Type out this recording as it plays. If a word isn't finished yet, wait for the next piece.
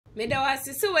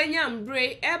Medawasi se wanyam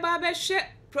bre eba behwe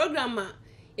programma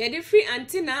ye de free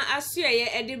Auntie Naa aso ye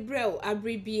e de brew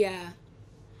abribia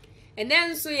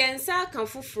enen so ye nsa kan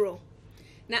foforo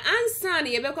na ansa na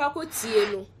ye bekwa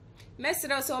akotie no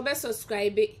mesere so obe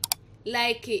subscribe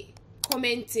like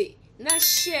comment na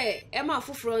share e ma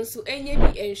foforo nso enye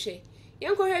bi enhwe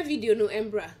yenkohwe video no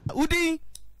embra udi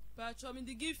pa cho me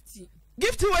the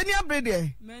gift wani abre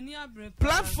de many abre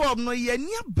platform no ye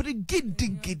ni abre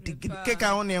gidi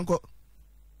keka ho ne enko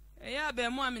eya be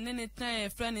mu amene ne tan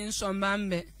friend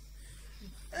nsomba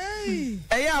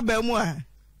eya be mu a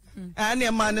ani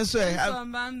e man so e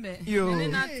yo me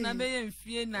na be ye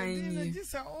mfie nan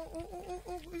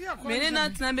me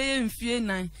na be ye mfie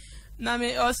nan na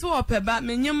me oso opeba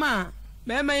me nyima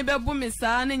me be bu me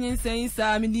saa ne nyinsan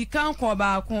saa me di kan ko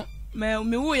ba ko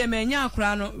me wo ye me nya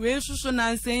akra no we susu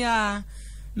nansen ya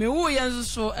me wo ye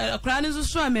susu akra ne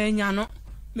susu a me nya no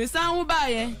me san wo ba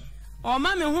ye o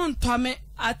ma me ho ntome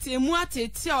atemu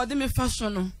ateti a ode me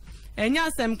fashion no enya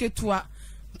asem ketua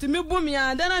ti me bu me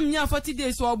ya dana me nya 40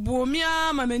 days obo me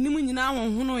a ma manim nyina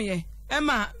honhono ye e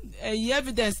ma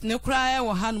evidence ne kra e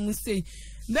wo ha no mu sei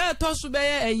da to so be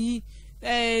ye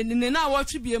ne na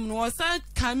watch biem no osa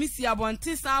kamisi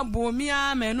abonte sa bo me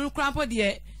a ma no kra po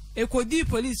de ekodi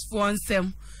police for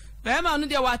nsem be ma no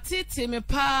de watete me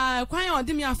pa kwan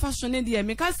ode me fashion ne de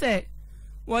me ka se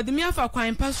wode me afa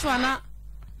kwan pa so ana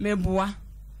me boa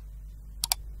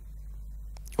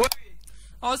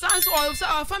also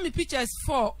family pictures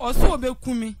for also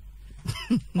obekumi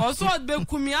also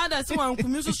obekumi ada se wan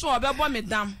kumi so obebo me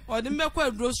dam ode me kwa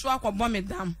aduro so akobo me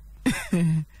dam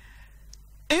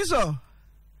inso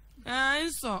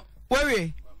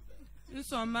wewe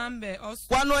inso mambe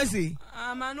also one ozi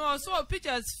manu also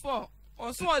pictures for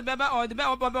also obebo ada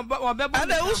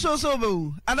uso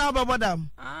be ada obebo dam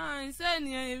say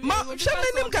ni ma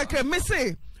shemenim kakra me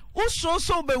say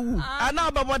uso be wu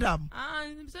ana obebo dam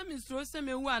say me so say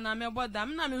me wu ana me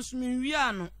bodam na me so me wi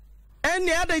ano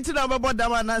eni ada iti na obebo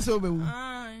dam ana say obewu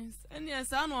eni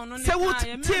esa no no say wo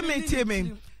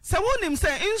teme say wonim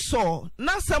say inso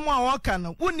na sam a woka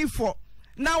no unifo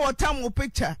na wotam wo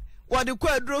picture wode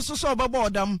kwa aduro so obebo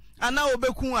dam ana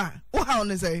obeku a wo ha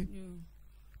on say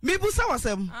me bu sa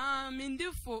wasem me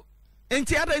ndifo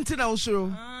enti ada enti na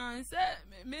usuro say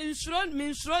me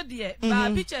nsuro de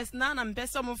ba pictures na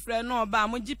mpesa mo frɛ no ba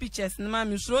mo gi pictures na ma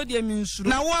me nsuro de me nsuro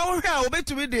na wo hwe a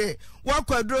obetumi de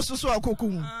wakwa aduro so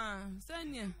akoku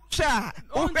sanya cha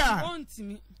wo hwe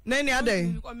ontimi na ni ada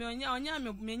onya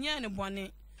me nya ne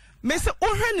bone me se wo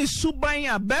hwe ni suban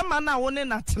a be ma na wo ne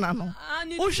natena no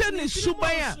wo hwe ni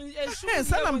suban a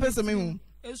sana mpesa me hu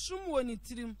esum wo ni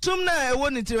tirim tum na e wo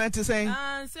ni tirim enti sen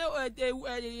say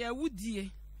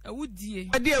awudie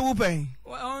ade awu pen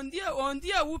on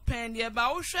die awu pen de ba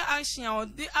wo hwe action o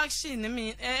de action ne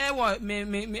me wo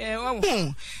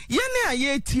ye ne a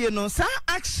ye tie no sa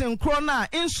action kro na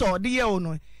inso de ye wo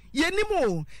no ye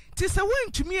nimu ti se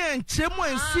wentumi enkyeremu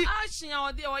ansi action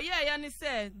o de o ye ne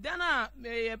se dana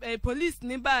police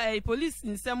ni ba police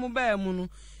nsem ba mu no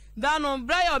dano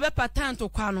bra ya obe patent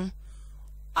kwa no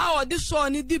a odi so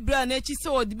ni di bra na echi se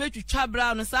odi betwitwa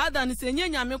bra no sa ada ni se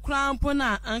nyanya me krampo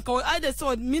na anka ade se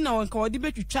odi mi na anka odi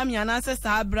betwitwa me ana se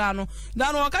sa bra no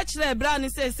da no ka kire bra ni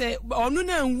se onu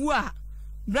na nwu a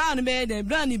bra no be de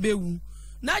bra ni bewu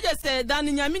na je se da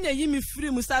ni nyame na yi mi free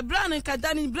mu sa bra ni ka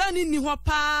da ni bra ni ho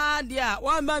pa de a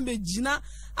wan ba be gina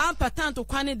an patent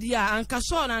kwa ne de a anka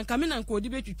so na anka me na anka odi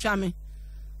betwitwa me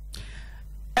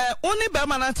oni be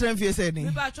ma na trenfie se ni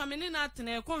me pa cho me ni na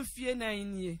tene konfie na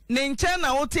nie ne nche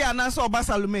na wote ana so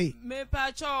obasalume me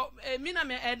pa cho mi na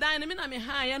me edan ni mi na me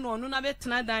ha ye no no na be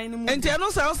tena dan ni mu enti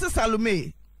no sa o se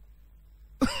salume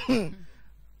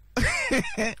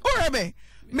orebe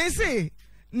me se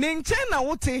ne nche na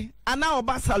wote ana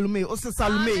obasalume o se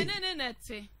salume ne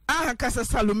nete aha ka se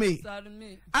salume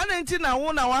ana enti na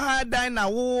wo na wa ha dan na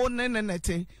wo ne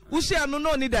nete wo hia no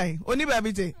no ni dan oni ba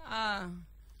bi te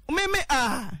meme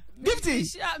gifty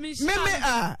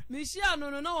meme me shia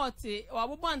no wote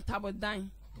wabobọ ntabodan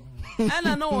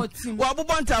ana no wotim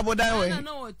wabobọ ntabodan we ana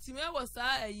no wotim e wo sa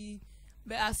ayi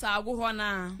be asago ho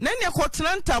na ne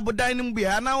kwotena ntabodan nim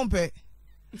bia na wo pe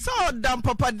so dam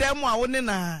papa dem a wo ne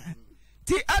na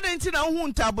ti adenti na hu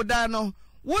ntabodan no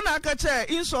wo na aka che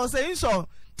inso se inso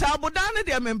tabodan ne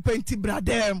de mempenti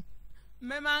bradem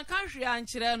me man ka hwe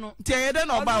ankyere no ti yede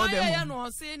na oba wo dem ya no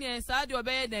se ne sa de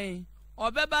obeye den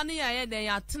obeba ne ya ye den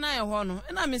ya tena ye ho no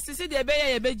na me sisi de ebe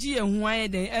ye beji ye hu aye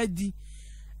den adi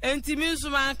enti mi nso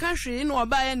man ka hwe na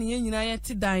oba ye ne nyina ye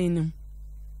ti dan nim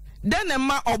den ne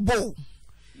ma obo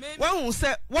wan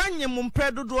se wanyem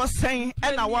mpredodo sen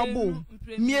e na wabo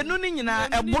mienu ne nyina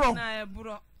eboro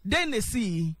den ne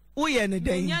si Uye ne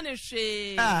day.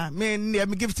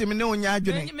 Me give to me no nya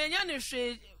adwene. Me nya ne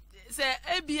hwe se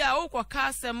ebia wo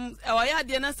kasem oya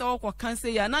de na se wo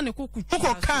kanse ya na ne kokutu.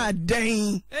 Wo ka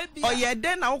den. Oye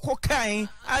den na wo kan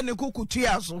a ne kokutu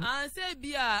aso. Se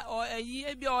ebia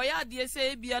ebia oya de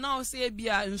se ebia na o se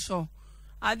ebia nso.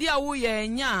 Ade a wo ye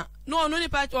nya no ni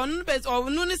pa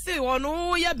onu ni se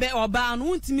onu ye be oba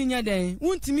no untimi nya den.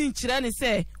 Untimi nkire ne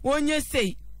se onye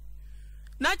sei.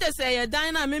 Na je se ye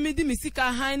dan na meme di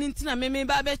misika han ni ntina meme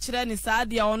ba be kire ne sa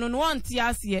ade a onu no wonte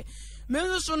ase. Me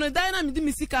so no dan na me di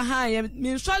misika han ye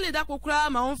me swale da kokura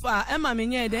ma wonfa e ma me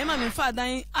nya de e ma me fa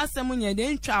dan asem nya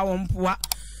de ntwa wonpoa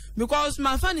because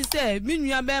my fan say me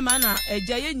nua be ma na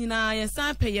eja ye nyina ye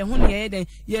san pe ye ho ne ye den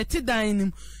ye ti dan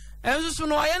nim e so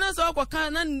no ye na so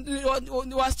kwaka na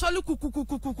was swale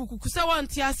kukukukukuku se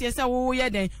wonte ase se wo ye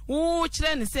den wo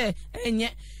kire ne se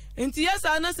enye enti ye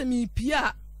sa na se me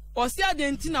pia o se ade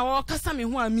enti na wo kasa me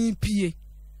ho a me pie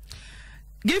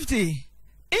Gifty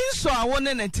Inso a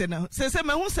wone nete no se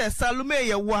me hu se Salome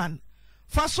ye one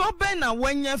fa so ben na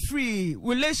wanya free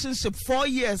relationship 4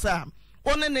 years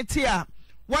wone nete a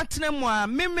watene mu a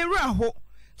memera ho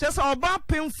just oba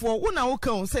pemfo wo na wo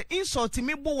kan se inso ti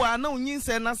me bo wa na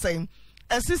onyinse na sen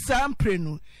esisa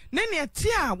amprenu ne ne ti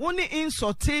a wone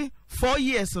inso ti 4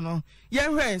 years no ye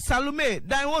hwe Salome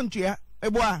dan wontua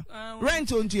ebo a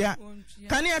rent ontua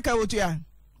kania ka wotua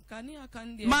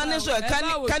Mane so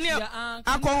kani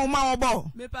akonhoma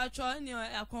obo me pacho ni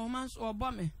akonhoma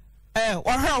obo me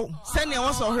ohrew send you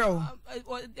was ohrew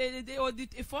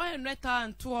the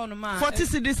 400,000 to on ma 40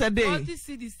 cedis a day 40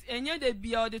 cedis enye de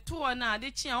bia the to na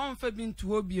de chia won fa bi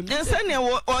nto obi me send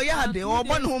you oya de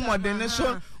obo ne ho modern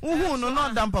so uhu no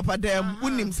no dam papa dem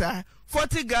unim sa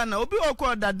 40 Ghana obi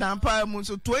okọ dadan pa mu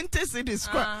so 20 cedis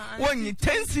kwa wonyi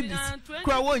 10 cedis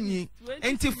kwa wonyi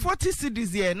enti 40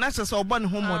 cedis ye na se obo ne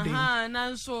ho modern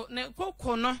na so ne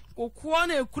kokko no kokko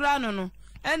na ekura no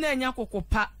ena enya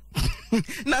kokopa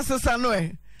na sesa no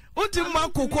utima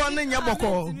kokko na nya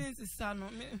boko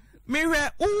me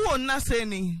hwe uwo na se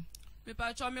ni me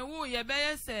pa cho me wo ye be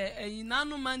ye se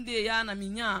nanu Monday ya na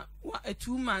minya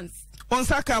 2 months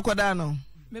onsaka akoda no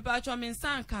me pa cho me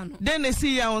sanka no den na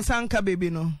si ya onsanka baby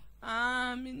no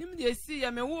me nim de si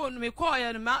ya me wo no me call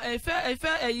ya no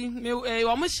efe me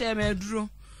wo mo share me duro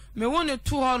me wo ne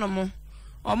to ho no mo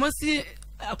o mo si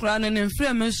akura ne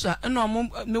mfrɛ me sha na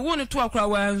me wo ne to akura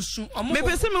wa nsu me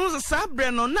pese me wo sa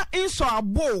bre no na inso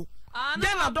abo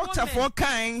den na doctor for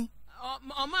kan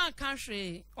o ma kan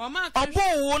hwe o ma kan obo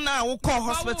wo na wo call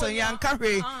hospital yan ka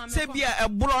hwe se bia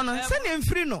ebro no se ne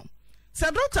mfiri no se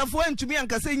doctor for ntumi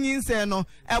anka se nyinse no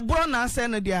ebro na ase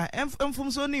no dia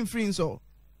emfum so ne mfiri nso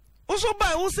Uso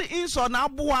ba wo se inso na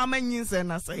abo amanyinse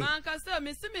na se man ka se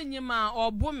me se menyima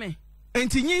obo me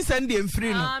enti nyinse ndie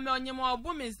mfiri no me onyima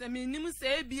obo me se me nim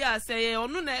se bia se ye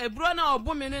onu na ebro na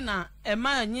obo me no na e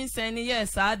ma nyinse ne ye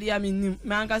sa ade ya me nim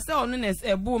man ka se onu na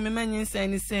ebo me ma nyinse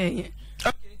ne se ye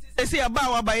esi aba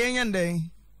wa ba yen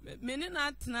den me ni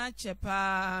na tena che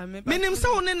pa me nim se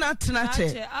wo ne na tena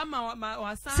che ama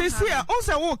wasan sisi a on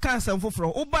se wo kan asem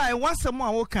foforo wo ba e wasem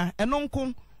a wo kan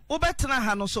enonko wo betena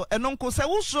ha no so enonko se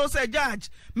wo suro se judge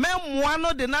memmoa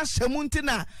no de na hyemu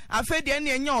ntina afa de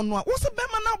ne enya ono a wo se be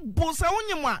ma na bo se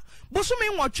wonyem a bo so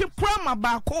me nwotwe prama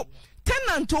ba ko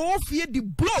tenant wo fie di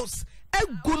blows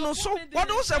egu no so wo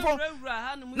do se fo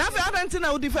na fa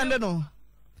adantina wo defend no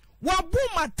wo bo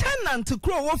ma tenant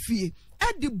kro wo fie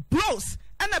e di blows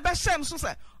ana be shem so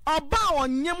se oba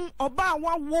onyem oba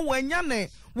wa wo wanya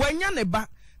ne ba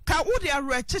ka wo de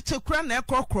awe cheche kura na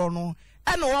ekrokro no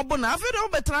ena wo bo na afi de wo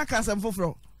betena kasem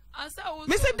foforo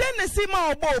me se den na si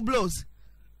ma obo blows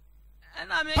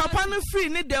papa no free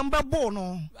ni dem be bo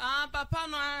no papa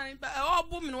no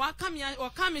obo me no wa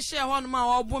kam share ho no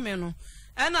ma obo me no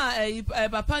ena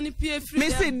papa ni pie free me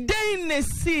se den na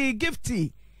si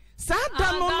gifty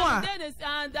sada no no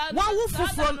a wa wo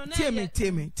foforo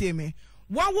teme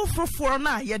wa wo foforo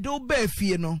na ye de oba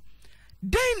afie no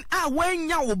den a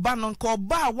wanya wo ba no nka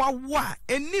oba wa wo a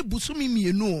eni busumi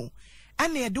mienu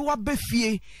ane ye de wa ba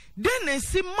fie den na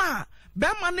si ma be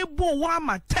ma ne bo wa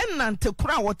ma tenant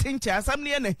kura wo tenche asam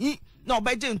ne na hi na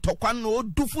obaje ntokwa no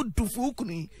odufu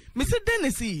ukunu me se den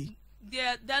na si de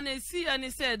dan na si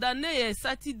ani se dan na ye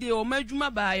Saturday o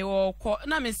madwuma ba ye wo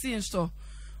na me si nso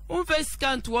first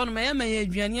scan to one my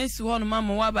aduane asi ho no ma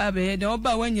wa ba be de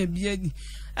oba wanya biadi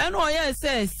eno oye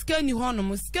say skani ho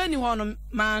no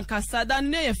man kasa dan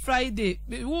na ye Friday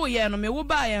wo ye no me wo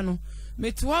ba ye no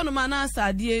me ti ho no ma na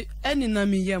asade eni na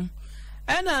me yam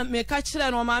ena me ka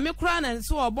kire no ma me kura na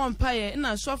so obo mpa ye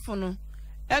na shofo no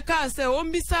e ka say o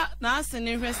mbisa na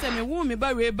asene hwe say me wo me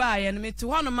ba we ba ye no me ti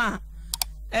ho no ma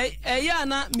ya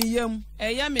na me yam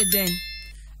ya me den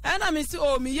ena me si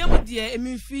o me yemu de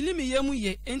me feel me yemu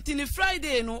ye enti ni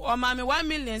Friday no o ma me 1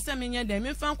 million se me nya de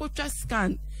me fa nkotwa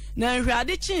scan na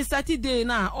nhwade chin Saturday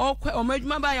na o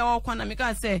madwuma ba ya o kwa na me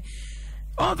ka say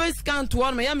on face scan to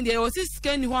one me ya me de o si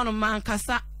scan ni ho no man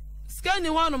kasa scan ni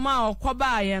ho no ma o kwa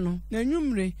ba ye no na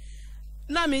nwumre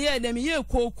na me ye de me ye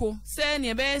koko se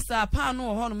ne be sa pa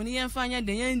no ho no me ye mfa nya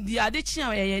de yan di ade chi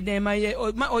a ye de ma ye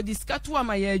o diskato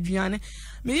ma ye aduane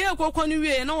me ye koko ni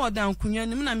wie na wodan kunwa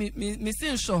ni na me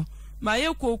sin so ma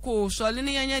ye koko so le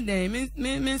ne nya de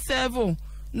me serve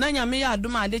na nya me ya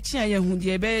adom ade chi a ye hu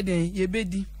de be de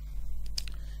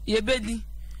ye bedi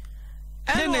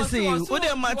Tennessee,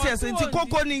 Ude Matthias, and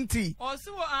Coco Ninti.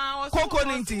 Coco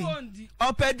Ninti.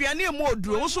 Or Pedriani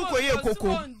Modro, also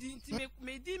Coco.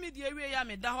 Me di me the area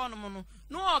me da hono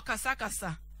no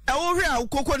kasakasa. I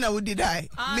Coco now did I.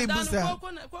 Libusa.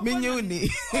 Minuni.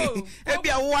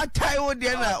 Ebia what tie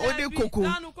Diana or the Coco.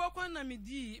 No Coco na me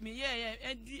di me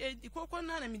ye Coco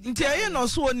na me di. Tia no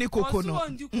so ni Coco no.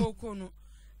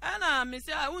 Ana me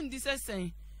say I won't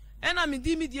say. Ena me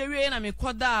di me die we na me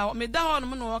koda me da ho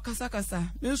no no kasa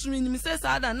me nso me say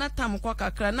sa ada na tam kwa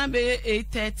kakra na be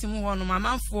 8:30 mu ho no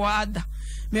mamanfo ada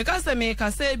me kasa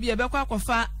bi e be kwa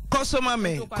kofa kosoma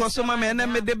me na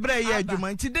me de bra ye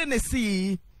adwuma nti de na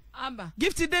si aba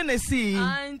gift de na si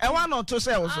e wa no to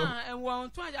say so e wa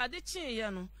to ade chin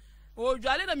ye no o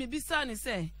dwale da me bisa ni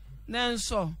say na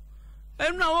nso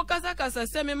enu na wo kasa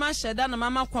say me ma sheda na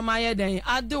mama kwama ye den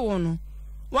ade wo no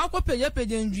wako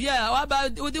peje ndua waba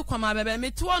odi kwama bebe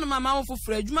me to no mama wo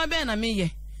foforo adwuma be na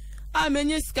meye a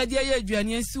menye sikade ye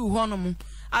aduane asi ho no mo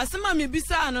asema me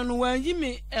bisa ano no wanyi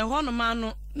me ho no ma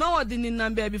no na wodi ni na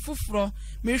be foforo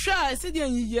me hwa asedi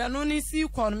anyiye no ni si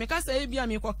kwo no me kasa e bia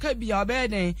me koka bia obe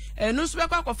den enu so be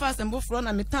kwa kofa asem foforo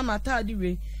na me tamata ade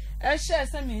we e hye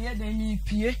se me ye den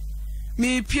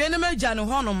me pie na magya no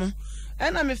ho no mo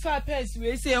ena me fa purse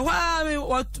we say wa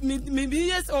me bi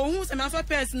yes o hu se me fa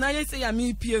purse na yes ya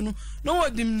me pie no no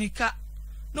wodim nika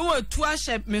no wo tu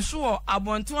ahye me so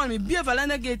abonte won me bi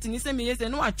valana gate ni se me yes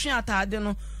no atwe atade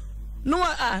no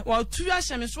wo tu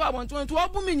ahye me so abonte won to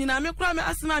obu me nyina me kura me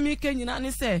asema me ka nyina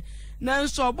ne se na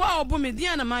nso bo obu me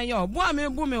dia na ma yo bo me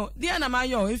bu me dia na ma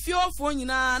yo efi ofo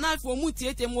nyina na afo mu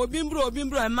tiete mo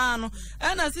obimbro ma no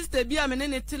ena sister bia me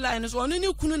ne tiline so onu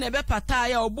ni kunu na be pata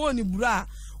ya obo ni bura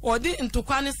odi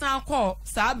ntokwa ne san kọ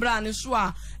saa bra ne so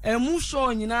a emu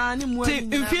so nyina ne mu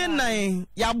ani mfie nan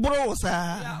ya bro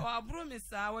saa ya wa bro me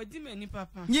saa wadi mani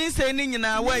papa yin se ni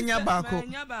nyina wa nya baako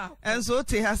enso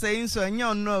te ha se inso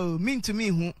nya no mintumi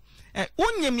hu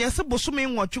wonyem yese bosome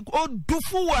nwotwe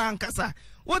odufu wa ankasa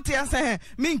wote ase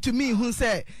mintumi hu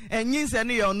se yin se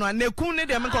ne yo no anekun ne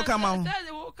de me koka ma ho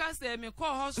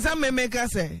sa memeka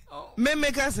se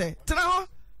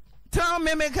tra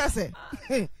memeka se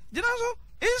jina so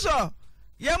Inso,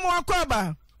 yemu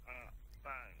akwaba.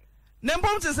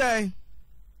 Nempom to say.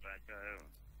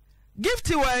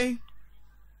 Gifty way.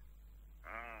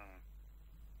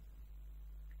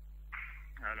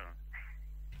 Hello.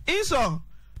 Inso.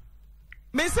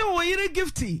 Me say wo yire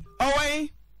gifty.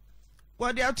 Away.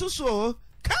 What they are too so.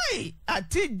 Kai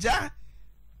atija.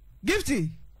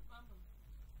 Gifty.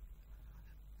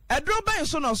 Adroba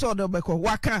inso no so do beko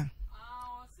waka.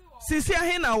 Sisi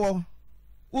ahina wo.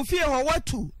 Ufie ho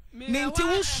watu ninti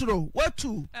wusro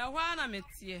watu ehwa na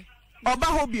metie oba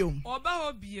hobium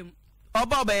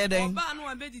oba obeyeden oba no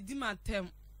abedidi matem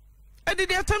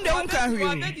edidi atem de wonka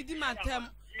hwe abedidi matem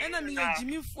ena me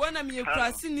yejimifo na me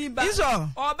yekurasi ni ba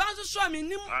oba so so me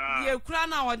nim yekura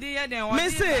na ode ye den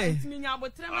ode me nya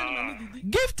abotrema na me didi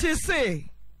gift say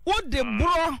wo de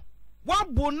bro wa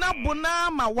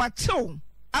bona ma wachew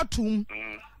atum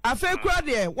afekura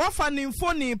de wo fa ni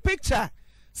phone picture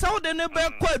so de ne be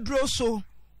kwadro so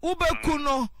ubeku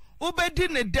no ubedi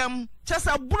ne dem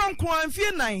chesa bronko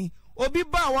anfie nan obi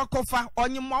ba wakofa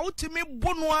onyema utimi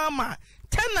bono ama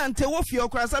tenant wo fie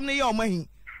okrasam ne ye omahi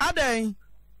adan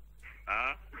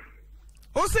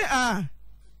o say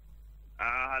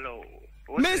hello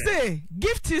me say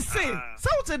gift say so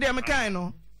to dem kind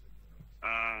no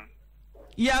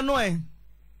ya no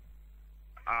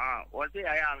what say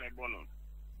I am a bono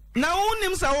na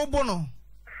unim sa wo bono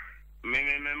me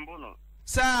bono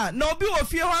sa no bi wo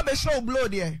fie ho be show blow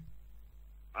there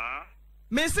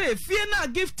me say fie na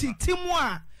gift timu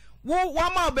a wo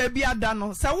ma ba bi ada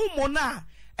no sa wo mo na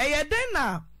eye den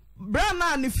na bra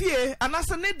na ne fie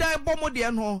anase ne dan bo mo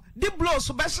de no di blow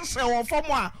so be hye wo fom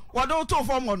a wo do to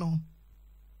fom no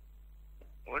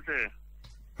what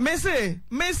me say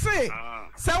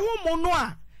sa wo mo no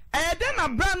a eye den na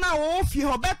bra na wo fie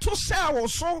ho be to hye wo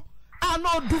so a no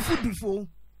dufo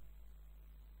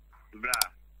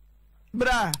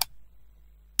bra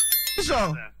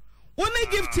so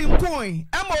Woni gifting coin.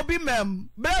 Am obi mem.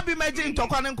 Baby imagine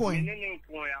tokwane coin.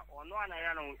 Ono ana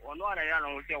ya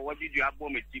no say what did you abo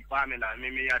me tipa me na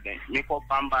me ya den. Me ko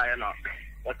pamba ya no.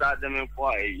 What are them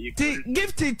for?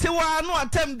 Gifted tiwa no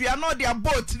atem dua no de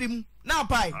abo trim. Na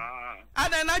pai.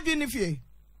 Ada na dwini fie.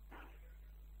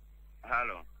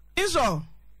 Hello. Iso.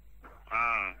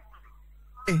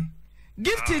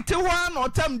 Gifted tiwa no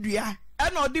atem dua. E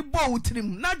no de bo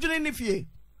trim. Na dwini ni fie.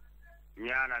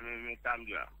 Nya na me tam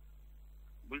dua.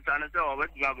 Bultana se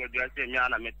obeti ma bodua se nya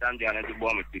na me tam dua na de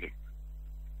bo me trim.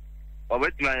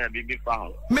 Obeti ma ya bibi fa.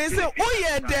 Me say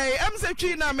uye dey am say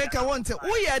twi na make I want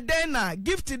uye dey na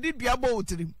gifted di dua bo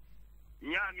trim.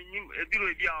 Nya mi nyim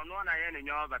ediro bia ono na ye ne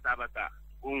nya bata.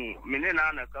 Mene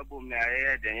na na kabum na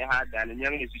ye den ya hada ne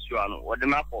nyam ne sisu ano wode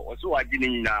makọ oso waji ne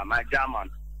nyina ma German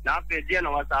na afa die na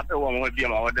wasa afa wo mo bia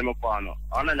ma wode makọ ano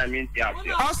ona na minti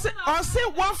afi ose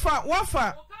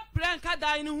wafa prank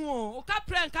dan ho o ka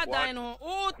prank dan no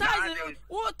o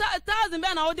thousand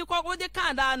be na o de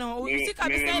kan dan no o sika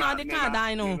be say na o de kan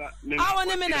dan no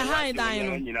woni me na high dan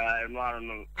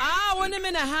no woni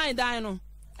me na high dan no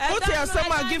what you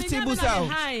sama gift ibusao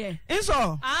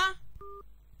iso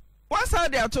what's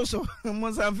out there to so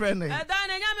Musa friend dan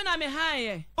nyame na me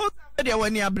high o de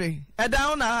wani abre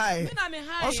dan na high me na me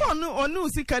high o so onu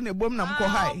sika na bom na mko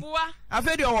high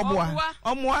afa de oboa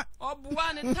omoa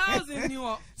ne 1000 ni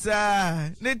o sa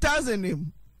ne 1000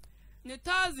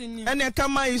 ni ene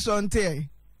kama iso nte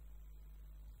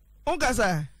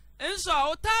ongasa enso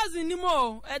o 1000 ni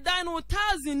mo dan no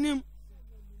 1000 ni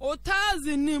o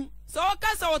 1000 ni so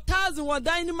okasa o 1000 wo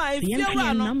dan ni ma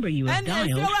efiewura no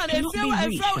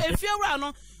efiewura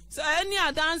no so any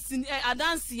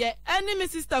adanse ye any me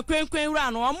sister kwenkwen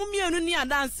wura no omumienu ni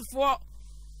adanse fo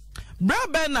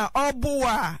brother na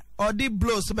obuwa odi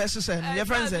blows be sese your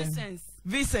friends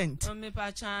Vincent o me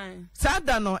pa chan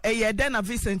sada no eye den na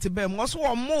Vincent be mo so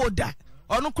o moda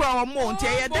onu kura o mo nti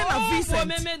eye den na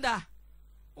Vincent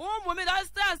o me da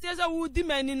stars say wo di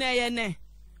mani na eye ne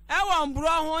ewo mbro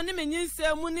ho ni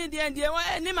menyinse mu ni de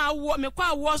ni ma wo me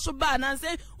kwa wo so ba na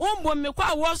se ombo me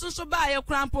kwa wo so ba ye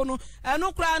krampo no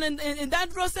eno kra ne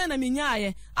dandro se na menya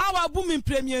ye awa bu me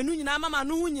premier nu nyina mama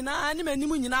no hu nyina ni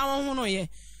manimu nyina won ho no ye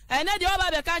ene de oba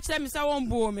be ka kire me se won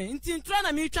bo me nti ntro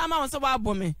na me twa ma won se ba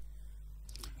bo me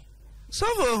so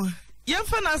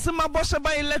yemfa na se maboshe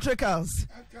ba electricals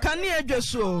kani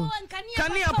edweso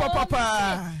kani apopapa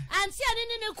anti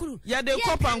ani ne kuru ya de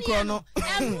kopa nkro no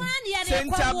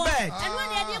center bed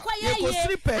ye ko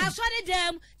striped asori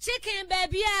dem chicken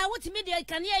baby a wotimi de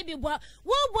kani bi bo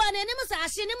wo bo na nim sa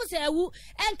ahye nim sa awu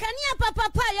enkani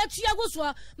apopapa ya tua go so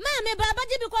ma me baba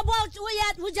ji bi ko bo wo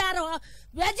ya wujaro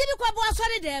ya ji bi ko bo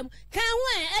asori dem kan ho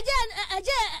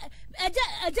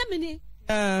eje mini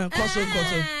koso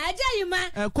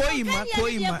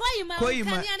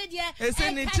koima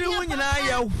ese ni tri hu nyina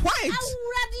ya white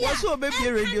waso obebi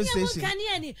radio station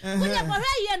ya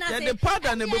de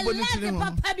powder na bebo ni tri hu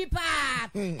papa bi pa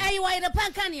ayi wa ire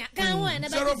pankania kan ho na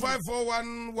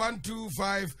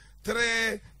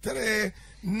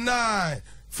 0541125339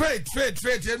 Faith enweke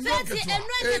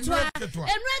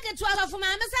to ala fuma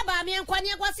me se ba me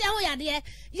nkwane kwase ho yade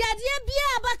bia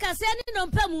abaka se ni no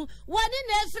mpamu woni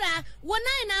na efra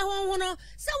wonan na honho no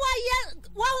se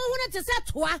wa honho te se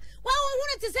toa wa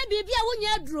honho te se bibia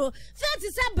wonya duro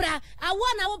faith se bra awo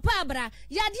na wo pa bra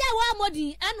yade wa modin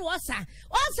ene osa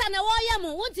na wo yam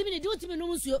wontimi ni di wontimi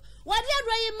no nsuo wade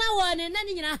adro yi ma woni na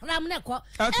ni nyina ram ne ko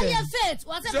eya faith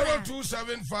wa se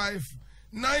 0275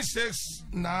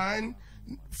 969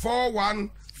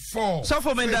 414 so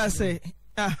for me that say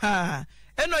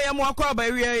eno yamo akwa ba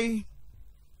wiei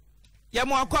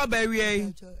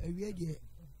awie de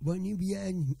boni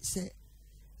bia ni se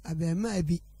abema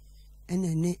bi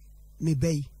ene ne me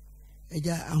bai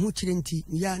eja ahokyere nti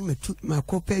ya metu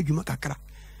makopa adwuma kakra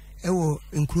ewo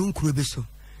nkuru be so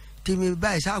ti me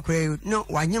bai sa akore no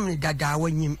wanyem ne dada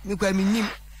wanyem me kwa minim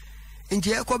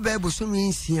nti ekoba ebuso mi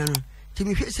nsia no ti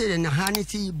me hwese na ha ne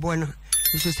ti bona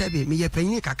so sabe me ye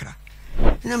panyi kakra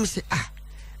na me se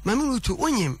mami rutu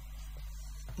onyem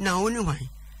na woni hwan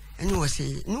ene wo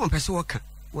se no pese wo ka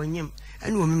wonyem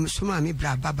ene wo me so ma me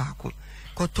bra baba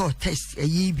ko to test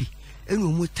ayibi ene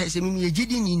wo mu test me ye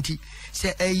gidi nyinti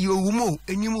se ayi owumo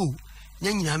enimo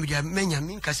nya nyina me dia menya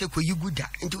me nka se ko yiguda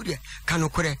nti wo de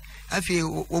kanokore afi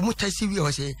wo mu test bi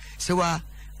wo se wa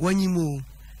wanyimo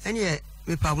ene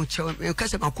me pa mu che me ka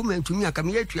se makoma ntumi aka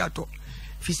me yatu ato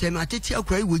fi se ma tete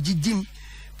akora wo gidim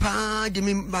pa de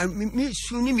me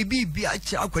suni me bibi a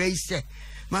che akora ise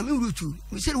ma me rutu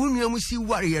me se wo nua mu si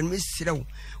ware me srew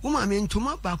wo ma me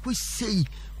ntoma ba ko sei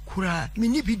kura me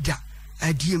ni bi da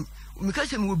adiem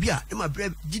because me obi a ma bra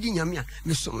didi nyame a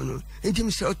me som no enti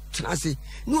me se tenase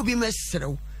no obi me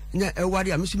serew na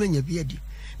eware a me so manya bi adi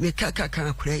me kaka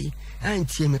akrai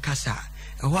antie me kasa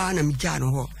ho ana me gya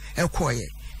no ho ekoye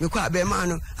me kwa be ma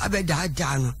no abeda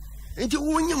agya no enti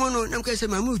wonyim no na me se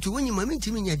ma mutu wonyim ma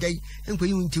ntimi nya dai enko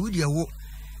yi nti wudi ewo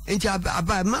enti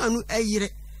aba ma no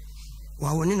ayire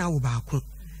wa woni na wo baako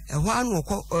ho anu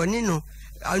ko oni no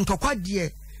antokwa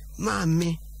de ma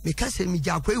me kase mi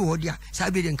jakwe wo dia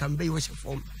sabe de nkambe wo se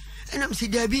fom enam si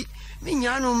dabi mi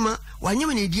nya no ma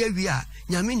wanyem ne dia wi a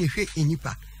nyame ne hwe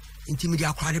enipa enti mi dia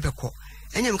akwa de beko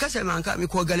enyam kase manka mi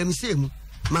ko galamse mu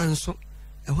manso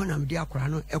ho na mi dia akwa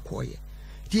no ekoye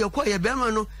ti ekoye be ma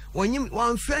no wanyem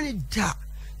wan fre ne da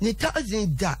ne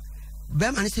thousand da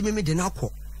be ma ne se me de na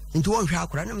akọ enti won hwe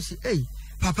akwa na mi si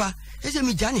papa ese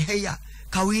mi jani heya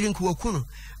kawirin ku okuno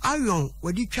ayon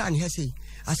wadi twa ne hese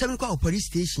asem ko police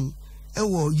station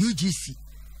ewo UGC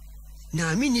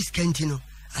na minis kentino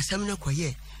asem na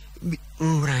koye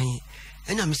nwran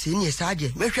ena me se ne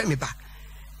saade mehwe me ba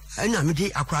ena me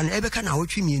de akora na ebeka na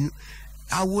wotwe mienu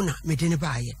awo na me de ne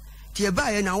baaye tie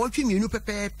baaye na wotwe mienu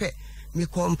pepepe me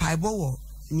kompaibo wo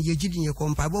me yegidi ne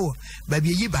kompaibo wo ba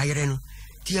bi yi baayere no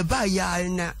tie baaye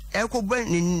na ekogba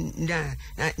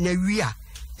na wia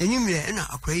enimre na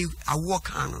akora yi awo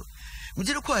kan no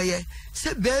mjiri kwa ye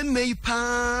se be me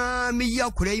pa me ya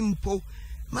kura impo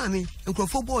mami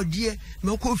nkrofo bodie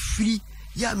me ko free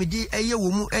ya me di eye wo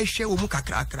mu ehwe wo mu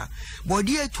kakrakra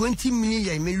bodie 20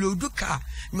 million me loduka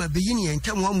ma beyin ye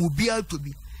ntam wa mu bia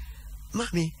tobi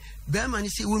mami be ma ni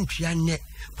se wontua ne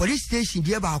police station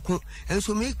die ba ko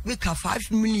enso me ka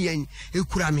 5 million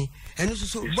ekura me eno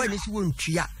so boy ni se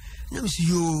wontua na me se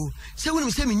yo se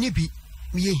wonu se me nyebi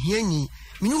me ye hiani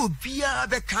me no bia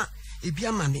beka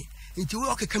ebia mami nti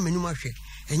wo okeka menum ahwe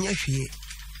enye hwe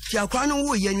ti akwa no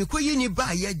wo ye ni koyi ni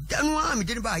ba ye danu a me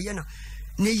de ba ye na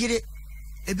ne yire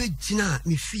ebe gina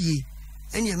me fie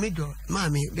ene me do ma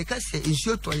me because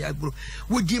ensuo to ya bro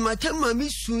wo di matama me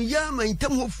sun ya ma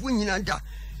ntam hofu nyina da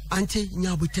anti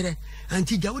nyabutere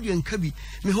anti dawudi nkabi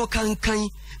me ho kankan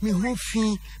me ho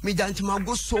fi me dante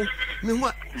magoso me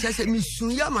ho chese me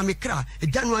sun ya ma me kra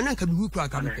danu a na nkabi hu kra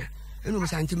ka me eno mo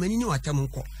santi mani ni watam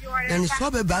nko na ne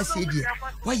so be ba se die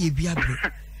wa ye bia bro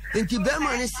enti be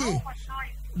ma ne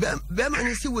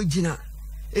se wo gina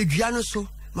edua no so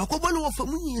makobo no wo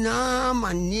famu nyina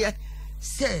manne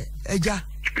se eja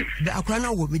be akora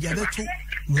na wo me dia beto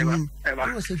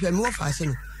mo se hwe me wo fa se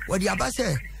no wo dia ba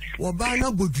se wo ba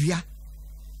na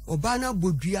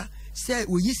bodua se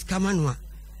wo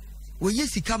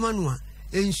yisika manoa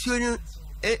ensuo no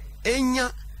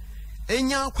enya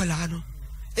akwala no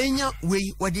enya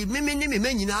we wadi meme ne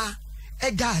meme nyina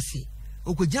edase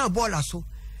okogina bola so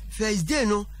first day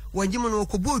no wanjimo no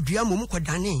okobo dua mom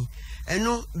kodane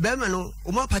eno be ma no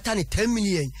o ma pata ne 10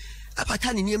 million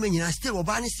apata ne niam nyina still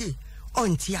oba ne se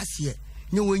onti ase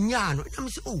ne wonya no na me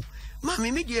se ma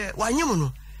me de wanyimo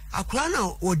no akora na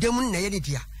odem na ye de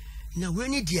dia na we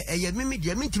ni de eye meme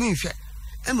de mentimi nhwe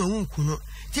e ma wonku no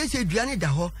tese dua ne da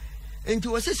ho enti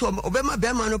wo se obema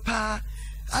be ma no pa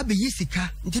abe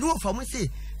yisika nti no fa mo se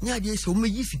nya de so mo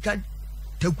yisika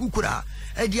takukura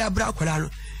e di abra akwala no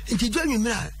nti dwa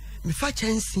nwimira me fa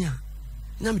chansia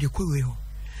na me de kowe ho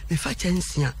me fa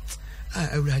chansia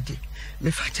awurade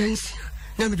me fa chansia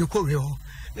na me de kowe ho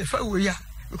me fa wo ya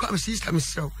me kwa me sister me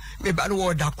sew me ba no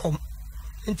wo da kom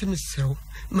nti me sew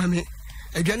mame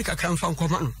aduane kakra mfa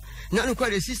nkoma no na no kwa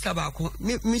de sister ba ko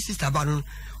me sister ba no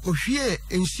o hwie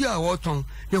ensu a wo ton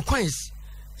ne coins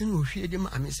eno o hwie de ma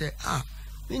me se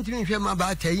ntimi hwe ma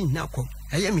ba tayi na kom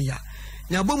eye me ya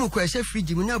na bomu kwa se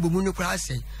fridge mu na bomu no kwa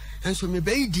ase enso me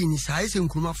bayi di ni sai se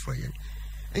nkuruma froye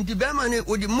nti be ma ne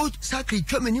odi mo sakri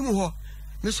twamani mu ho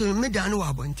me so me da no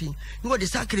wa bontin ni wo de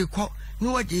sakri ko ni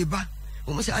wo de ba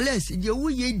o mo se ales de wo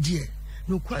ye die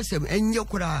no kwa se enye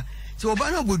kura se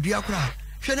oba na bodua kura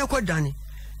hwe ne ko dane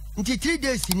nti 3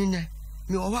 days ni ne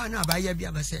me wo ha na ba ya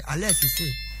bia ba se ales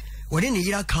se wo de ne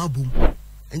yira ka bom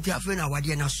nti afa na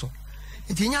wade na so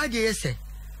nti nya de yese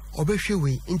obehwe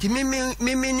we nti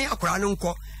meme ni akora no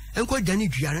enko dani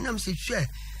dua no na me se hwe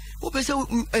wo pese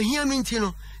ahia me nti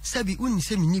no sabi unni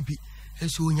se mini bi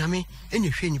enso onyame ene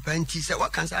hwe nipa nti se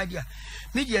wakansa ade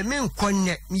me de me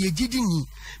nkonne me yegidi ni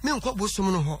me nko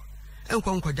bosom no ho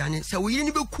enko dani se wo yiri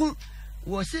ni beku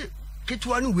wo se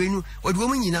ketwa no we no ode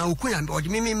wo nyina wo kunya ode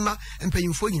meme ma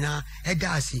empanyimfo nyina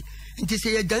eda ase nti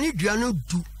se ye dani dua no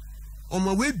du o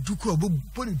ma we du kro bo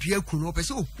dua ku no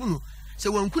pese okunu se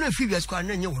wankuna fibias kwa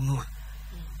na nye wono a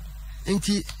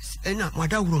enti ena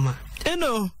madawuruma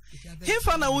eno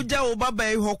hifa na uja wo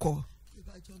baba e hoko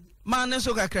ma ne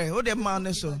so kakra o de ma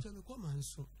ne so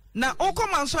na o ko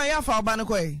man so ya fa oba ne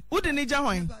ko e wo de ni ja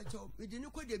hwan we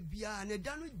didn't call the beer and a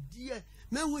dano dear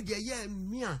men who de ye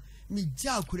me me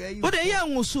jakura you. But a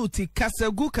young suti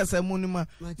Casagu Casamunima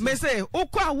may say,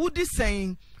 Oka woody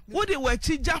saying, would it were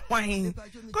chija wine?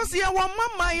 Cause ya one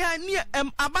mamma ya near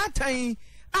abatai.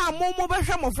 Momo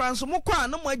Basham of France, Mokwa,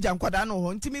 no more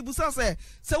Janquadano, Timmy Busa say,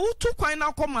 so who took quite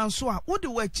now come and so, would the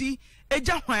wechi, a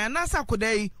jahwine, Nasa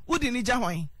Kodai, would in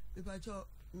Jahwine. If I told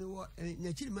me what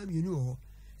natural mammy you know,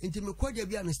 and to me quite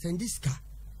be understand this car.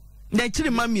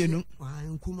 Natural mammy, you know,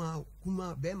 Kuma,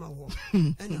 Bema,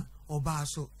 and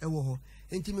Obaso, Ewo,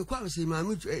 and to me quite say,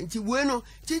 Mamma, and to bueno,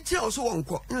 to also one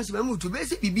quote, and as Mamma to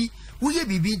basic BB, will you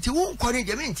be to won't call it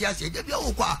the Mentia, said,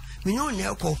 me no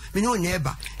never, me no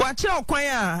never. Watch out,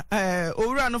 choir,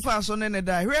 Orano Fason and a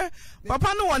dire,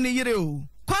 Papa no one year.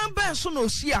 Quine Ben son no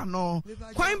sia no,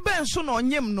 Quine Ben son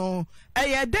on yim no,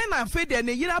 a den I fed and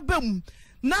a year boom.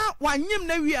 Now one yim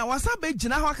nevia was a big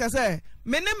Jinahaka say,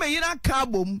 Mene mayina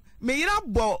carbum, mayina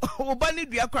bo, Obani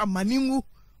diacra manimu,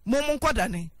 Momon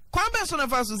Quadane. Quine Ben son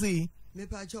of us to see. Me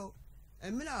pacho,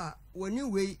 and Mila, when you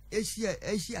way, Asia,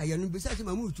 and besides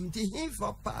my mood to him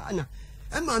for Pana.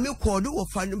 And my milk cord of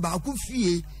fun about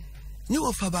Kufi, new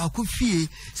of about Kufi,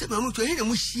 said Mamma to him,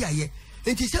 Mushia,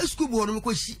 and he says schoolboy,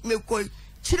 because me call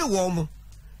Chile warm,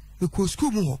 because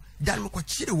schoolboy, done what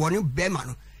Chile warning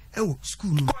Beman, oh,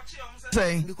 school,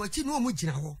 saying, because you know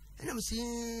Mujino, and I'm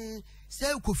saying,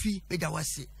 sell coffee,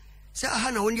 Medawasi, say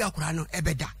Hannah only Akurano,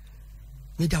 Ebeda,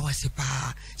 Medawasi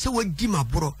pa, so what Dima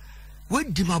bro.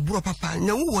 What did my bro papa?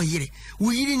 No, we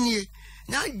didn't.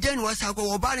 Now, then was I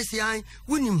go about say I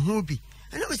wouldn't hobby.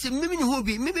 And I was a mimi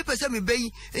hobby, maybe Passami Bay,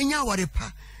 and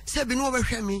Yawarepa, Sabin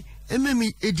over me, and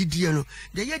Mimi Edidiano.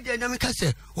 The yet dynamic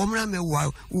say, Omrame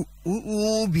wow,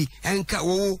 Ubi, and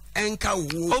cow, and cow,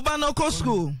 Obano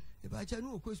school. If I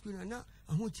know Cosco, and now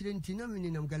I want to rent in a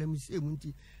Galamis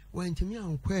Emunti, went to me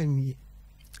and quell me.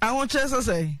 I want to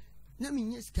say,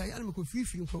 Namin, yes, I am a free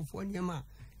film for 1 year.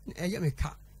 I am a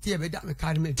car.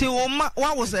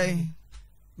 What was I?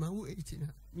 My 18,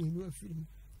 you know a film.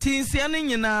 Tinsianing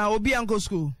in Obi Uncle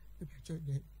School.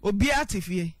 Obi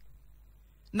Atifie.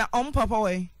 Na Papa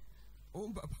way.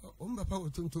 Papa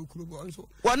was to Krubo.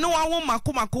 Well, no one won't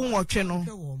Makumakun or channel.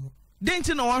 Didn't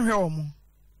you know one home?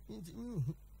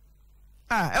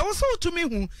 I was so to me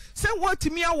who said what to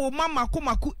me, I will Mamma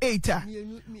Kumaku 8.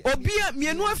 Obia,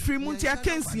 me no free Muntia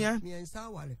Kensia.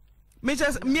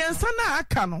 Mrs. Miansana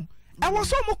Akano. I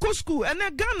was almost school and a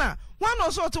Ghana. One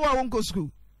or so to our uncle school.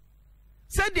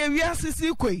 Said the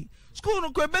VRCC quay. School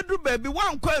no bedroom baby,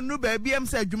 one quite new baby,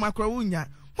 said Jumakrawunya.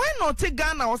 Why not take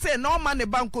Ghana or say no man a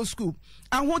banco school?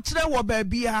 And what there were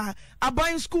baby a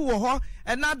buying school or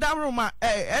another room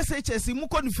SHS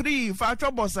Mukon free for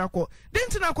trouble sako.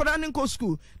 Didn't I could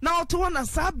school? Now to one a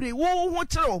sabri, whoa,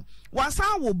 what was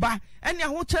our buy and your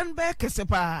hotel back as a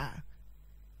pa.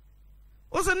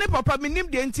 Was a papa minim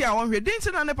the entire one, didn't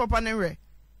you know papa name?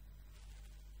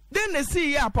 Then they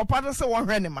see ya papa does one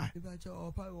renema. If I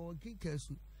tell papa or kickers,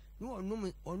 no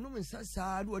one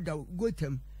sad what good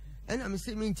him. And I'm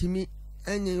saying to me,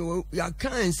 and you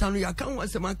can't sound you can't want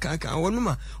some caca or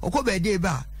no, or go by day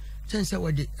bar. Since I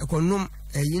would a condom,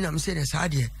 a yinam said as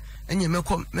hard here, and you may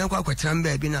come, make a tram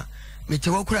baby now. Me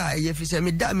to cry if you say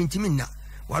me damn to me now.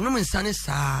 One woman's son is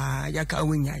yaka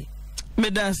win yai. Me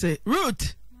say,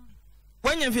 Root.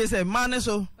 When you feel say, man,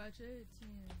 so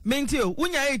Mintio,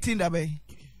 when you're 18, that bay.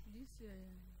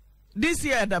 This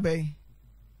year, that bay.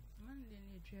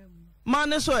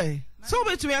 Man, so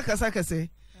bet me a casaka say.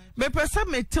 Me perceive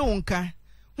me tonka.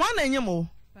 One anymore.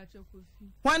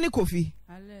 One coffee.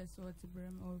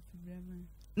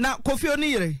 Now, coffee on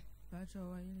ear.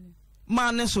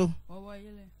 Man, so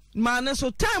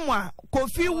time wa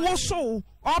coffee was so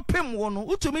open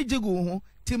one, to me jigo,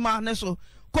 Timane so.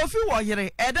 Kofi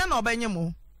Oyerepa, Eda no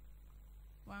benyemo.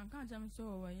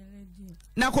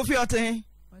 Na Kofi ote.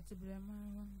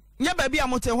 Nya baby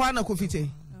amote hwa na Kofi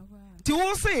te. Ti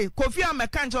wo say Kofi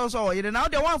ameka nche so Oyerepa na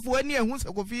de wanfo ani ehun se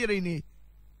Kofi yere ni.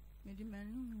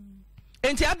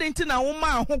 Enti adenti na wo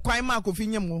ma ho kwan ma Kofi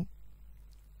nyemo.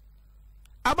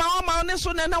 Aba wo ma ne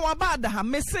so na wa ba da ha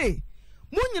me say.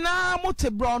 Mu nyina mote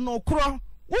bro no kro.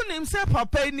 Wonim se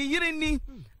papa ni yere ni.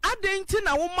 Adenti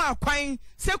na wo ma kwan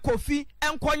se Kofi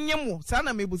enkonyemo sa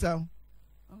na mebusa ho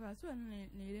oka so ne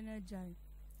yere na jai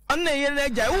on ne yere na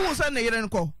jai wo so ne yere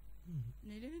nko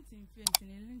ne yere ntimfie ne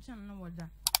yere nchan na woda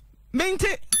mente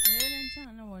ne yere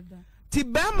nchan na woda ti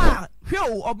bema hwe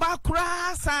oba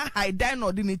kura sa haidan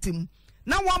no de netim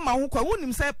na wo ma ho kwa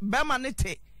wonim se bema ne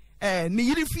te ne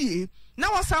yere fie na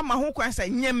wo sa ma ho kwa sa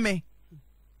nyemme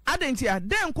adenti a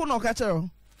den ko no ka kere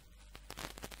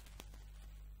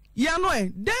ya no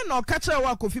den no ka kere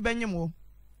wa Kofi benyem wo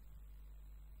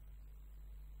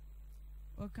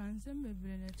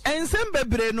ensem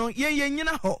bebre no ye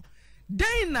nyina ho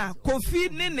den na Kofi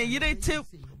ne yire te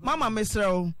mama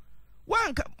mesrew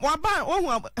wanka waba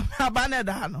ohu abane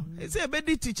da no say be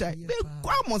di teacher be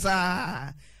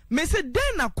kwamosa me say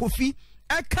den na Kofi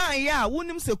aka ya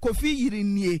wonim se Kofi yire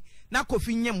nie na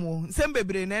Kofi nyemo nsem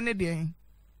bebre na ne den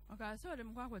okay so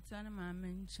dem kwa kwota na ma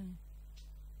menchen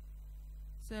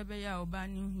sebe ya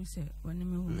obani hu se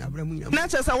woni abramu na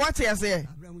chesa what ya say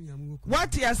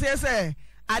say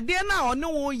ade na one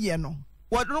wo ye no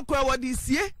wodun kwa wodi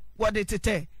sie wodi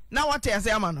tete na what ya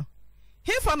say ama no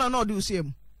he fa no do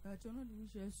siem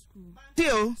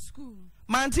school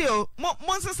mantio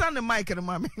mo sesa ne mic ne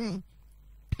mame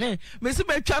me se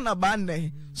betwa na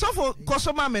bande so for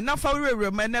kosoma me na fa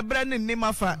werere me na bra ne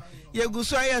nima fa ye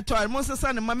guso aye to mo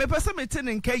sesa ne mame pese me te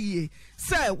ne nka yie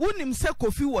se wonim se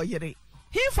Kofi wo yere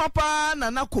he fa pa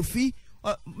na Kofi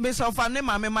me so fa ne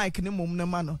mame mic ne mum ne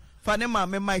ma no fa ne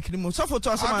mame mic ne mum so for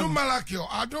to so ma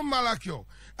adom malakio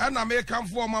and me come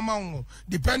for mama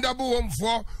dependable home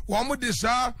for wo mo de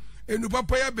sa enu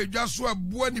papa ya bedwa so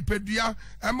abuo ni pedua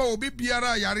ema obi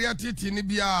biara yare titi ni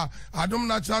bia adom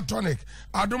natural tonic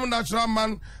adom natural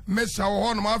man mesa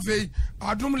ho no afei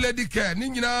adom lady care ni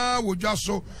nyina wodwa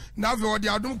so na afei odi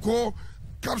adom ko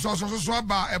capsule so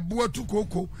aba ebuo tu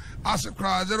koko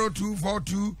asekra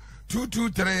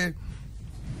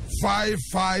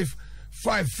 0242235555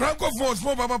 francophone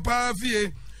small papa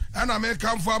fie and I may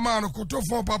come for a man, koto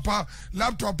phone papa,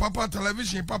 laptop papa,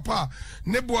 television papa,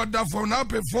 nebo da phone, now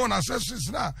pay phone accessories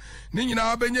na,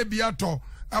 Nina Benye Biato,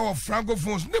 our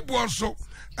francophones, nebo so,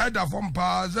 add a phone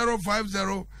pa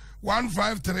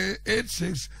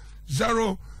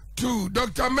 050-153-8602.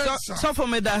 Dr. Mensa. So for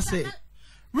me that say,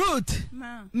 Ruth,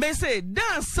 me say,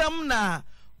 dance some na,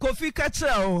 Kofi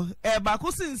Kachao,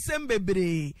 bakusin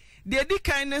sembebre, the di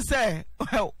kindness say,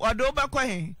 wadoba kwa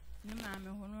he.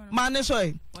 Mane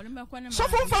soy so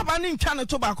fun fa ba ni ntwa ne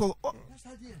tobacco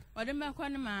ode me kwa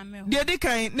ne maame ho de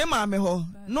kan ne maame ho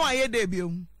no aye de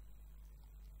biom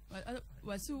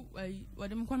wasi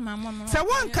ode me kwa maame se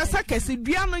wan kasa kesi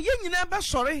dua no ye nyina be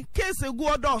sore case gu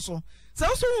odoso se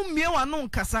so mie wa no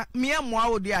kasa mie moa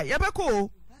wo de a ye be ko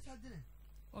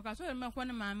o ka so de me kwa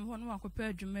ne maame ho no akopa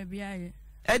adwuma bia ye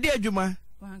e de adwuma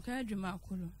wan ka adwuma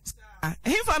akolo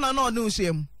himfa na no no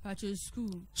hiem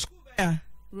school ya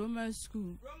Roman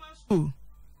school.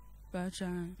 Bacha.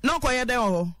 No koye den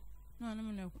ho. No,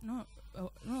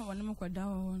 wani mo kwada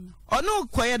ho. O no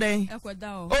koye den. E kwada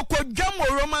ho. O kodwam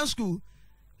Roman school.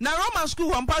 Na Roman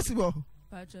school impossible.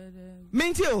 Bacha de.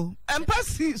 Minti o,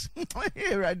 emphasis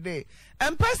here day.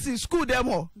 Emphasis school dem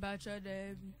ho. Bacha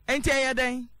de. Enti aye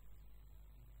den.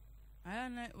 Aya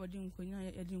na wodi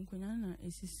nkonya na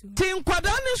esisu. Tin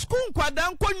kwada ni school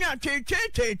kwada nkonya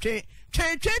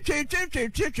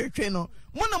twe no.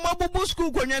 Mona mabubu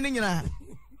school konya ni nyina.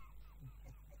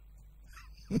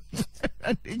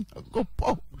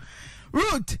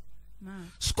 Root.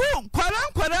 School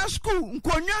kwara school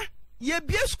nkonya ye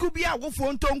bie school bia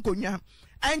wofo nto nkonya.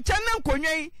 Ancha na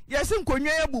nkonya yesi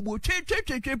nkonya ya bubu twe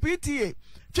PTA.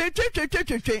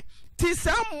 Twe. Ti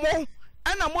samo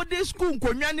ana mode school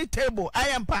nkonya ni table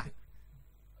ayampa.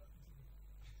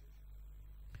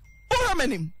 Ora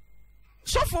menim.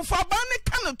 So for fabane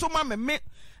kan to ma me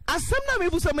asem na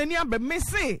mebu so mani abe me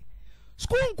say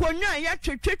school nkonya ya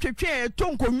twe to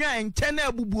nkonya enche na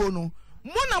abubuo no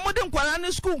mo na mo de nkwara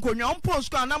ne school nkonya on post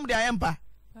school na mo de ayempa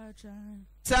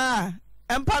sa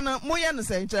empa na mo ye ne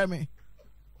se nche me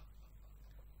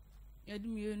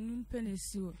yadumi enu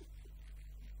penesiwo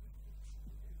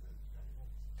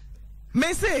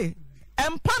me say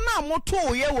empa na mo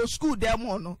to ye wo school dem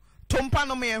no to mpa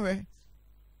no me hwe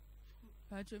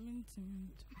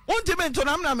Untimento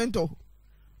namento.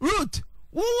 Root,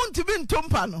 won't be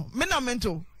tompano,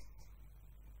 menamento.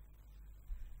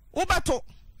 Ubato.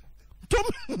 Tom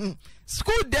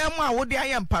school demo would I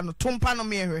am pano, tompano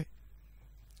mere.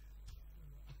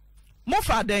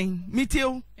 Mofa den,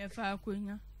 mitio. If I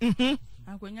quina.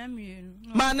 Aquina me,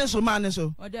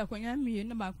 Maneso. Or the aquina me,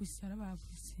 no bakus.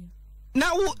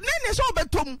 Now, Nene so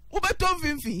betom, ubetom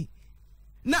vinfi.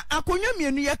 Na akonya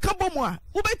mienu ye kabo mo a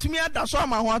wobetumi ada so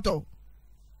ama ho ato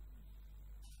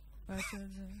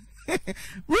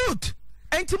root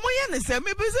enti mo ye ne se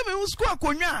me be se me usku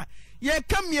akonya ye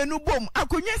ka mienu bom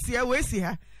akonya sia we si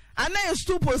ha ana ye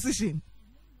stool position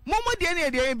mo de ne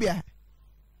de bia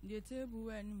de table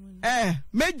we ni mo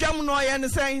medwam no ye ne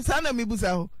sen sa na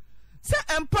mebusa ho se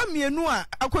empa mienu a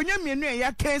akonya mienu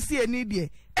ya ka si ani de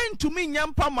entumi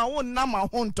nyampa ma wo na ma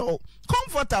ho nto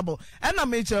comfortable ana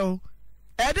meche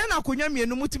Eden akonya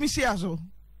mienu mutimi hia so.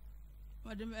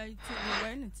 Wadem ai ti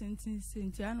we ne tintin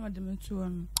senti an wadem tu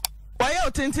on. Why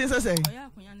you tintin say? Oya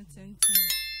akunya ne tintin.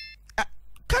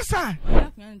 Kasa.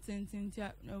 Oya akunya ne tintin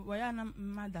tia. Oya na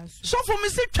mada so. So for me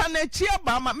say twa na chi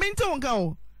aba ma mente won kan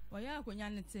o. Oya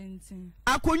akunya ne tintin.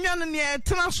 Akonya ne e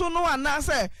tena so no ana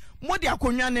say mo de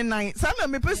akonya ne nan. Sa na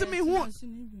me pese me hu.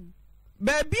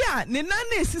 Baby a ne nan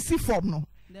na esisi form no.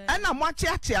 Ana mo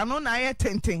achiachi no na ye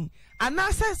tenten.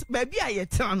 Ana say baby a ye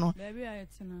tena no. Baby a ye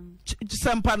tena.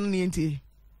 Sampa no ne nti.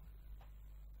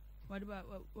 What about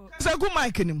Say go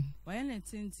mic nim. Why na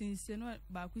tintin se no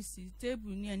ba ku si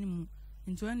table ni animu.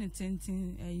 Into one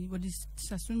tintin what is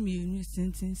sasumi ni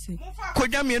tintin se.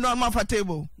 Koja me no ma fa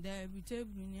table. There be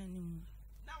table ni animu.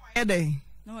 Na wa ye dey.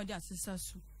 Na wa dey asesa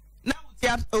so. Na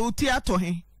uti ato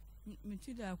he. Me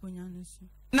ti da akonya no so.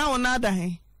 Na wona da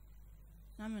he.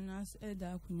 Na me na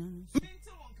da akonya no so.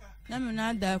 Na me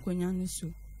na da akonya no so.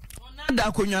 Na da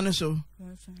akonya no so.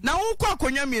 Na wo kwa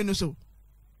akonya me no so.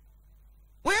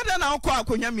 Wo ye da na kwa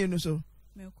akonya me no so.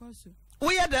 Me kwa so. Wo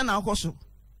ye da na kwa so.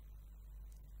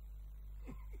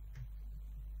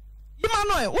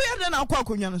 Emmanuel, wo ye da na kwa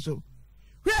akonya no so.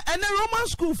 We ene Roman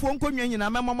school fo nkonwa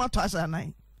nyina me mama to asa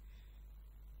nan.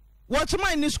 Watch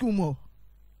my in school mo.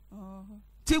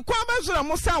 Ti kwa bezura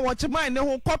mo sa watch my ne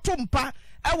ho kwoto mpa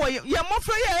e wo ye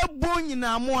mofra ye ebo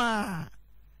nyina mo a.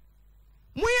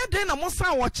 Mo ye den na mo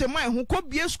sa watch my ho ko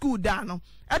bie school da no.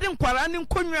 E de nkwara ne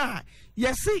nkonwa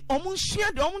yesi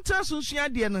omunsua de omuntra so nsua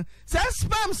de no. Say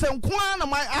spam se nkoa na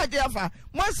my age afa.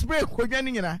 Mo spray kodwa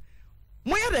ne nyina.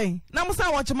 Mo ye den na mo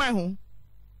sa watch my ho.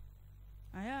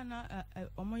 Aya na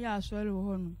omo ya asori wo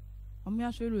ho no. Omo ya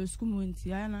asori wo school mo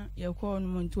nti aya na ye ko no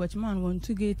mo nti watch man won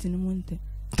to gate ni mo nte.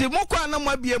 Ti mo kwa na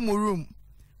mo bie mo room.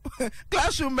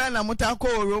 Classroom be na mo ta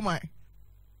ko room ai.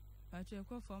 Ache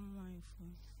ko form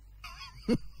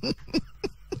 1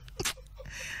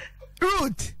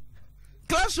 Root.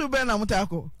 Classroom be na mo ta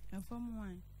ko. Form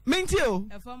 1. Minti o.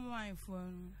 Form 1 for.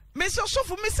 Me so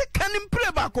for me se kanim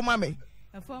play ba ko ma me.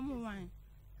 Form 1.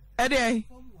 E dey.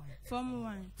 Form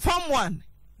 1. Form 1.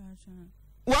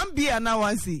 1B na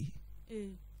 1C.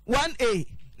 1A.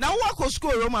 Na wo ko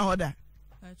school room a hoda.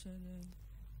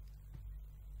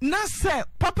 Na se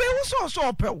papa wo so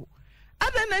opewo.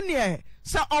 Ada na ne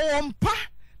sa owompa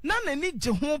na nani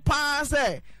je ho pa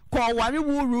se ko ware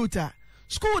wo router.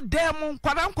 School dem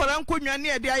kwara nkonwa ne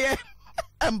e de aye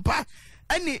empa.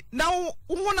 Ani na wo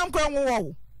honam kwa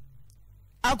wo.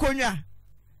 Akonwa.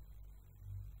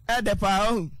 Ede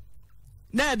pa o.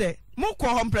 Na de mo ko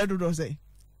hom predo do say.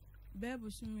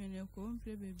 Bebu sumi ne ko hom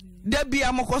pre bebi. De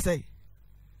bia mo ko say.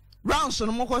 Round so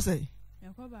mo ko say.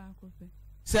 Yakwa ba ko pe.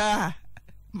 Sa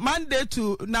Monday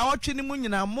to na otwe ni mu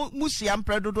nyina musia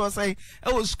mpredo do say e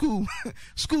wo school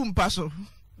school mpaso.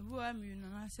 Bu ami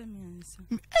na ase me ansa.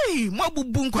 Eh, mo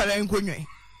bubu nkwara nkonwe.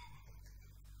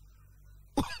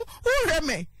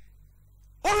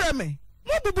 Oreme.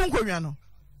 Mo bubu nkonwa no.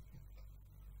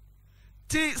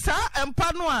 Ti sa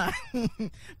empa no a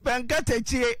banka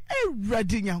techie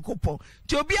ewradi nyankopon.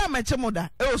 Ti obi ameche moda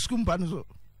e wo school mpa no so.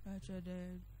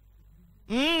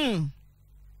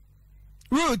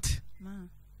 Root. Ma.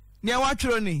 Nya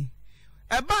watwro ni.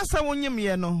 E ba sa wonyem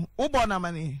ye no, wo bo na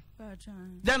mane.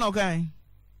 Den okay.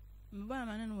 Mba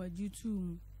na no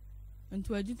wajitu.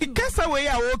 Nti wajitu. Ikasa we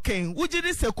ya woken,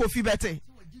 wujidi se Kofi bete.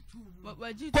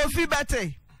 Kofi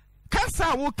bete.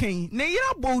 Kasa woken, ne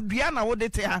yira bodua na wode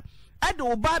te ha. Ade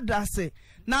obada se.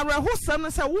 Na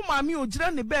rahosam se wo maami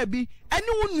ogira ne baabi,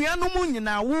 ene wo nua no mu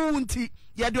nyina wo nti,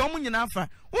 ye de omu nyina afa.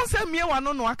 Wo se mie wa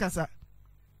no akasa.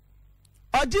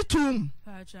 Ojitum.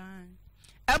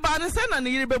 Eba ne se na ne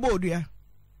yiri bebo odua.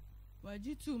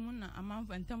 Wajitu mu na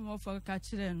amanfa ntam wo fa ka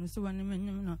kire no se woni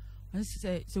menyim no.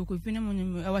 Se Kofi ne mu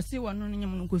nyim e wase wono no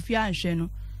nyim no Kofi anhwe no.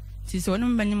 Ti se woni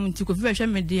mbanyim nti Kofi hwe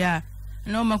me dia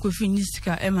na o ma Kofi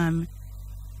nisika e maame.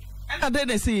 Ena de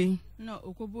ne si. No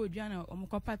okobo odua na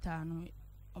omukopata no.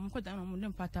 Omukota no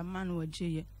mu pata man no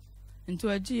wajiye. Nti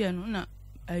wajiye no na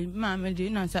maame de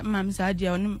na sa maame sa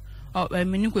dia woni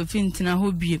meni Kofi ntina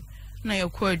ho bie. Na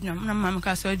yakọ adwuma na maame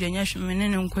ka so de nya hweme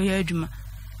ne nkoye adwuma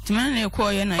timene ne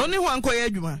yakọ na oni ho nkoye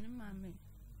adwuma maame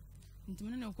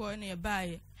timene ne yakọ na ye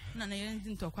baaye na na ye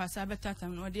ntokwa sa betata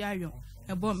na odi ayo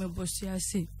ebo me bosi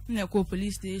ase na yakọ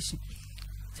police station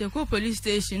se yakọ police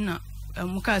station na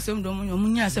muka asem do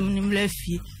munya asem ni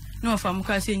mlafie na ofa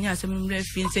muka se nya asem ni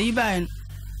mlafie se yi baaye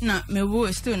na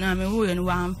mewo still na mewo ye no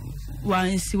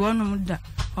wan si wono muda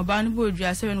oba no bodua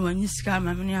ase no wanyi sika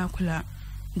maame ne akola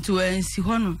nti wan si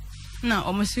hono na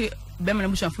omosi bema na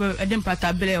bushafo edem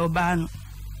pata bele oba no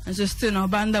nso still na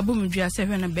oba nda bu mdua se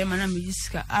hwe na bema na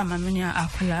mejisika ama meni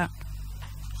akola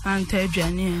anta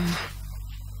adwane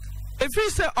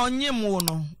efi se onyem wo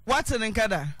no what in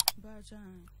nkada ba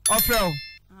chan ofro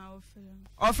ofro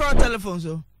ofro telephone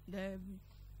so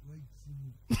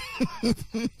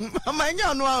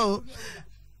Amanya no o.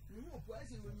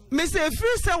 Me say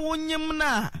free say wonyim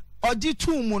na oji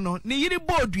tu mu no ne yiri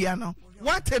bodua no.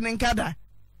 What in nkada?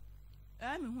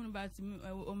 Me hu about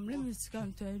omle me sika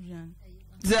nto aduan.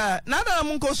 Za na da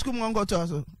mun ko school mun go to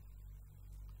so.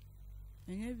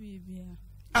 Enye bibia.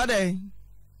 Ade.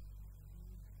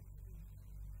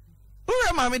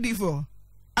 Ura mama di for.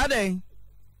 Ade.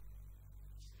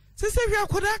 Sese wi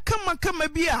akoda kama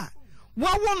bia. Wa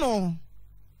wono.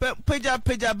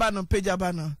 Peja ba no.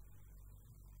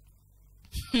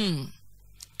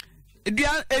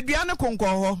 Edua ne konko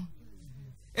ho.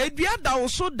 Edua da wo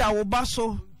so da wo ba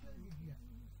so.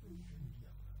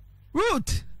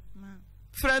 Root.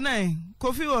 Frene,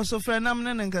 Kofi was so frenam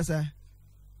ne nkasa.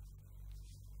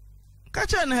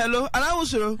 Kacha ne hello, ana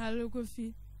usoro. Hello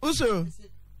Kofi. Usoro.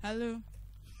 Hello.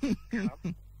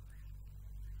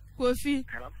 Kofi.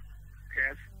 Hello.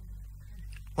 Yes.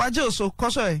 Waje so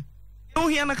koso e. You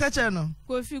hear na kacha no?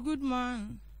 Kofi, good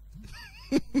morning.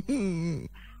 You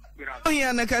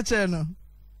hear na kacha no?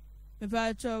 If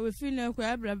I try we feel na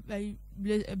kwa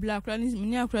black ranis,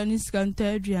 mini akranis kan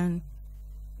tadrian.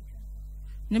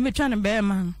 Ne me try na be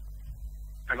man.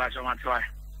 Eba so ma try.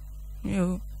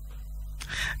 Yo.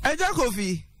 Eja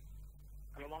Kofi.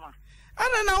 Hello mama.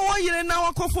 Ana na wo yire na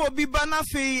wakofo obi ba na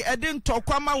fe e de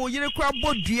ntokwa ma wo yire kra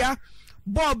bodua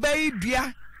bo ba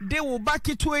idua de wo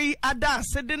baketo yi ada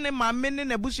se de ne maame ne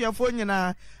na busuafo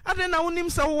nyina ade na wonim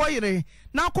se wo yire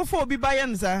na akofo obi ba ye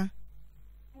nza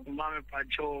Mama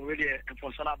pacho really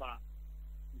for salaba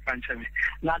fanchemi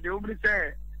na de obri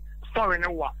say story ne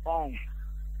wa on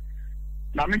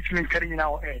na me timi kari nyina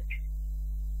o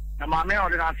na maame o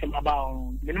de na asem aba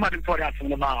on me ma de for asem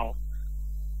ne ba o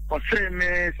o say me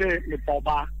say le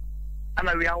poba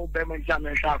ana wi awo be me jam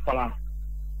sha akwala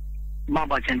ma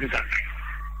ba chen disa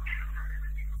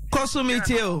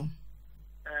Kosumitio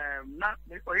na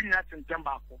o yin na chen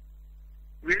ba ko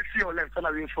we see o left na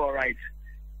we for right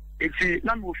eti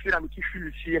na me feel am ki feel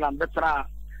see na betra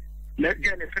na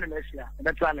get ne feel me sia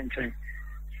betra na chen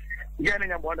get ne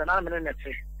nyambo na me ne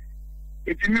te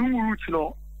eti mi hu root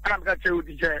no ana me ka che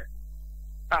odi je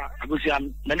agosia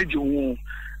na le jiwu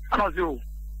ana zo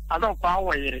ada pa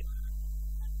wo yire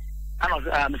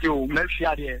ana me se o me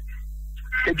fia de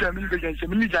ejo mi be je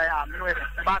mi ja ya me no e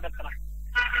ba da tra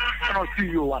ana see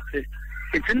you what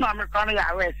eti na me ka na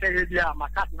ya we se dia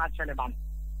makat na chele ban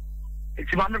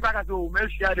eti ma me ka so me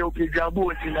fia de o pe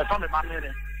jabo eti na so me ba me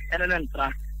re ene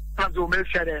ntra na zo me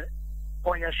fia de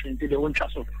onya shinti de won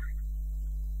chaso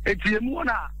eti emu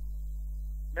na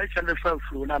me chele fa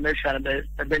fru na me fia de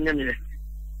benyamire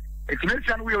eti me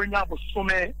fia no we onya bo so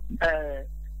me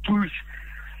tools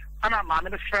ana ma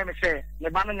me fia me say me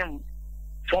ba na nyam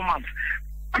 4 months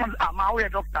ana ma we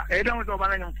doctor e don do ba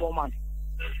na nyam 4 months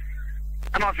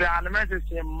ana fia na me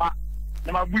say ma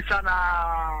na ma busa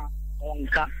na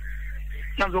onka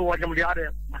na zo wa jam dia de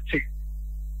ma che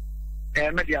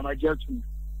media ma jetu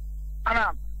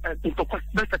ana to ko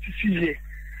beta tisiye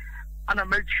ana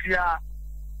me fia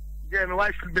je me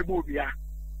wife be bobia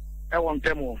e won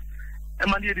temo e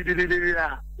ma di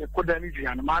na e ko da ni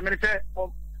dia na ma me say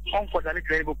onko da ni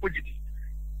grade bo pojidi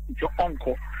jo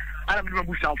onko ana me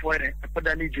busa fo ere e ko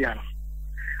da ni dia na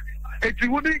eti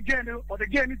wo di gen o de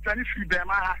gen ni tani fi be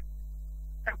ma ha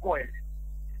e ko e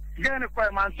gen ko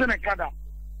e man se ne kada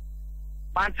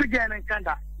man se gen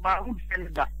kanda ma hu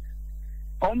sen da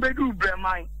on be du bre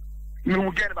mai mi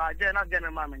hu gen ba gen na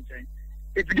gen ma men chen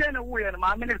eti gen wo ye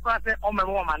ma me ne kwa se o me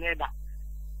wo ma ne da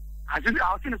asi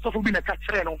a si ne so fo bi na ka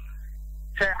kire no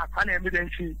se akwana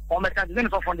evidence o me ka gen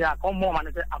so fo dia ko mo ma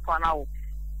ne se akwana wo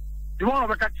di mo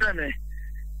be ka kire me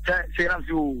se ran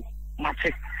zu ma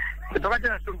che to ka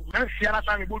gen so me fia na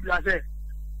sa mi bodu ase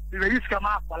di we iska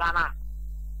ma akwala na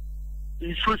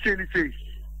in so se ni se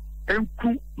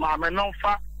enku ma me no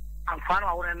fa amfano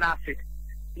a wona na ase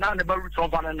na ne ba root on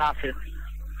fa na ase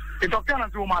ito kana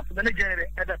zu ma se ne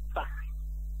gere e da sa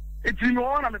iti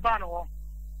no na me ba no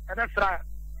e da sra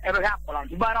e be ha kola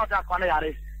ba na ta kwana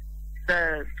yare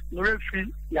no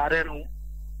refi yare no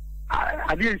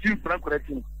adi en sin pra correct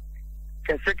no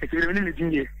kese ni ni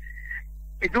dinye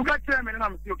ito ka tell me na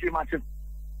me okay ma che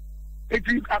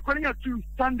iti according to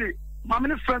Sunday ma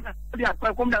me friend dey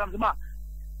akwa kom da ma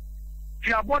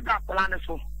ti aboda plan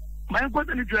so my go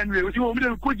to the January we o me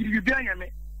ko jiri bi anya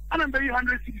me ana be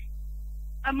 160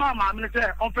 ama ma me say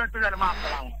on friend to ma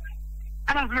plan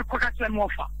ana so ko ka tell me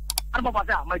offer ana baba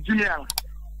say ma junior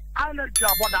ana ti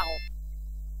aboda ho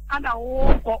ana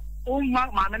o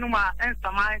ma me no ma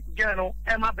ensama girl no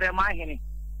e ma bre ma hene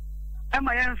e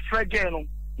ma yen fra girl no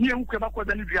ni en ku ba ko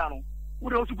da ni dua no wo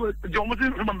de o su ko jo mo se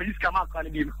ma me iska ma ka ni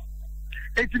bi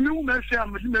Eti mi wu me share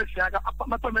me share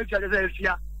ma to me share ze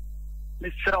sia.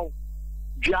 Me sraw.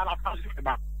 Bia la fa se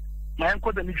ba. Ma en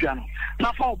ko da mi bia no.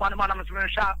 Na fa oba ne ma na me so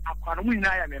sha akwa no mu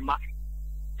nyina ya me ma.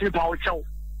 Ti ba o chew.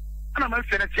 Ana ma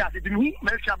fere tia ti mi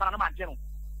me share ba na ma je no.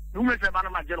 Mi me share ba na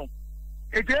ma je no.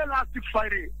 Eti last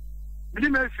Friday. Me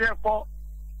me share ko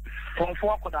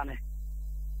konfo akoda ne.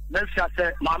 Me share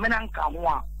se ma me na nka ho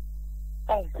a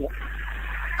onko.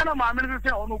 Ana ma me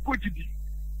se ono ko jibi.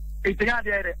 Eti ya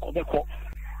de obeko.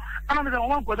 Ana me se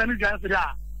won ko da ni jan se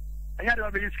da. Anya de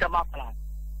obedi ska ma plan.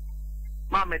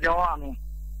 Ma me de o anu.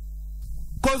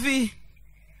 Kofi.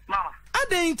 Ma.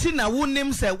 Adenti na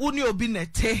wonim se woni obi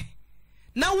nete.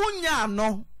 Na wonya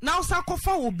no, na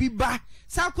usakofa obi ba.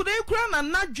 Sakude kura na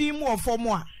nadwi mu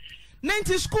ofomo a.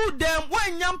 Nenti school dem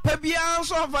wanya mpa bia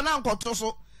so ova na nkoto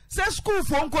so. Se school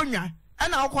fo nkonwa.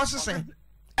 Ana akosese.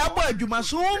 Ebo adwuma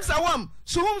so sawam,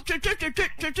 so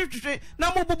twetwetwetwetwetwe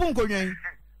na mobubu nkonwa.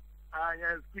 Ah,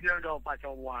 yes, school dem do pa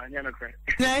cho wa, nya me kre.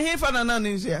 Na hefa na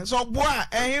nisia. So boa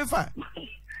hefa.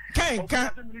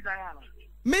 Kenka.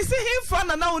 Mesi hefa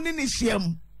na oni ni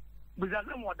hyiam.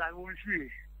 Buzaze mo dan wo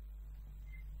hwie.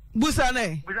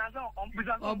 Busane. Buzaze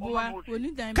Oboa,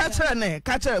 oni dan.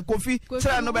 Kacha Kofi,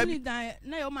 tira no ba. Oni dan,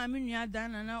 na yo ma me nua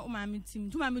dan na o ma me tim.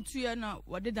 Tu ma me tuye na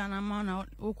wode dan na ma na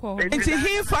ukọ. Enti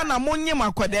hefa na monye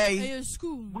makoda yi. Eh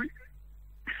school.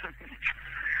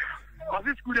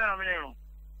 Ofi school na me no.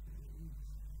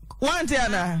 Wanti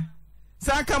ana.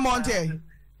 Saka monte.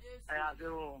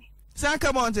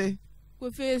 Saka monte.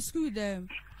 Kofi school dem.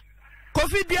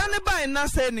 Kofi biane ba na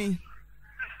seni.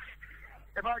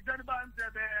 Eba jani ba nte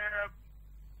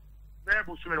be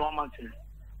busumi 1 month.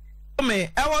 Me,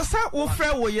 e was sa wo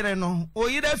frɛ wo yere no,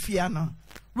 oyere fia no.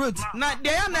 Root, na de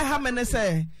ya na ha me ne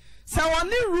say. Sa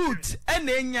woni root e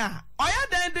na enya. Oya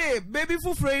den de baby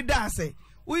fufuro da ase.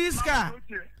 Wo iska.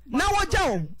 Na wo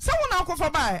jawo. Sa wo na akofa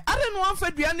bai. Ade no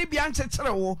anfa duane bia nkyekere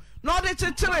wo. Na ode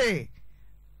kyekere.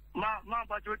 Ma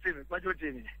ba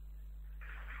jotini.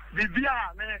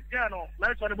 Bibia me je no,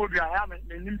 me so ne bodua ya me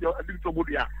nim de abi to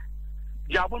bodua.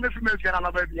 Jabo me fi me fi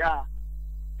na ba bia.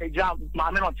 E ja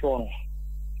ma me no to no.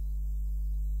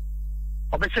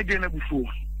 Obese ge na bufu.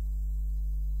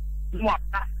 Mo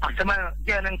asema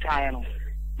ge na nkai no.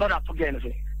 No da to ge na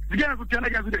so. Ge na so tena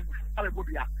ge so de ale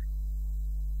bodua.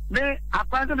 Me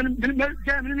akwanze me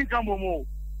ge me ni kambo mo.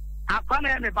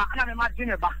 Akwana me ba na me ma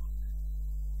jine ba.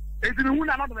 Ezi me hu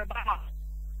na no me ba ma.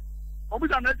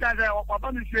 Obuja na tete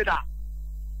ọpapa mi se da.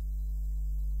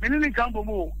 Menini kambo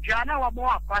mo, jana wa bo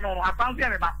apa no, apa nse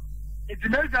me ba. Eti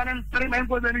me jana mpere me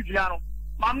nko ze ni jia no.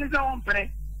 Mam ni se won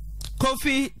pere.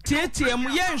 Kofi tietie mu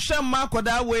ye nhwe ma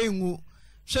koda we nwu.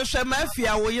 Hwehwe ma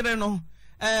afia wo yire no.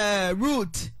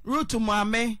 Root mu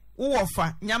ame wo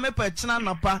wofa, nyame pa kina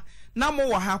nopa. Na mo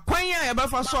wo ha kwan ya ye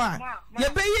befa so a. Ye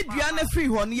beyi dua na free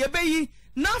ho no, ye beyi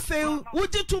na fe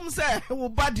wujitum se wo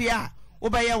bade a, wo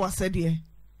be ye wasede.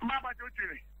 Mama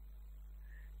jotiri.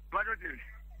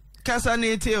 Kasa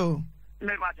ni teo.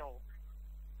 Me bajo.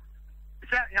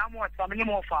 Se ya mo ta me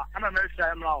mo fa, ama me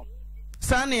sha emla.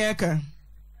 Sani eka.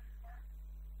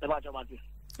 Me bajo bajo.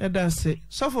 That's it.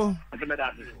 Sofo.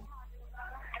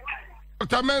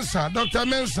 Dr. Mensa.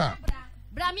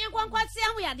 Bra mi kwankwa se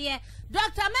hu yade.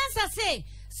 Dr. Mensa say,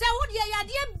 se wo de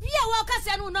yade bia wo ka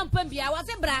se no no mpam bia wo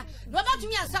se bra. No ba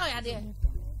tumi asa yade.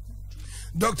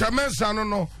 Dr. Mensa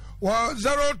no.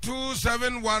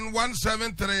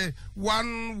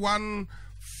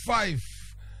 0271173115.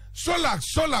 Solak.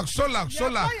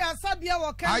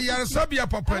 Ayar sabia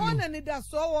papa ni. Ona ni da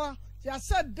so ya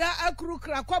sada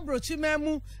akrukra kwabrochi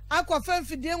memu akwa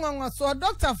famfidie nwanwa so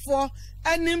doctor for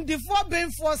anim di for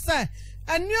ben for say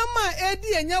anioma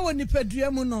edi enya wo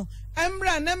nipadua mu no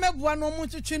emra na meboa no mu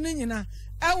twetwe ni nyina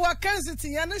ewa Kansas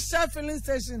ya ne sha filling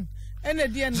station ene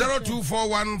die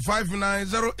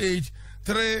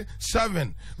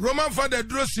 0241590837 Roman father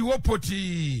drosi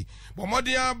wopoti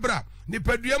bomodia bra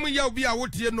nipadua mu ya obi a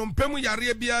wotie no mpemu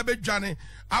yare bia bedwane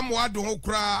amoado ho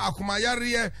kura akoma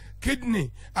yare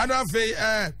kidney anafe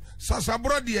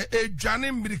sasabro de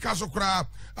edwane mbirika so kura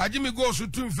agimi go so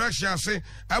to infection ase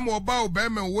amo ba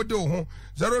obema wode ho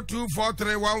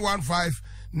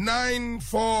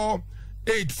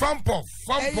 0243115948 fampo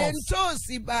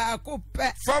entosi ba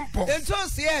akopɛ fampo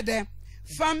entosi ede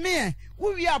famie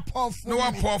wo wi apɔfo no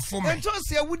apɔfo me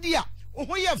entosi awudi a wo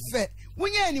ho yɛ fɛ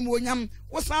wonya anim wonyam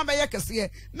wo san ba yɛ kɛse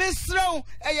mesrɛw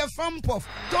ɛyɛ fampo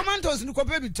tomatoes ni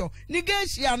kopɛ bito ni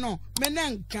gehia no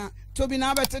menenka tobi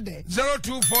na abete de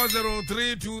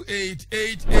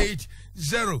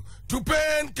 0240328880 to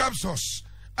pain capsules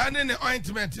and in the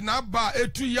ointment na ba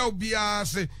etu ya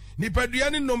obiase nipadua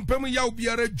ne nompam yaw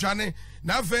biara dwane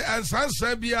na afa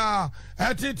ansansa bia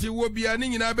atete wo bia ne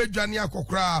nyina be dwane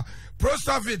akokora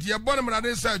prostate ye bone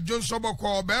mrade sa Johnson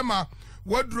boko bema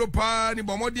wadro pa ni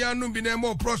bomodi anu bi na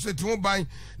mo prostate ho ban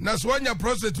na so anya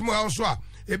prostate mu ha so a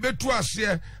ebetu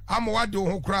ase amwade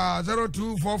ho kra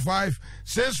 0245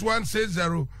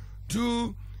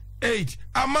 616028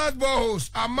 Amas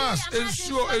bohos Amas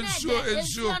ensure se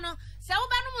wo ba no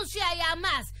nsu ya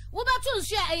Amas wo ba tu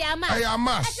nsu ya Amas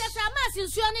Amas ese Amas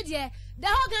nsu ne de the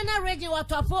whole Ghana region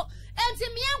watopo enti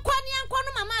miankwa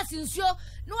no mama nsuo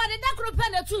no wade dakro pe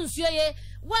na tu nsuo ye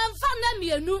wamfa na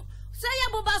mienu se ye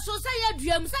boba so se ye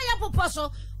duam se ye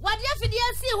poposo wade afidi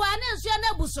asi ho ana nsuo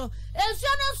na buso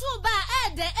nsuo no so ba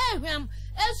ede ehwam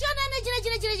nsuo na ne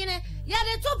gine ye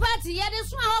de two party ye de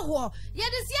so ahoho ye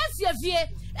de siasia fie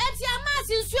enti Amas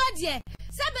nsuo de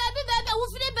se baby wo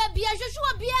fidi baby ahwehwe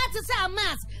obi ate se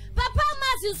Amas papa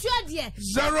Amas nsuo de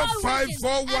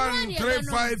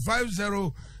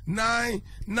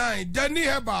 0541355099 Danny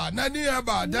Heba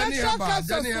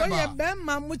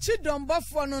Bema muchi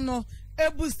dombofo no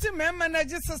ebusti me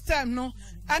manage system no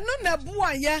anu na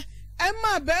bua ye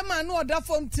ema bema no oda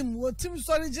fom tim wo tim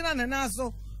original na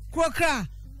naso krokra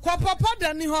kwa papa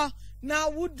Danny ho na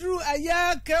wudru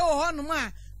aya ke ho no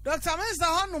ma Dr. Mensa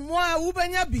ho no mo a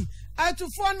wubenya bi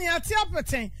atufo ne ate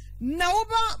apeten na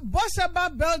woba boshaba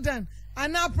building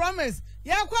and I promise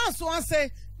ya kwa so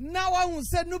ase na wa hu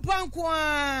se nupa nko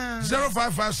a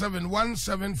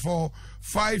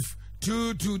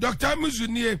 0557174522 Dr.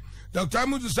 Muzunie Dr.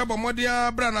 Muzu sabo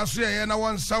modia bra na so ye na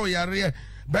won saw yare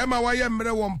be ma wa ye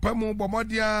mre won pamu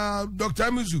bomodia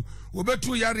Dr. Muzu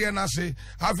obetu yare na se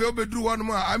afi obeduru won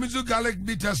mu Amizu garlic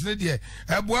bitters ne de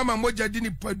eboa ma moja di ni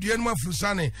padua no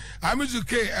afurusane Amizu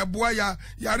ke eboa ya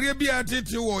yare bia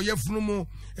atete wo yefunu mu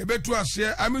ebetu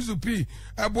ase Amizu P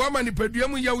eboa ma ni padua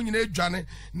mu ya wunyina adwane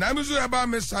na Amizu eba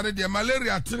mesare de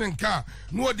malaria tinenka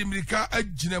no odi mirika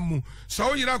agina mu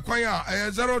so yira kwan a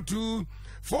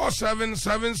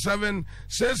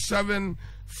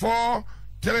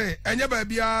 0247776743 enye ba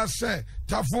bia se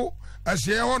tafo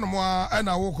asiye hono mo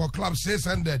ana wo ko club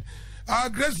 600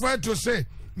 grace fight to say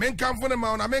men come for the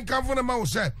man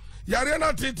say yare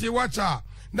na titi wacha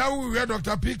na we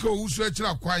Dr. Pico usu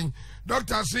echira kwan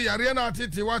doctor say yare na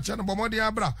titi wacha no bomodi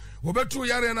abra obetu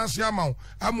yare na se amaw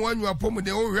amwanyu apom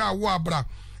de wo hwe awo abra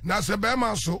na se be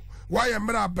ma so wa ye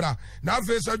mra abra na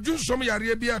afesa junsom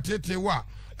yare bia titi wa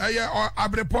eye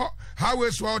abrepo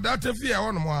highway so that fie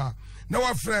hono mo na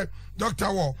wa frɛ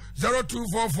Dr. Wo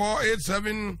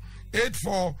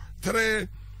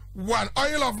 0244878431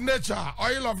 oil of nature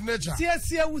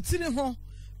tie wutiri ho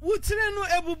wutiri no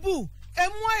ebubu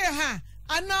emoye ha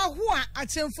ana ho a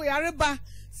achemfo yareba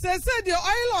sese the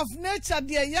oil of nature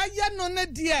de ya no ne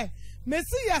de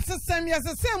mesi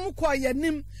yasesem mu kwa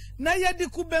yanim na yedi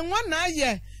kubenwa na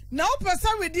aye na opesa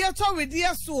wedie to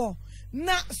wedie so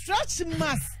na stretch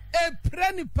mass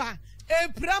eprenipa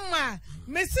eprama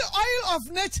mesi oil of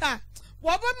nature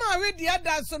wabama wedi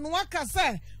ada so no waka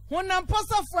say honam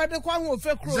posa for de kwa ho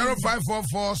ofekro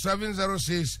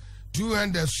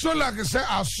 0544706200 so like say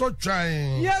aso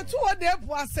twan ye to wo de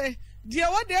po ase de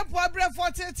wo de po abre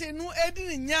 40 no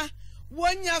edi nya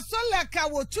wonya so like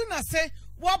wo tu na se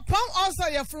wo pam also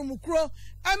ye from kro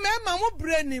amema mo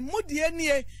breni mo de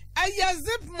nie aye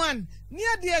zipman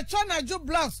nie de twa na jo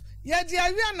blocks ye de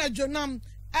awi na jonam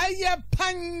aye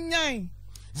panyan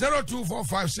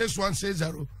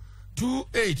 0245616028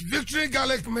 Victory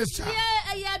Garlic Mixture.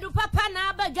 Yeah, do papa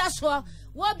na abadwaso.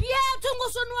 Wo bia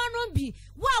tungu so no anu bi.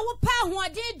 Wo a wo pa ho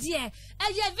ade de.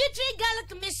 Victory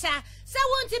Garlic Mixture. Se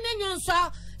wonti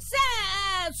menwonso. Se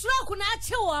stroke na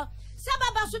ache wo. Se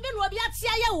baba so bi no obi ate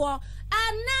aye wo.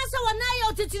 Anasa wona ye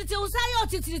otitiriti wo sa ye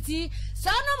otitiriti. So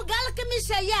no garlic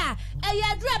mixture ya.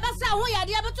 Dru abasa ho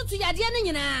yade abetutu yade ne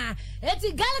nyina.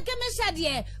 Eti garlic mixture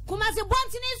de. Kumase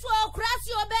bontini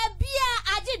sookrasi oba bia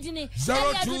agedini.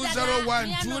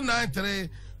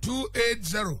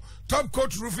 0201293280 Top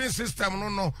Coat Roofing System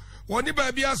no. Woni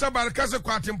ba bia sa barkase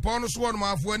kwatempo no so won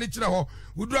maafo ani kire ho.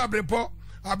 Wudu abrepo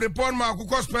ma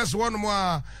akukọ space won mo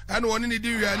a ene woni ne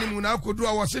di wiani mu na akodu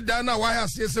a wo se dan na wa ha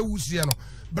se wusie no.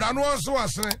 Brano so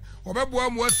asene obeboa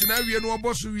mu asina wie no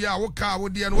oboso wie a wo ka wo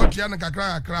de no watua no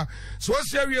kakra so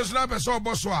asia wie so na pese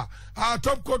oboso a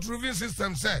Top Coat Roofing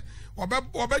System say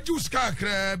obeju ska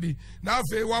kra bi na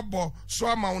afi wabo so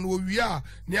ama no wie a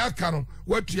ne aka no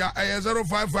watua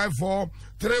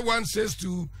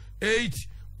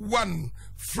 0554316281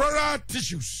 Floral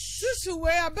tissues. Tissue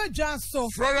we abedwa so.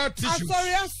 Floral tissues.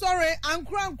 Sorry,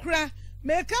 ankra.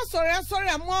 Make sorry,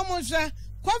 amoamoja.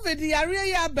 COVID yare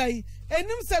ya bai.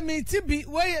 Enim se me tibi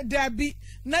we dabi.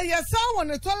 na yesa won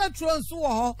the toilet roll nso wo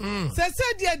ho se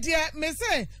de me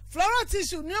say floral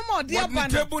tissue no more de aba no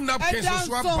table napkins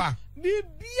so aba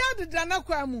bibia de dana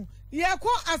kwa mu ye ko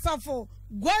asafo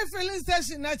Goi filling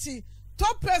station nachi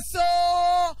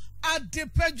topeso at the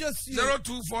pejosi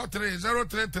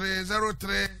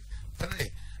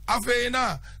 0243033033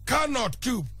 Afeina cannot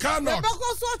cube cannot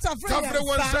Tafre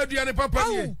one said you papa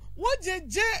ni what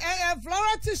je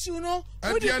floral tissue no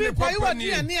would be kwa you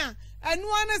aduane anu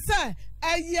ane say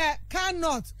eye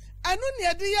cannot anu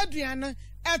ne de aduane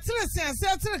etere sense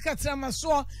etere katrama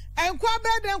so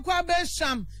enkwa be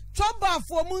sham toba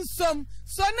for munsom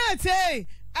so na te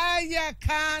eye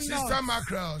cannot sister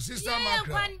mackerel Sister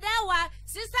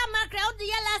mackerel the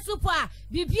yellow super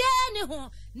bibia ni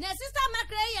ho na sister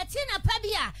mackerel ye tina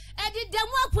pabia e de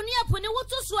demu apuni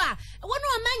woto so a wono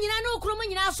amanyina na okromo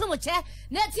nyina so mo che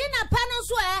na tina pa no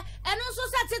so eno so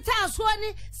sateta so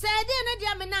ni se de no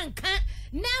dia me nanka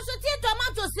na so ti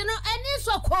tomatoes no eni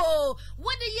soko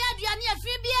wo de ye aduane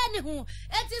afi bia ni ho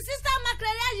eti sister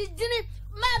mackerel ya jini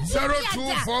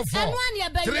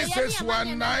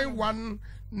 0244361919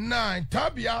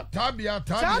 Tabia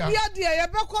de ye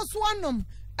beko so anom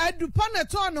adupa na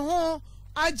to no ho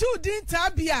ajudin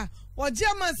tabia woje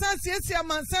mansan siesia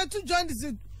mansan to join this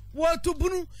wo to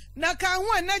bunu na ka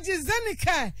ho energy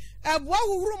zenika ebo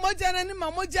ahuru moja na ni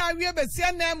mamoja awie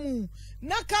besia na mu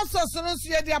na ka so no so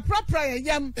ye dia proper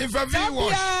yam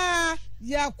tabia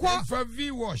ya kwa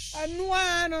V wash anu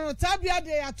no tabia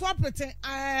de ya to apete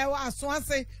aso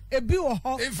ase ebi wo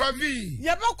ho infavi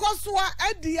ye beko so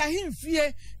adi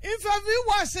ahimfie infavi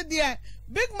wash de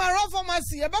Big Maro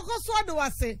Pharmacy, ye beko so do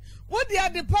wase. Wodi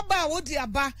ade paba wodi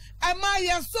aba. Ama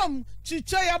ye som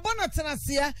chicho ya bona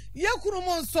tenasia. Ye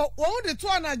kurumo nso wo de to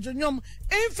na dwonyom.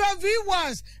 Infa V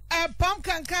was pam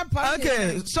kan pa.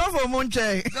 Okay, so for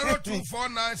monche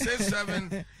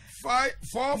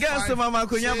 02496754. Guess mama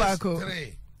kunya bako.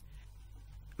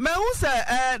 Me hu say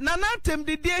nana tem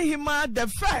de die hima the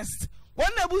first.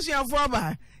 One abusuafo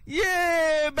aba. Ye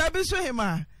baby so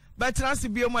hima. Betrasi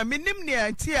bioma minim ne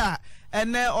atia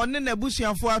ene one na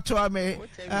busuafo ato ame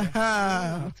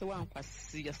aha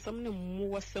yasam na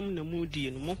mu wasam na mu die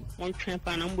no mo twɛn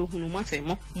pa na mbo hunu mate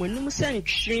mo nim sɛ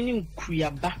ntwere ne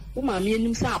nkuyaba wo maame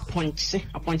anim sɛ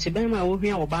aponche bɛn ma wo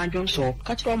hwia wo ba adwon so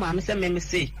ka kyerɛ wo maame sɛ meme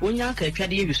se wonya aka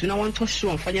atwade yɛ bisu na wonto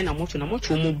hye mfanye na moto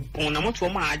mo bon na moto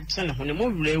mo agye ne ho ne mo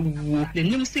wura wuo na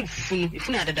nim sɛ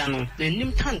ifunu adeda no na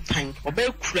nim tantan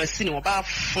oba kura si ne oba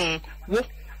fon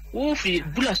wo fi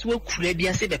bulas wo kura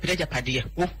bia se be preja pade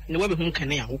wo ne wo be hu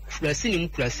kane ya wo kura sini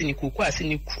kokwa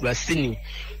sini kura sini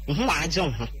ho agye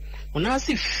ho ona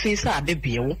se fi sa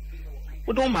abebe wo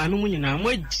wo do ma no mu nyina mo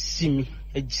agisimi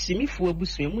fu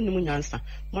abusu mu ne mu nyansa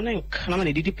mo na nkana ma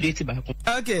ne didi plate ba ko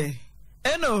okay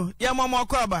eno ya mama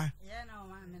ko aba ye na o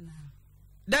ma me na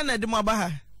dan na de mo aba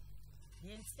ha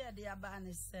ye ntia de aba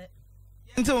ne se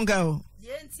nti unka ho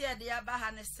ye ntia de aba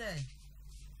ha ne se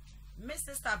my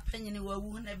sister Penny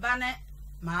wawu ne bane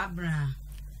ma abra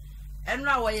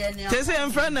enra wo ye ne te say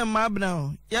en friend na ma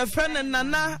abra your friend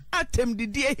nana atem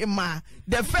didi hima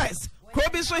the first ko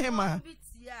bi so hima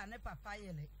bitia ne papa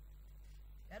yele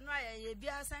enra ye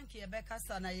bia sanke ye be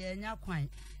kasa na ye nya kwan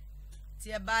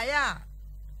tie baya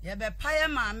ye be paye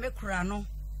ma me kura no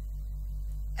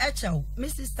echew my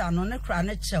sister no ne kura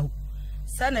ne chew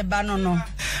se ne ba no ma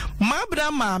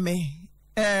abra ma me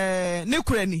ne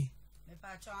kura ni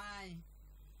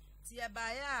Tia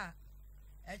baya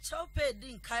a chope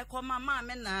din kai koma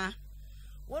mama na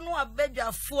wono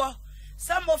abedwafo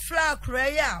samo fla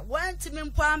kraya wanti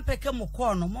mpo ampeke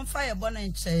mko no momfa ye bona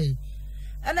nche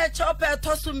ana chope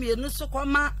tosu mienu so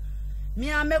koma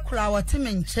mi amekura wote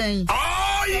me nchen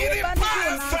Oyerepa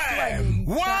FM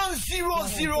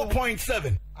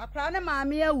 100.7 akra ne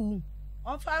maame awu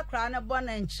onfa akra ne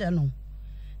bona nche no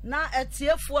na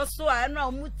etiefuo so a ena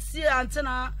omutie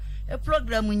antena e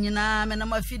program nyina me na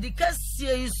mafidi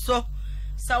kasie iso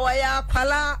sawaya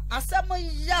akwala asem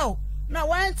yaw na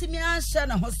wanti mi anhye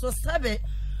na hoso sabe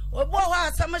obo ho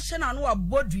asem hye na no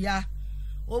wabodua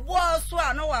obo so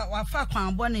a no wafa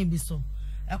kwan bone bi so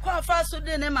e kwa fa so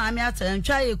de ne maame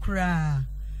atantwa ye kura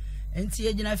enti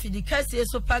ye gina fidi kasie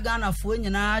so pagana fo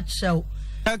nyina achew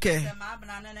okay se ma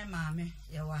abna ne maame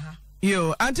ye wa ha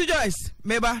yo Auntie Joyce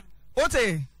meba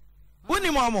ote woni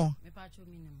momo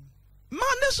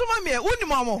man ne so ma me woni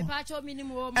momo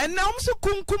and now so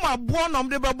kunkum abo nom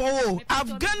de bebo wo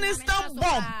Afghanistan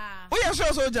bomb wo ye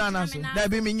so jana so da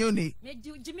bi me nyone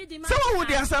so wo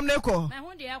di asam ne ko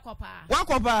wa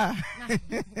kopa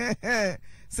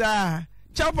sa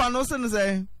chapa no so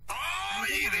say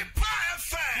Oyerepa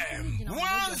FM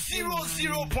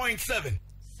 100.7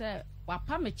 se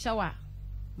wapa me chawa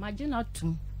magina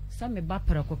tum Some me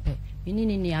baperokope.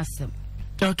 Minini ni asem.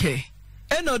 Okay.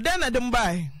 Eno then at them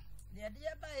by. The idea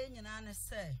by any nana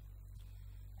say.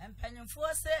 And penny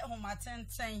for say home attend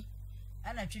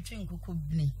and a chicken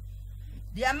cookubni.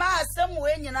 The ama some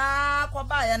way in a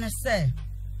quaby and say.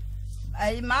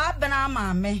 I ma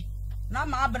benama me. Na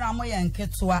ma benamo and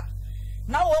ketua.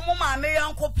 Now, Mama, me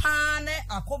uncle Pane,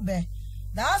 a cobe.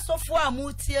 That's so far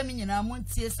mutia me in a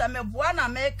muntia, some of one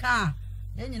America.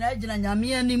 Then you know, Yami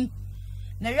and him.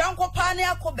 Na Uncle Pane,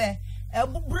 a cobe. A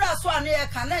brass one near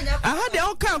Canania. I had the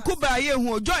uncle Cuba here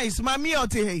who joins Mammy or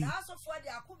Tay. That's so far the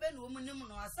Acuban woman,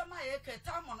 or some acre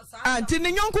time on the side. Auntie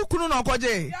Naa Kuno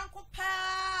Koje. Uncle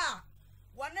Pa.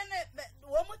 One in it,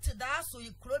 woman to that, so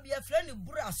you could be a friend of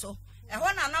Brasso. And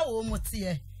one I know woman.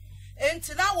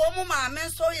 Enti na wo mu maame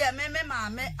so ye meme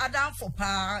maame adamfo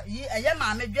pa ye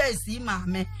maame dwaisi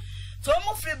maame to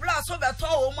mu free bla so beto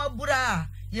wo mu abura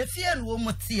ye fie no wo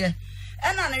mu tie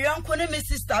ena ne yonko ne me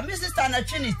sister na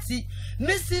Trinity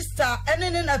me sister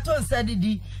ene ne na ton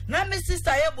sadidi na me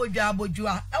sister ye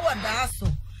bodwa e woda so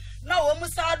na wo mu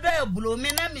sa do ebulo me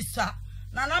na misa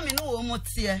na me no wo mu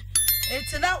tie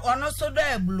enti na ono so do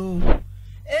ebulo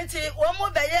enti wo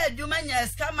mu be ye adwuma nya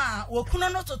skama wo kuno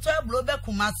no toto ebulo be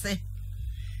kumase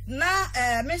na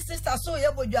my sister so ye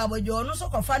bodwa no so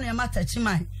kofa na matachi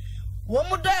man wo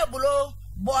mu do ebulo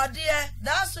bode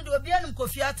da so de obi anum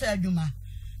kofi ata adwuma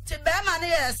ti be ma ne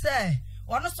ye se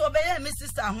wono so be ye my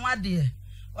sister ho ade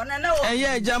ona na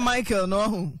wo ja Michael no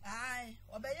ho ai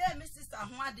obe ye my sister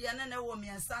ho ade na wo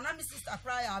miensa na my sister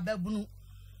cry ababunu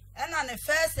ena ne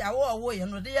first awo ye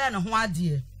no de ye ne ho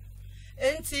ade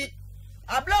enti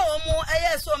abla wo mu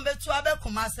eye so mbetu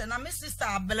abekuma se na my sister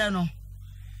abele no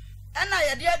ena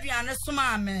ye de aduane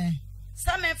soma ame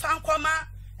same fa nkoma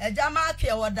ejama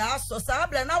atwe woda so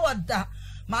sable na woda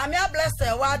maame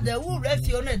ablese wada wu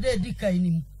refio na de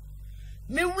dikanim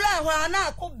mi wura ho na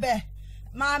akobe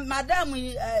madam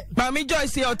Mami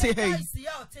Joyce otehei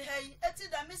eti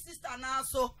da mi sister na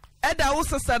so eda wo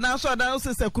sister na so da wo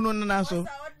sister kunu na so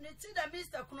eti da mi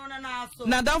sister kunu na so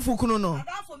na danfo kunu no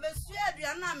danfo mesu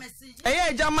aduane na mesi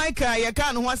eye Jamaica ye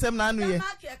kan ho asem na anu ye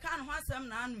Jamaica kan ho asem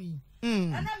na anu yi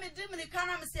ana me dimni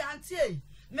kana me se antie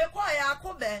me kwa ya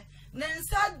akobe ne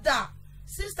nsada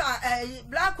sister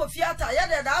black cofiata ya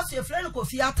de da so ye friend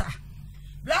cofiata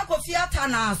black cofiata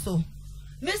na so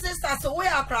me sister so we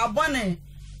akra bone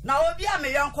na obi a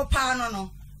me yonko pa no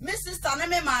me sister ne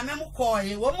me maame mu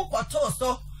koye wo mu koto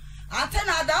so ante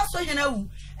na da so hina wu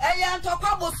eye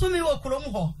ntokwa bosumi wo krom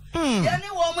ho ye ni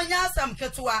wo mu nya asam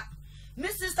ketua me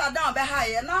sister down be ha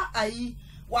ye na ayi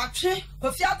watwe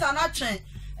cofiata na twen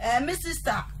me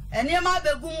sister eniema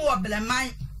begum wo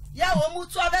bleman ya wo mu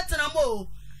tu abetena mo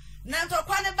na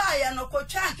ntokwa ne ba ye no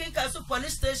kotwa nkenka so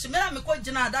police station me na me ko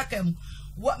gina adaka mu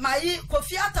mayi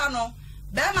cofiata no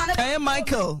be ma ne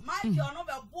Michael no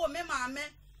be bo me maame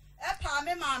e pa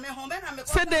me maame ho me na me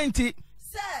ko sedenti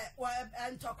se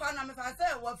ntokwa na me fa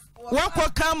se wo ko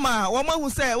kama wo mahu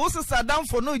se wo sisa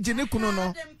danfo no gini kunu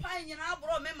no de mpan nyina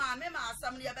abro me maame ma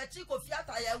asam ne be chi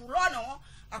cofiata ya wuro no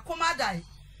akoma dai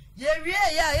ye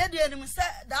wie ya ye de enim se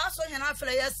da so hena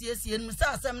afre ya siesie enim se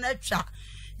asem na twa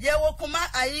ye wo kuma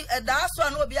ayi da so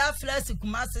na obi afre si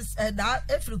kuma se da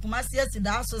efri kuma siesi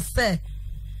da so se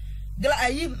gla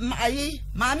ayi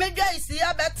ma me dwa isi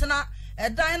ya betena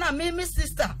edan na me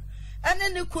sister ene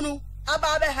ne kunu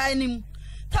aba be ha nim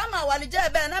tama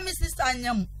walije be na me sister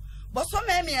anyam bo so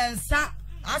me ensa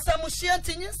asem hie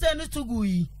ntinyin ne tugu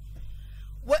yi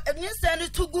wo nyin ne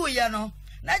tugu ye no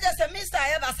na je se mister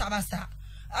ye basabasa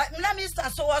na mister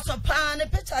so was a pan a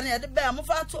picture near the bear move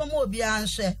out to a more beyond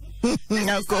share. When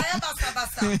a much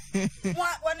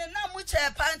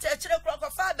a pant a chill clock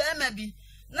of 5 maybe.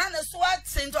 None a swat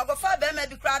saint of 5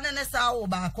 maybe crying in a sour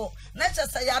barco. Nature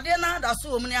say I didn't know that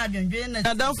so many Adrian.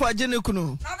 I don't for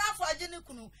Jenny-Kunu. Not for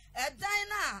Jenny-Kunu. A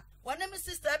dina. One of my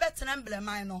sister better emblem,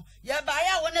 I know. Yeah, by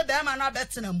our one a bear man, I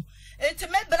bet them. And to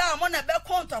make Bella on a bear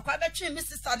contact, I bet you,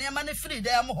 Mrs. Sanya money free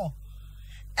there more.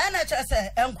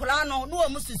 NHS enkulano no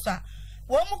musisa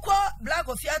wo mukọ black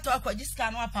ofiato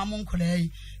akwajiska no apamon kulai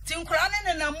tinkulane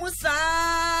ne na musa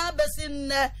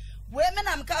besinne we me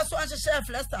na mka so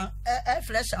anhye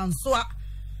flesh ansoa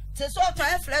te so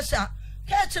to flesh a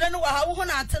ka kire no wa ha wo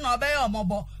na ante na obey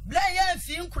omobo bla ye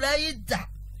mfi nkulai da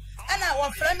ana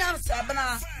wo frame am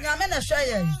sabana nyame na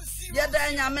hwe ye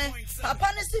da nyame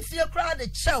papa ne si fie kra de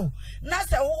chew na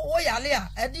se wo yale a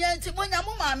ede nti mo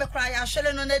nyamo ma me kra ya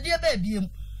hwele no na de ba biem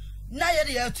na ye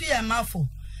de atu ye mafo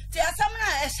ti asam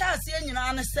na e sha ase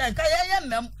nyina ne se ka ye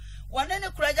mem wone ne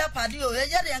kuraja pade o ye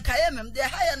de nka ye mem de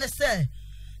ha ye ne se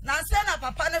na se na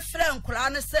papa ne frɛ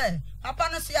nkura ne se papa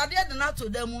no so yade de na to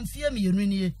da mu mfie mienu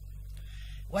nie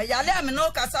Wayale me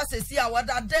no kasa sesi a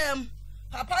wada dem.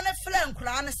 Papa ne fle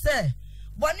nkura ne se.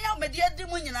 Boni a me de adi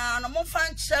mu nyina no mo fa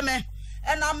nche me.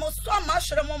 E na mo so ma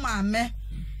hwere mo ma me.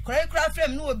 Kura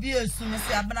frem no obi esu me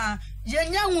se abna.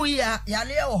 Yenya hu ya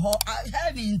yale wo ho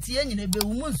heavy ntie nyina be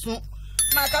wu mu nso.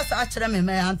 Ma kasa a kire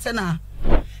me Auntie Naa.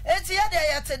 Eti ye de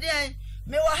ye tede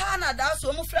me wa ha na da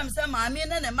so mo frem se ma me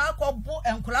ne ma akọbo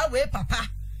nkura we papa.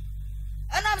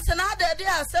 Enam se na da de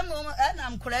asem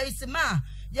enam nkura isi ma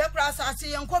ye kura asase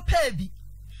ye nko pa bi.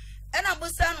 Enam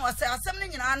busa no se asem ne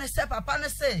nyina ne se papa ne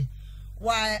se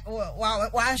wa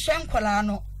hwe nkura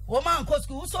no wo man ko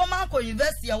school so man ko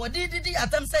university a wodi didi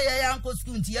atam se ye yan ko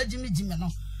school nti agimi no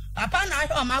papa na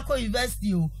hwe o man ko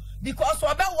university o because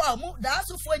obe wa mu da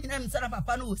asofo nyina mi se na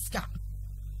papa no osika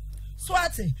so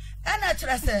ate ena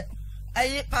kire se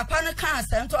ayi papa no kan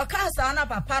asem to kan sa na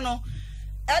papa no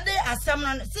ede asem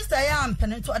no sister ya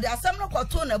ampene to de asem no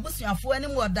koto na busuafo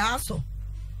anim wo da aso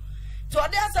to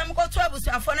de asem koto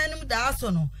abusuafo anim da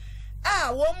aso no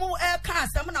wo mu kan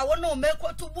asem na wo no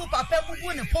mekoto bu papa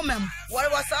bubu ne pomam wo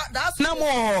wasa da aso na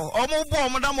mo o mu bo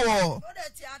mo da mo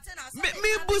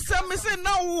me busa me se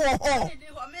na wo ho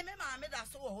me ma me da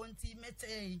so wo nti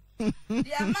mete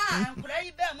dia ma nkura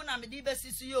yi be mu na me di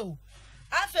besisu yo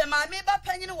afa ma me ba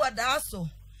panyini wo da aso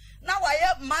na wa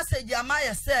ye message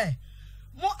amaye se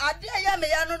mo ade ya me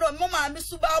ya no do mo ma me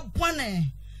suba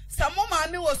bone sa mo ma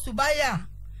me wo suba ya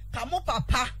ka mo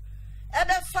papa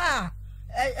ebe fa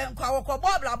nkwa wo ko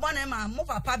bobla bone ma mo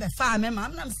papa be fa me ma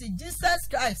na me Jesus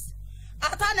Christ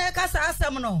ata na e ka sa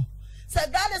asem no se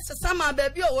God is sama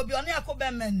baby o obi oni akobe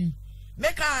mani me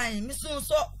kan mi sun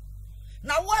so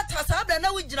na what asa bla na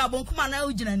wugina bonkuma na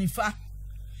wugina nifa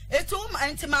etu ma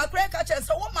nti ma kure ka che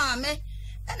so wo ma me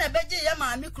e na beje ye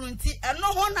ma me krunti eno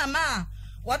ho na ma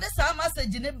wode sa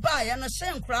message ni ba ye no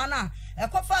hye nkura na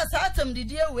ekofa sa atam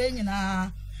didie we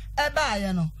nyina e ba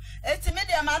ye no eti me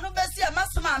de ma no besi a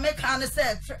masoma me kan se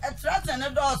trata ne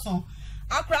dɔɔso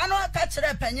akura no ka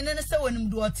kire panyine ne se wonim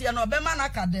do ote no be ma na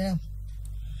ka de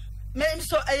me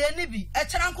so eye ni bi e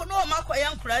kira nko no ma koye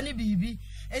nkura ni bibi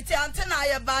eti Auntie Naa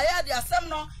ye ba ya de asem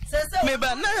no se me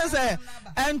ba na se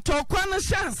entokwa no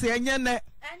chance enye ne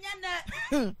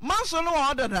maso no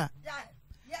odada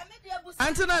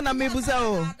Auntie Naa na me busa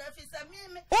o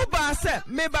uba se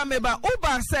me ba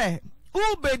uba se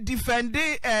ube defend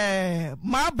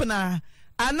mabna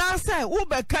ana se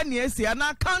ube kan esi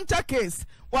ana counter case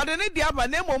wade ne dia ba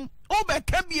na mom ube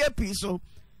ka bi epi so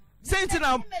Saint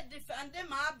Naa me defend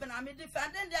mabna me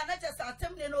defend dia na chese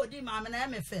atem ne no di ma me na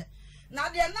me fe na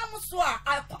de nam so a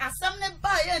asem ne ba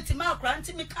ye ntima akra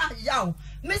ntimi ka yawo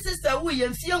me sister wu ye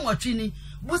mfie nwotwe ni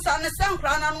busa ne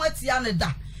sankra na no atia ne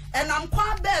da enam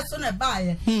kwa be so ne ba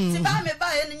ye ti ba me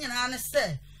ba ye ne nyina ne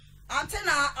se Auntie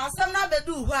Naa asem na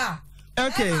bedu hu a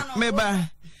okay me ba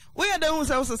we ye de hu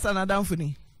se sister na danfo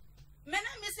ni me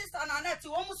na me sister na net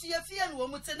wo mu so ye fie no wo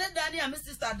mu te ne dani a me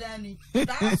sister dani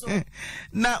da so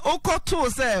na okoto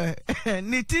se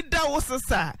ni ti da wo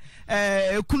sister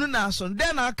kunu na so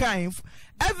den na kan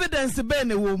evidence be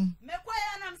ne wom me kwa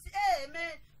ya na me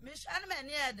me shan me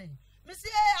ne eden me si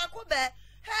akobe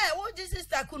hey wo ji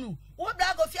sister kunu wo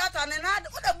bra go fiata ne na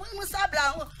wo da mu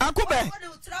sabla ho akobe wo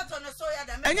de trato no so ya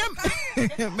da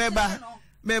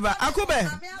me ba akobe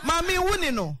mami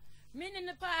wuni no Mini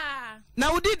ne pa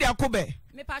na wudi de akobe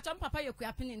me pa chom papa yoku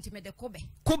apini nti me de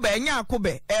kobe nya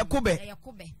akobe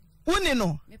kobe wuni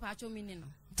no me pa chom mini no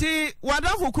ti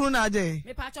wadam fukuru na aje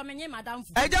me pa chom menye madam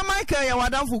fukuru eja Michael ya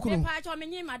wadam fukuru me pa chom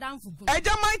menye madam fukuru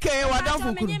eja Michael ya wadam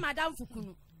fukuru menye madam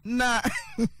fukuru na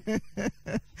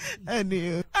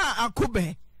ani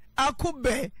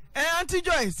akobe Auntie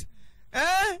Joyce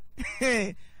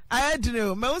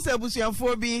ayedino me unse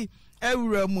busuafo bi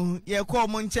ewuramu ye ko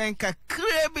mo nchen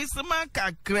kakra bi sema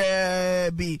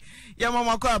kakra bi ya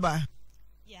mama ko aba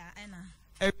ya ena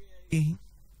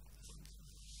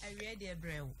de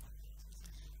brew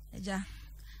eja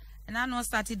na no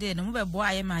Saturday no be bo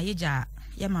aye ma yeja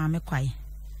ye ma me kwai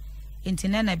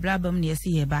intine na brabam ne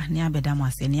yesi yeba ne abeda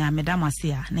mwase ne ameda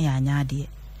mwase a ne ya anya ade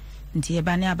nti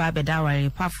yeba ne aba abeda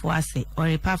Oyerepa Afutuo ase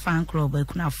Oyerepa fan club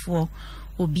ekunafo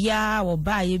obia wo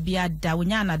ba ye bia da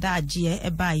wonya na da agye e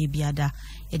ba ye bia da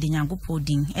e de nyangopo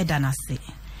din e da na se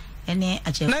ene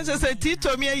ache na se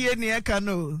tito mi eye ni e ka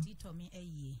no tito mi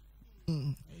eye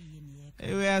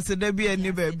ewe aseda bia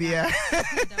ni babia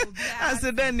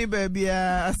aseda ni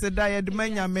babia aseda ye de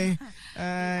manyame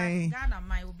ai Ghana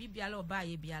mai obi bia la oba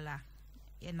ye bia la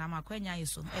ye na makwanya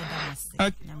yeso e da na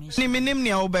se ni minim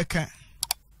ni obeka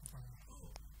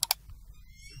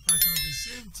the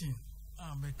same thing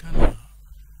mekana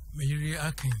meyiri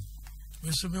akin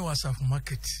me so me wasaf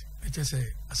market e che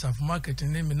say asaf market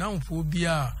ne me na mfo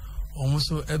bia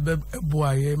almost a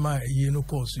boy, my ye no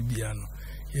course biano.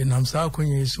 Ye nam sa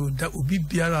konye so that ubi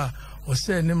biara or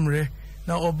say nemre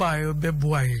na oba e be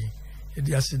boy.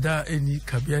 Edi asida eni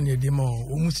kabia ne demo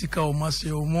o musika o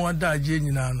mase o mo ada je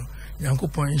nyina no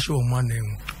yankopon nhwe o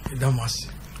manem edamase.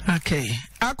 Okay.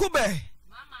 Akube.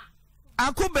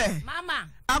 Akube. Mama.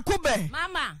 Akube.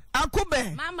 Mama.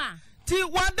 Akube. Mama. Ti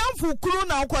wadam fukuru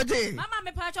na okwaje. Mama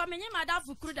me pacho me nyima da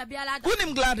fukuru da biala.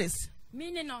 Unim Gladys.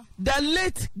 Mini no. The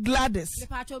late Gladys. Me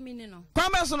pacho mini no.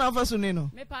 Kwame so na faso ni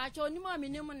no. Me pacho ni mo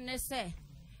minim ne se.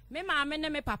 Me maame ne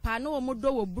me papa na wo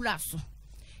do wo buraso.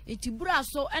 Enti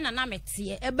buraso ena na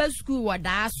mete ebe school wo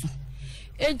daaso.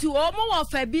 Enti o mo wo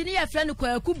fa bi ne ye fre ne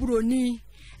kwaku broni.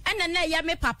 Ena na ye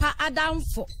me papa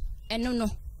adamfo. Eno no.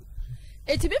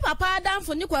 Eti bi papa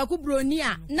adamfo ni kwaku broni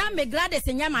a na me Gladys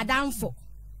nya madamfo.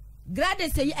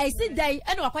 Gladys I see day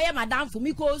ena wakoye madamfo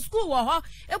mi ko school wo ho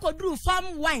e ko duru form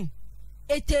 1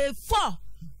 84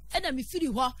 ena mi firi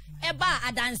ho e ba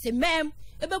adanse mem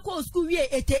e be ko school wie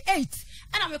 88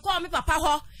 ena me call me papa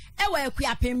ho e wa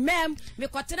akuapem mem me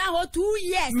kotena ho 2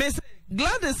 years. Miss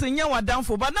Gladys nya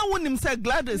wadamfo but na wonim say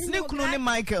Gladys ni kunu ni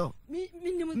Michael.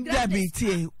 Minim Gladys.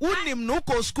 Dabitie wonim no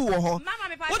ko school wo ho.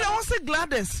 Wo da won say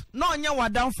Gladys no nya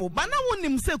wadamfo but na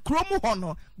wonim say kromu ho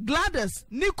no Gladys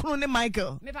ni kunu ni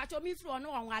Michael. Me pa cho mi firi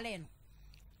ono wanwale no.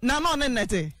 Na no ne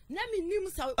nete. Na mi nim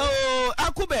sa. Oh,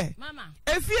 Akube. Mama.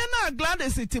 Efie na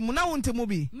Gladys timu na wontimu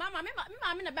bi. Mama, me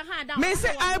na be ha down. Me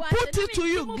say I put it to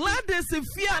you Gladys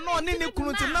efie na oni ne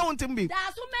kunu timu na wontimu bi. Da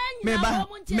so menya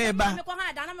wo muntie me ko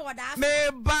ha down na me woda.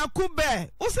 Me ba Akube.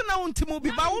 Wo se na wontimu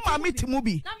bi ba wo ma me timu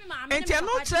bi. Enti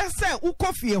no kire se wo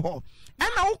kofie ho.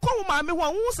 Ana wo ko wo ma me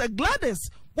ho wo se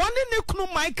Gladys woni ne kunu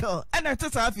Michael ana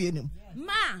tesa afie nim.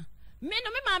 Ma me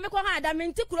no me maame ko ha da me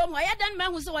nti kuro mo ya dan ma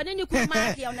hu so woni ni kuro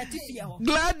ma ke ona tifie ho.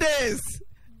 Gladys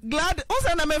o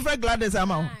se na me fra Gladys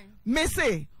ama me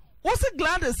say o se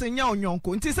Gladys nya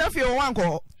onyonko nti se fie wo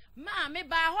anko ma me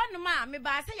ba ho no ma me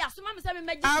ba se yasoma me se me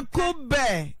magi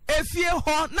Akube efie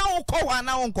ho na wo ko ho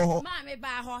na wo nko ho ma me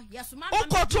ba ho yasoma o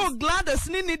ko to Gladys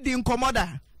ni di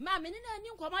nkomoda ma me ni na ni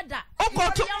nkomoda o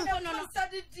ko to no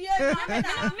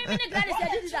me ni Gladys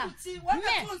adi da me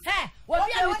wo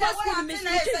bia me ko school me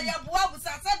say ya boa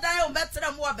busa sa dan o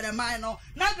betre mo obreman no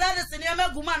na Gladys ni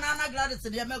emaguma na Gladys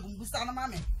ni emagum busa na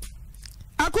mama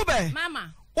Akube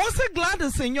mama o se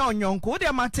Gladys nya onyonko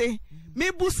de mate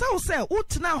me busa o se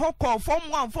utna ho ko form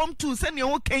 1 form 2 se ne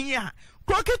ho kanya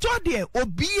kroketo de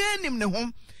obie nim ne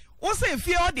ho o se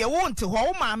fie o de wo nte ho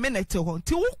wo maame ne te ho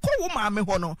nti wo ko wo maame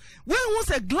ho no we hu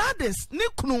se Gladys ne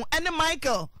kunu ene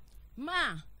Michael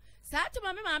ma sa to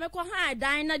me maame ko ha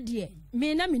dan na de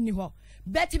me na me ni ho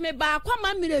bet me ba kwa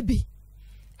ma mire bi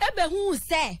ebe hu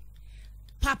se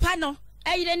papa no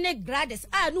eyire ne Gladys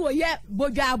no ye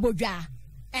bodwa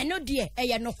eno de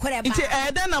eye no kore ba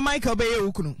nti den na Michael be ye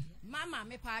ukunu mama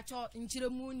me pa cho nchire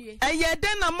mu nie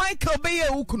den na Michael be ye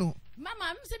ukunu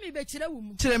mama me se me be chire wu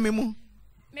mu chire me mu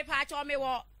me pa cho me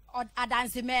wo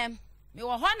adanse mem me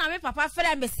wo ho na me papa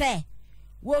frɛ me se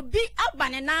wo bi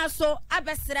abane na so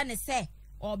abesere ne se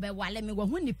obe wale me wo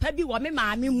hu nipa bi wo me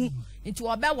maame mu nti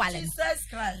obe wale Jesus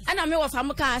Christ ana me wo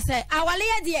fam ka se awale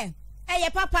ye de eye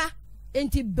papa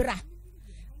enti bra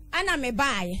ana me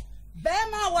baaye be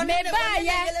ma wo ne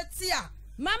baaye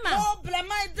mama o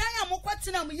blema dan am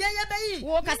kwatina mu yeye be yi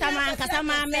wo kasa man kasa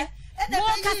mame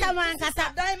wo kasa man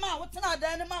kasa dan ma wo tena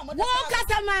dan ne ma mo wo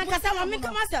kasa man kasa mame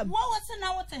kama sam wo se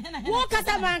na wo te hena wo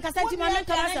kasa man kasa ti mame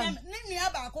kama sam ni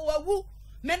nua ba ko wawu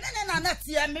me ne na na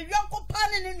tie me yonko pa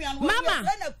ne nua no mama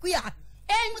na kuya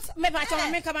me pa cho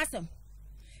mame kama sam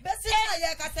be se na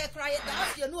ye kasa kra ye da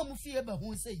afie no mu fie ba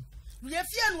hu sei ye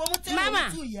fie no mu te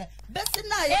mu tu ye be se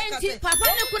na ye kasa enti papa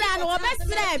ne kura no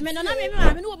obesre me no na me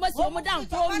maame no wo masi wo dan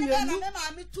ko mienu me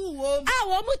maame tu wo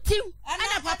wo mu tim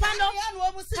ana papa no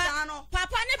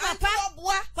papa ne papa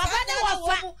ne wo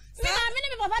fa me maame ne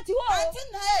me papa ti wo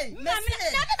me na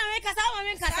me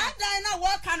kasa dan na wo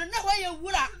ka no na wo ye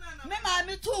wura me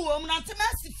maame tu wo mu na te ma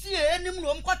si fie enim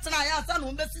no mu kwotena ya asa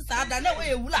no mbesi sa dan na wo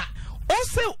ye wura o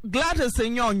se Gladys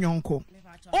nya onyonko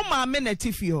o maame na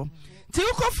tifio ti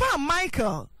ukofa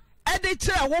Michael ede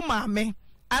kire wo maame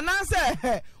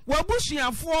anase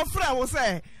wabusuafo fra wo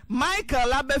se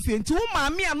Michael abefie nti wo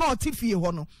maame a na otifie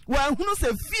ho no wa hunu se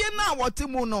fie na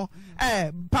wotimu no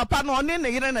papa no ne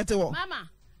yire na te wo mama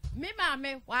me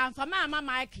maame wa amfa mama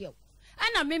Michael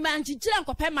ana me man chichira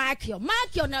nkope Michael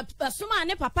na soma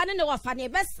ne papa ne wo fa ne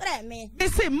besre me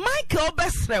say Michael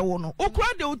besre wo no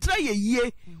okura de utra ye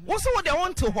yie wo se wo de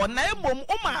wonte ho na emom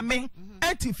o maame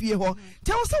atifie ho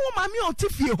te wo se wo maame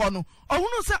otifie ho no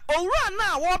ohunu se owura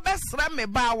na wo besre me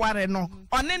ba ware no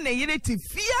one ne yire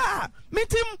tifie a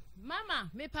mitim mama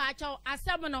me pa chaw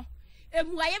asem no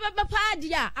emuaye baba pa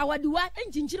dia awaduwa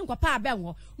enjinjiri nkwa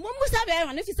benwo mumbusa be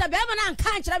ma ne fisa be ma na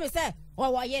nka nkyere me se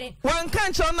wo yere wan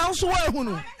kan nkyere na so wa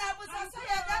ehunu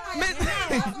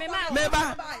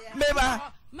meba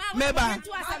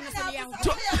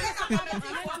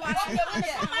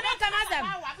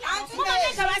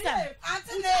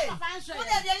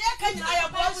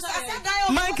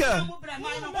Michael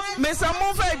Mr.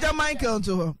 Move Michael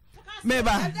to her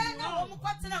meba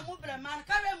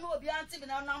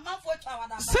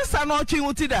sister no twi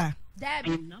utida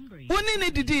woni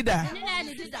ne didida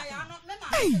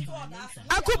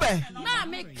akube na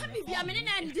me kabi bia me ne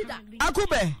na didida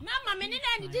akube mama me ne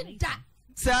na didida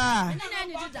sa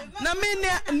na me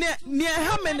ne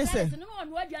ha me ne se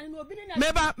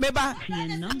meba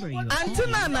Auntie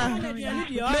Naa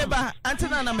meba Auntie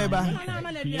Naa meba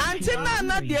Auntie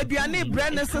Naa de aduane bre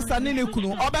ne sister ne ne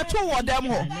kunu obeto wo dem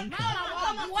ho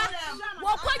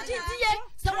wo ko jidie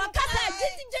se wakata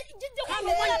jidie wo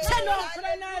mo cheno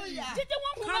jidie wo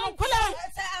mo kula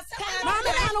mama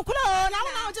na kula na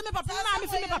wo je me papa na me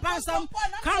fi me papa sam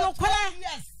kan kula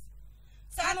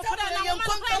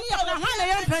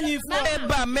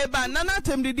meba nana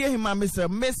tem didi hima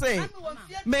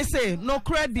me say no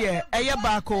credit eye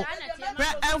baako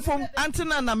enfom Auntie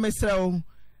Naa mesrɛ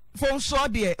fom so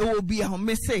de e obi ho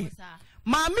me say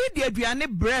ma me de aduane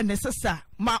bre ne sesa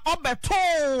ma obeto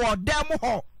wo dem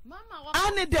ho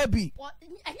ane debi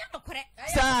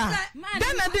sa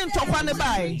den na din tokwa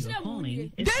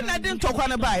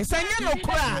ne bai sanya no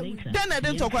kra den na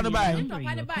din tokwa ne bai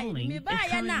me ba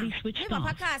ya na me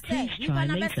papa ka say ni ba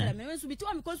na besere me nso bi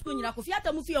to me konsko nyina ko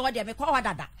fiata mu fie ho de me ko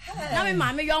wadada na me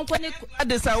ma me yonko ne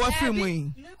adesa wa fi mu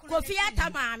yi ko fiata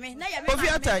ma me na ya me ko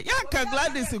fiata ya ka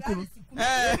Gladys kuru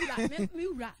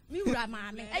mi wura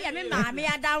ma me ya me ma me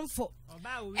adamfo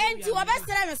enti wo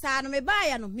besere me sa no me ba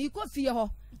ya no mi ko fie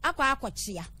ho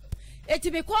akwakochia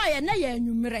eti be ko ya na ya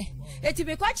anwumre eti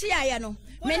be ko chia ya no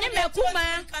me ne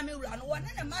mekuma kamera no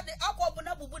wona ne made akobu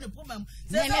na bubu ne pumam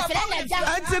se me fere na ja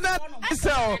Auntie Naa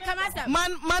so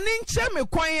man nche me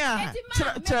kwan a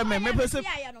kire me pese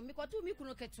ya no mikoto mi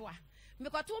kunu ketoa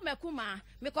mikoto mekuma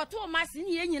mikoto masi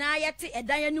ne nyina yete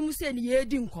edan anum se ne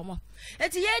yedi nkomo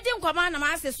eti yedi nkomo na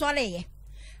ma se sole ye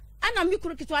ana mi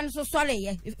kunu ketoa ne so sole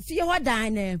ye fie ho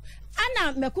dan na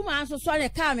ana mekuma so sole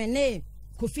ka me ne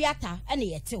kofiata ene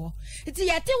yete ho iti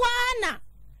yete wa na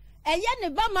eye ne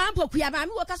ba ma pokuya ma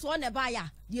mi wo ka so ne ba ya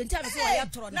de ntia me so ye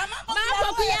toro na ma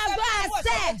pokuya ba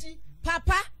se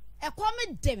papa e ko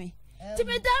me de me ti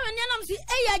me da me nam si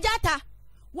eya jata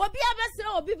wo bia besere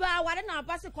obi ba ware na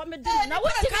ba se ko me de na wo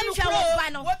ti me hwa wo ba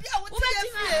no wo be ti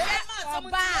ma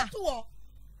ba wo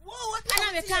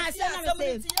ana me ka se na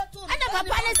me se ana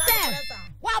papa ne se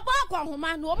wa ba ko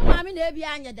homa no ma me na e bia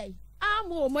anya dai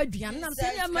amo maduan nam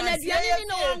se ya manaduan ni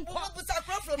no wonko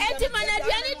enti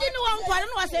manaduan ni no wonko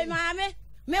no wose maame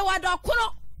me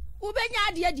wadokoro ubenya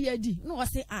ade no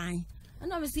wose an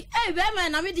na me si be ma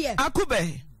na me de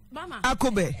akube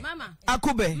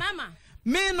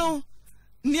me no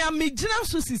ni amigina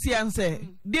so sisi anse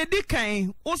de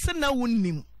kan wo se na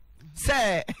wonnim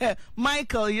se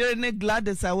Michael yere ne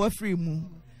Gladys awafri mu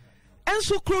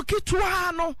enso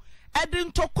krokitwa no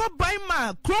edin tokwa by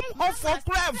ma krom of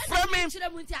framing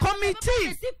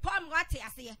committee si pam wate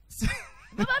ase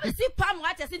baba be si pam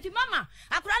wate ase mama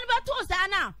akura ne beto sa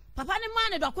na papa ne ma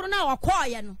ne dokoro na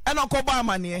wakoye no e no ko ba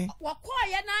amane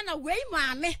wakoye na wei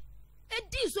maame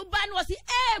edi so ba no si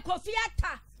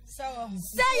kofiata so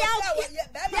say ya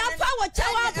pa wo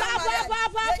chawa pa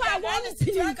won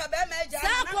ti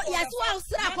sa ko ya so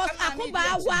usra ko akoba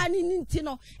wa ni nti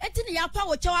no eti ne ya pa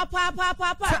wo chawa pa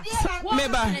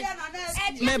meba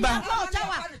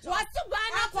what ba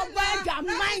na ko ba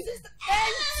gaman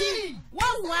enti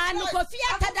won wa no ko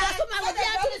fiata da so ma wo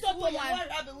dia tu so to wa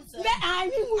be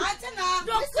anyi mu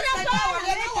do kura pa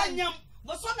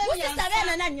What's the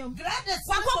na nyom?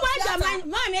 Wako kwaja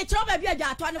mami chiro ba bia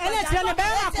jato ne kwa. Ele tele be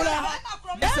akura.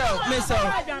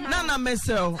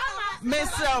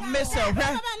 Mesel.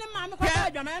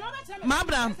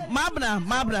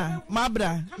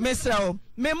 Mabra. Mesel.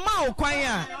 Me ma o kwan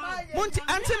a. Munti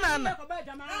Auntie Naa.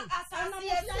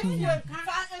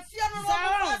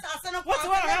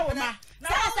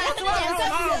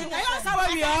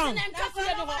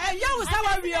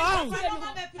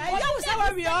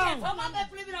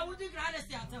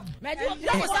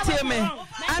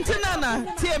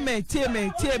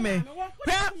 Tie me.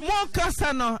 Mo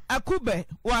kasa no akube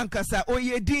wankasa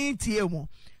oyedin tie mu.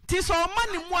 Ti so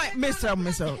mani mo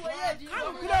mesel.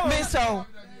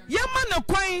 Yama na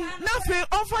kwan na fe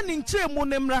ofa ni nche mu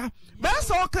nemra. Ba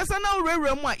so kasa na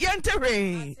rewre mu a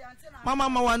yentere.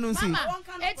 Mama wanu si.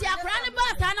 Eti akra ne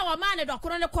ba ta na wo ma ne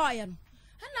dokoro ne koye no.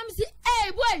 Ana me say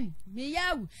eh boy me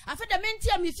yawu afeda me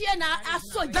ntia me fie na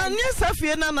aso Dan ye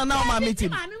safie na na o ma meti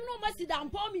ma me no ma si dan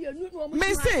po me yenu no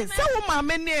me say se wo ma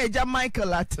me ne eja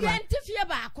Michael atena ye ntifie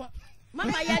ba ko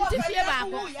mama ye ntifie ba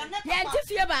ko ye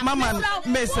ntifie ba mama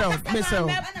mesel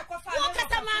wo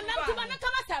kata mama ntuma me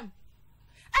kama sam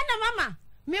ana mama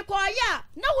me ko ya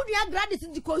na wudua gradis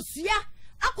di ko sua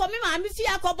akọ me ma me fie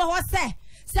akọbọ ho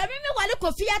se me wale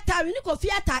kofi ata me ni kofi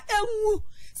ata enwu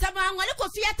se ma wale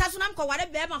kofi ata so na me ko wale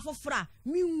be ma fofora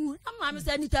me wu na ma me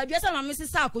se ni ta dua se ma me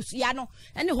sisa akosua no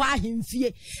ene ho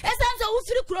ahemfie esan so wo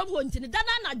firi krom ho ntini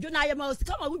dana na dwo na ye ma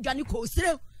osika ma wudwane ko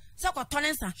sire se ko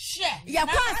tonensa ya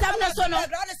kwa asam na so no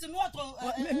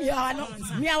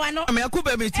miawa no me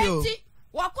akuba me ti o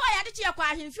wakọ ya de chia kwa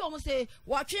ahemfi o mo se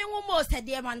wotwe nwo mo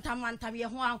sede mantam ye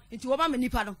ho nti wo ma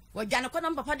nipa no wodwane ko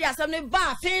na papa de asam ne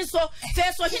ba fenso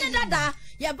hine dada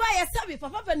ye ba ye sabi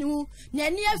papa pa ni hu na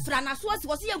ni afra na so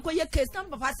si ye nkoye case na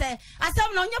papa se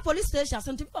asam na onye police station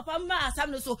so nti papa ma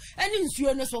asam no so eni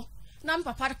nsuo no so na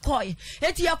papa koy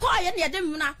eti ye koy ne ye de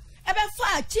mna e be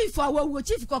fa chief awu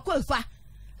chief kokko fa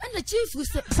and the chief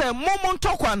say momo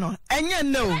ntokwa no enye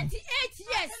no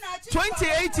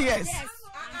 28 years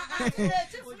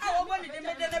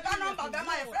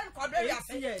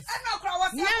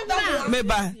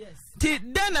Meba ti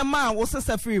dena ma wo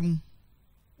sesa free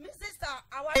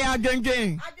ya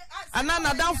dwenjen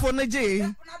anana danfo no je na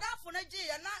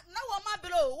wo ma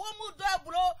bro wo mu do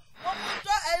abro wo mu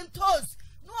do entos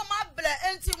no ma ble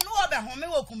enti no wo be home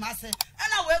wo kumase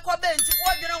ana we ko be enti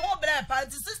wo dwene ho ble pa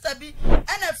ti sister bi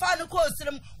ana fa no ko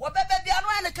sirim wo bebe bia no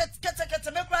ana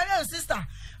kete me kura sister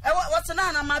what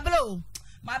na ma bro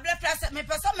my blood pressure me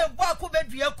person me bo akuba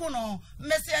dua ku no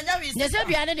me se anya wi se se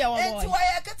dua ne de wo enti wo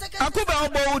ye kete akuba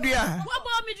obo dua wo bo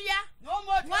mi dua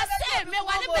wo se me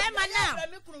wale be ma na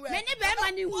me ni be ma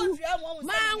ni wu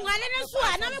ma wale ne so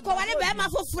ana me ko wale be ma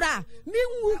fofura mi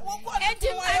wu enti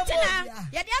antina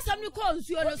ye de asam ni ko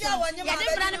nsuo no so ye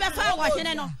de bra ne be fa wo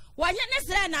hene no wo hene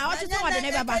sere na wo tete wo de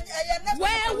ne be ba we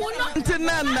hu no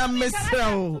antina na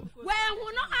mesrao we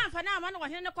hu no amfa na ama no wo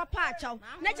hene ko pa achaw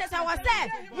na chesa wo se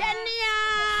ye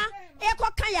nia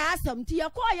ekoka ya asam ti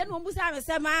yekoye no mbusa me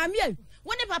se maamie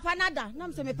woni papa nada na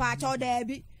mse me pa acha oda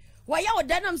bi wo ye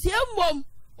oda na mse emmom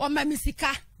o ma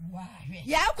misika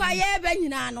ya kwa ye ba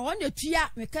nyina no won etua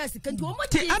me ka sika nti wo mo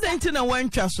ti adanti na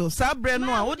wantwa so sa bre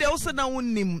no a wo de wo se na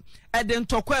wonnim ede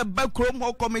ntokwa e ba krom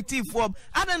ho committee for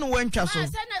adan no wantwa so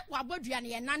se na wabodua ne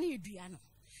ye na ne edua no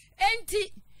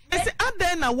enti ese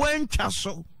adan na wantwa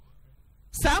so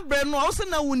sa bre no wo se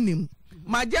na wonnim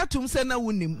magia tum se na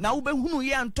wunim na wo behunu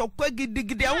ye antokwa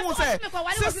gidigidi ahun se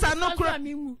sisa no kro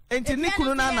enti ni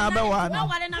kunu na na abewa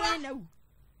no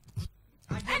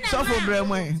so for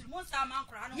bremwe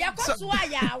ye ko so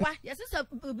ayawa ye sisa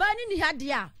ba ni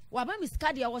hade a wa ba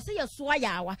miska de wo se ye so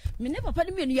ayawa me ne papa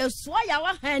ni me ye so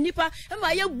ayawa ha nipa e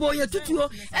ma ye gbo ye tutuo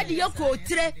e de ye ko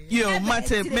tire yo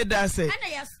mate meda se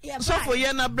so for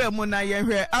ye na bremu na ye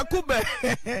hwe akuba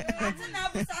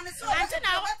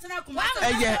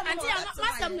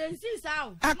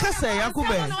akase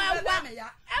yakuba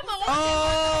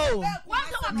oh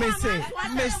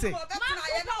mese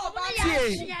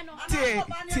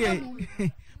tie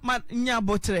ma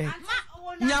nyabotre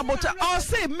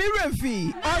ose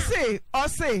miremfi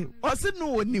ose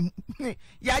no onim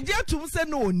yaje tum se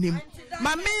no onim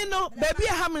ma me no baby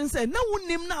ha men se na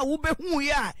wonim na wo behu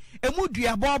ya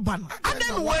emudua boba no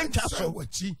adan wantwa so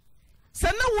se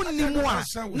na wonim a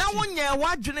na wonye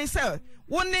wadwene se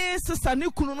woni sisa ne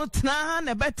kunu no tena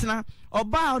na betena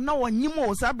oba na wonyim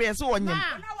o sabe se wonyim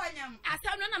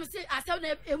asam no na me se asam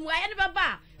na emuaye ne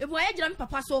baba emuaye gira me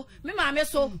papa so me maame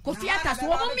so kofi ata so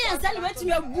wo me ensa ne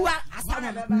wetimi agua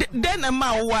asam den na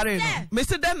ma wo ware no me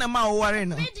se den na ma wo ware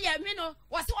no me dia me no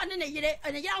wo se woni ne yire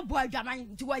bo adwaman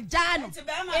nti wo ja no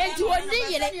enti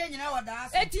woni yire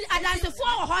enti adanse fo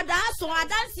wo ho da so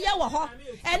adanse ye wo ho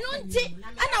enu nti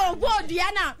ana wo bo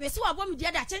dua na me se wo bo me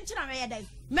dua da chenchena me ye dai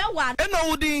me wa eno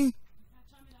wudi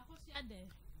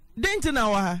denti na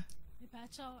wa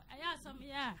pacho aya sam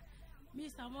ya mi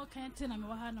samo kenti na me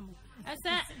wa ha no mo ese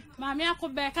maami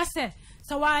akobe ka se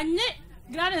so wanye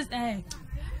grades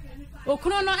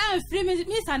okunu no free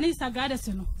mi sanisa grades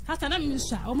no hata na mi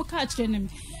sha o mo ka kire ne mi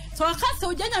so ka se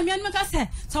o janya mi an ka se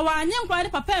so wanye nkwa de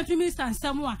papa free mi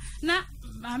sansam a na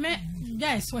maami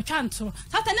yes wa chanto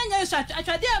hata na nya sha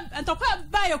atwade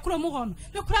entokwa ba ye kuro mu ho no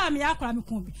me kura mi akora mi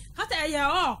kun bi hata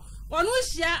eye onu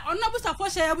hia onu busafo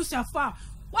hia ya busafo a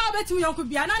wa betimi yonku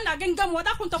bia na na gengam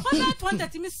woda kunto kwa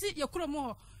 20 mi si ye kuro mu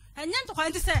ho anya to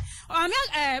kwan say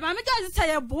mame just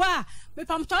say boa me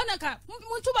pam to na ka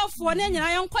muntu ba fo na nyina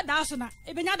yen kwada so na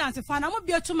e benya dance fa na mo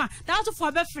bia tuma da so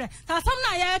fo be frɛ ta sam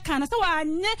na ye ka na say wa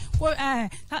anye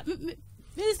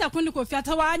Minister Kundi ko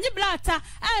fiata wa anye blata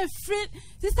free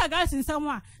sister guys in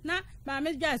someone na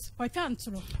mame just for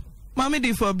chantro mame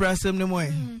di for brasem ne moy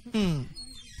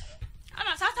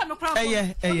ana sasa me kra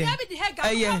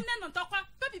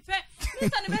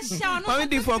mame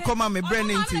di for come me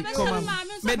branding team come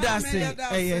me dase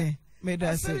me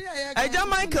dase eja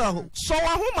Michael so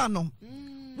wa homa no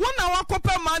wona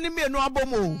wakopa mani me no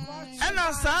abomo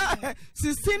ena sa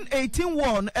 16-18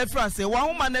 won efrase wa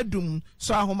homa na dum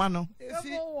so ahoma no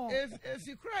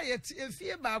efi kura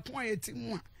efi ba kon yeti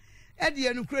mu a e de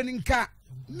enu kura ni nka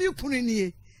mi kunu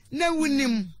nie na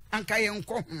wunim anka ye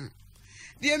nko ho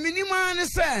de minima ne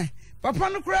se papa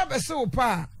no kura be se wo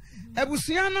pa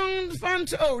abusua no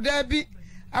fant o da bi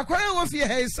akwara wo fi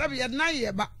he sabe ye na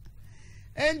ye ba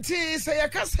enti se ye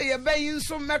ka se ye bayin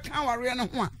so meka ware no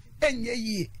ho a enye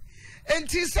yie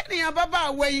enti se ne ababa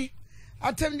awai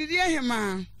atamdidi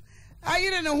ehema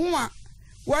ayire ne ho a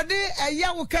wode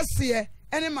eya wo kase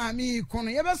ene maami kono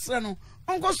ye besre no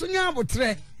onko so nya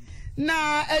abotre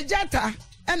na ejata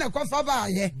ene kofa ba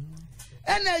ye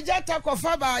ene ejata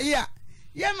kofa ba ye a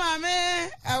ye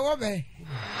maame awobe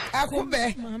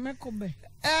akube maame kobe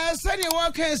sani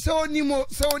wo kan se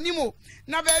onimo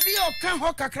na ba bi o kan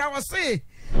ho kakra wo se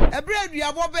ebre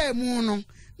aduabo ba mu no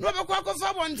no be kwa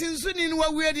kofa bontin so ni no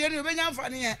wawie de no be nya mfa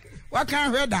ne wa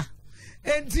kan hweda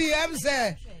enti em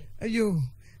se ayo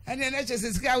ene na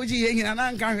chese sika uji ye nyina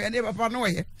na nka hwe ne papa no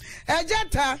ye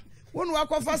ejata wonu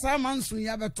akofa sa mansu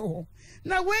ya beto ho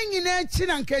na wenyina achi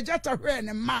na nka ejata hwe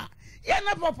ne ma ye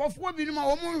na papafo bi no ma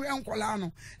wo mu hwe nkola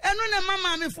no eno ne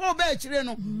mama me fo ba akire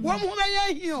no wo mu ba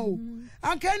ye hi o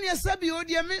anka ne sabi o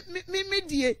de mi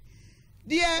die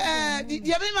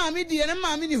die be ma mi die ne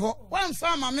ma mi ni ho wan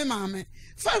fa ma me ma me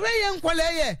fa hwe ye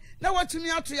nkola ye na watumi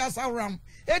ato ya sawram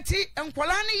eti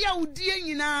nkola ne ya udie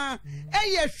nyina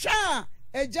eye hwa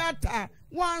ejata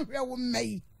wan hwe wo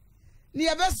mai ni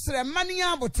ebesre mani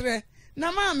abotre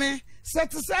na maame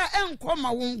setisa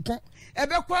enkoma wo nko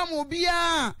ebekwa ma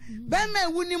obia be ma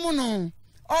ewuni mu no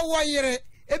owo yire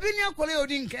ebi ni akole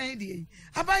odi nkan die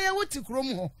abaya wuti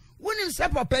krom ho woni se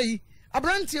papa yi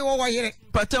abrantie wo yire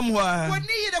patam ho a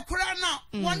woni yire kura na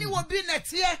woni wo bi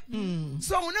netie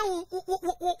so wona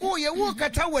wo ye wo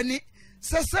kata woni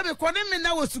sesebe kone me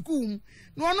na wo sukum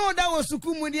no no da wo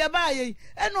sukum die baaye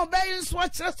e no bayin so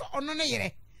kire so ono ne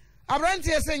yire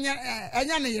abrantie se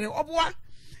enya ne yire oboa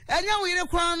enya wo yire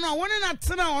kwan no woni na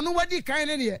tena ono wadi kan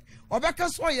ne ne obeka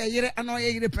so ye yire ana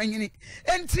ye yire panyini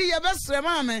enti ye besre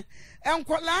maame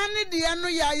enkola ne de no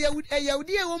ya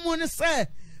yahudi e wo mu ne se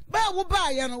ba wo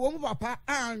baaye no wo mu papa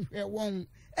anhwe won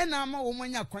ena ma wo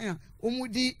manya kwan a wo mu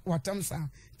di watamsa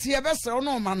ti ye besre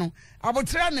ono ma no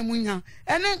abotra ne munya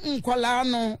ene nkola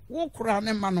no wo kura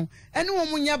ne ma no ene wo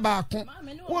munya baako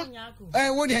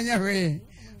wo de anya hwe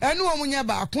enu omunya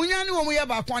ba kunya ni omunya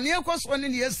ba kwani ekoso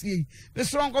ni esie be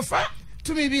so nkofa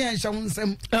tumi bi en hye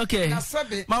nsem okay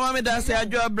mama me da se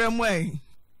adwo abremu ai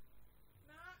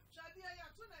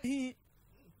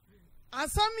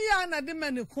asam ya na de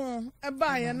maniko e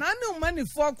ba ye na ne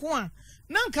manifo ko a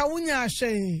na nka wunya ahwe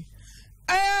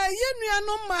ye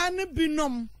nuanom ma ne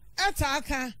binom eta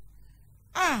aka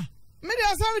me de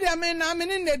asam de me na me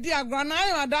ne di agro na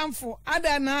ayo adamfo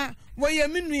ada na wo ye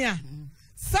menua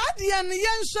Sadia ne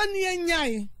yenso ne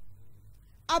enyai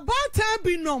abata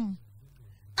binom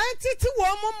antiti wo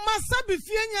mo masa be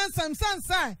fie nyansam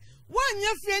sansai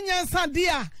wanya fie nyansa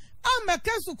dia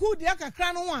ameka suku dia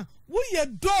kakra no a wo ye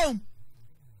dom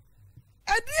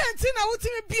edi anti na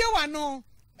wotimi bie wa no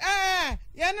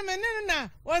ye ne menene na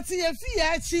woti ye fie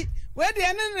achi we de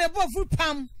ne ne bofu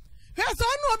pam hwe so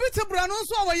no obi tebra no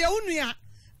so wo ye unua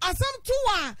asam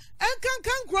tuwa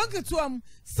enkankan kronketuam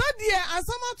sadie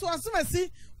asama to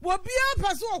asemasi wo bia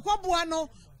paso okwboa no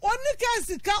oni ka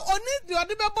sika oni de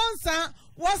ode bebonsa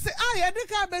wo se aye de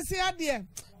ka besi ade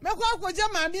mekwa akwoja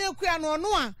maami ekua no no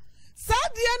a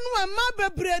sadie no ma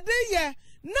bebrede ye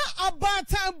na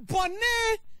abata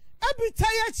bone abita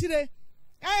ya chire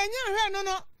anya hwe no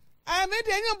no me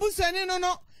de anya busuani no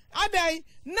no adai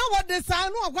na wo de sa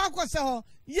no akwakose ho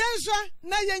yenhwa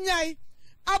na yenyai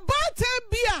abata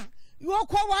bia yo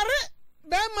kwaware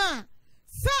bema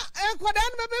sa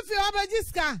enkodan bebe fi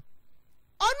abajiska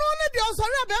ono ne de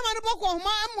osori bema ne boko homa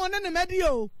emo ne medi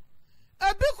o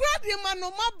ebi kura di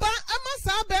manoma ba ama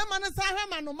sa bema ne sa hwa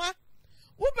manoma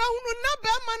wo be hunu na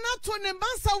bema na to ne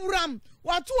bansa wuram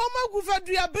wato o magufa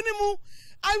dua benimu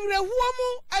awrehuo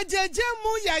mu ajeje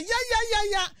mu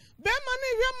ya bema ne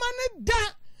hwema ne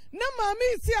da na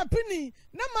maame si apini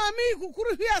na maame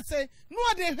kukuru hiase no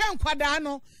ade hwe nkwada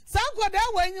no sa nkwada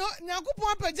wanyo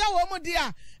Nyankopon apagya wo mu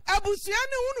dia abusua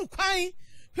ne hunu kwan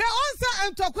hwe onsa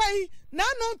entokwai na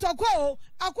no ntokwa o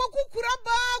akokukura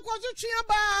ba akotwetwe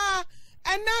ba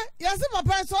ena yase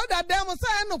papa so da dem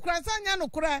sa enokura sa nya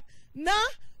nokura na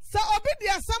sa obi di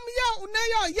asam ya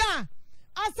unayo ya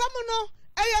asam no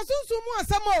eyesusu mu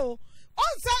asam o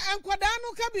onsa enkwada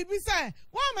no ka bibisa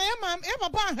wa ma ya mam e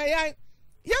papa ahaya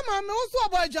ya mam me wo so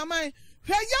obo adwaman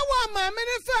hwe ya wa mam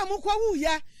ne fa mu kwa wu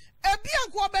ya ebi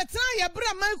anko betra ya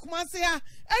bra man kumase ya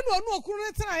enu onu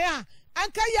okuru tra ya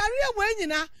anka yare wa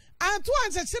nyina anto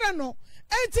anchekere no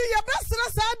enti ya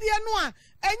besra saade no a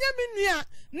enye menua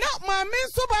na maame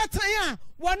so ba tan a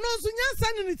wono so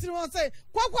nyansa ni tiri won say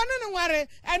kwakwa no nware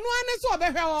enu ane so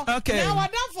obehwe wo na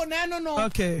wadanfo na eno no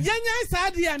yenya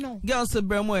saade no girls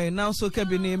bremo na so ka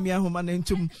bi na emi ahoma na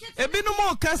ntum ebi no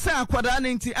mo kasa akwada na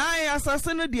nti ai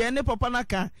asase no de ne papa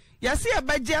naka yase e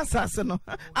bagye asase no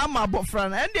ama bofra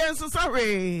na ende enso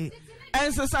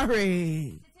sahwe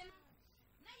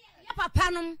ya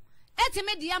papa no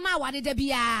etime dia ma wade da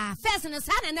bia first no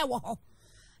sa na wo ho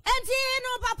enti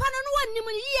no papa no wanim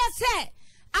yiye se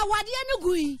awade no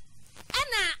gui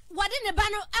ana wade ne ba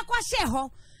no akwahye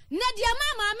ho na dia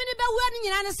ma me ne ba wu no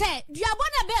nyina ne se duabo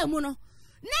na ba mu no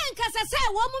na nka se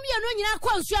wo mum ye no nyina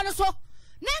kwa nsuo no so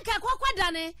na nka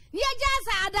kwakwada ne ne agya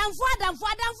sa adamfo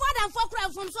kura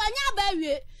fun so anya ba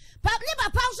wie ne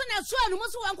papa so na so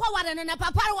anu so wankwa wade ne na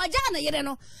papa wa gya na yere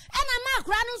no ena ma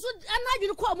kura no so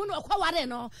anadwene kwa mu no kwa wade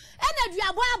no ena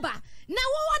duabo aba na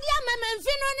wo wode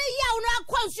amamamfi no ne ya wo no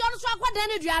akwa nsuo no so akwada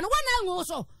ne dua no wana ngu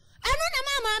so eno na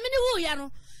mama me ne wu ya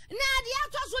no na ade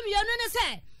ato so mienu ne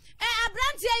se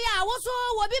abrantie ya wo so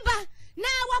wo biba na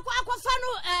akwafa no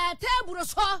table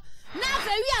so na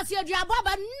fa wi ase aduabo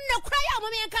aba ne kura ya mo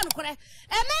me nka no kure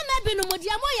mama bi no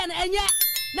modia mo ya na enye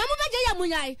na mo beje ya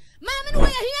munyai mama no wo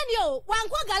ya hia ni o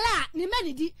wankwa gala ni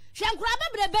manidi hwenkura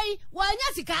bebrebe wo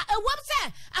anya sika ewom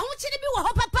se ahokyere bi wo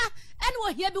ho papa ene wo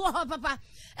hia bi wo ho papa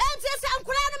enti se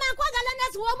ankura no mankwa gala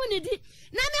na se wo mu nidi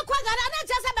na me kwa gala na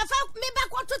che se befa me ba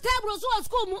ko to table so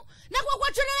school mu na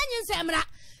kwakwa twere anyi nsemra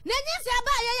na nyi se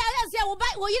ba ya se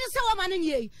wo yiri se wo ma no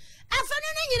nyei afane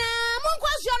ne nyina mo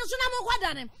nkwa suo no so na mo kwa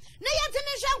dane na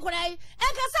yetime hwenkura yi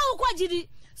enkasa wo kwa gidi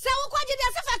se wo kwa gidi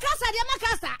se fa kasa de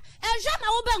makasa enhwe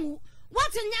ma wo bangu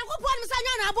what Nyankopon mi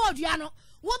sanya na abodua no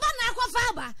wo ba na akwafa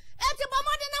aba enti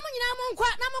bomode na munyina mo nkwa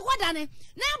na mo kwadane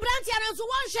na brantia no so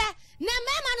wonhwe na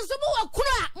mema no so mo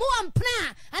wakuru a mo wampna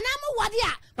ana mo wade a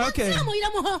okay mo yire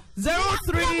mo ho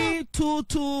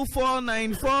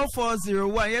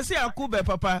 0322494401 yesi akube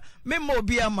papa memma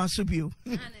obi amasubio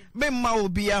memma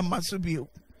obi amasubio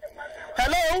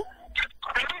hello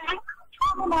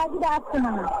good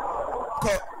afternoon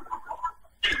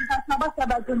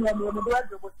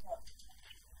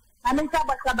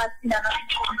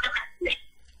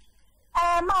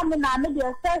Mama na me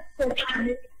dey first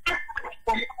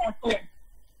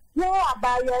you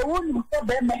about your own so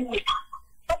be me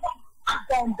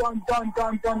don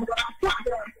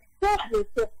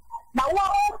now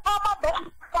what mama be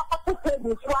put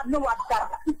this one no what that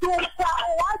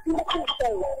what you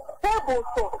say table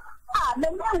so me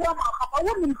no I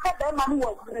wouldn't say be man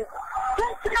was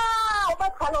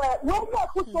when you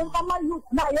put on mama youth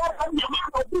na ya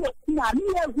na me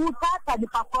who ta the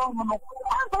perform no and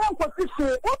go to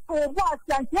say o boss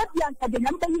and get the and the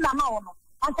number na ma no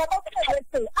and say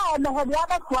no have the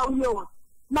other 12 years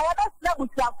na wada sna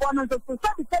butia kwa no so so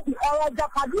the area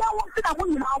japadia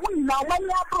won na won na when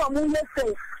ya from we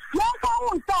say ya ka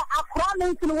won say akra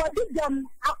no tin wadi jam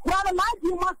akra na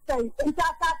ji must say inta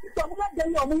ta so mo de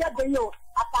yo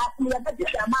atasi ya be de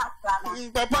ma akra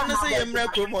papa no say yemra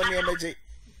ko mo ne meje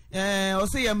o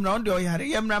say yemra on de oyare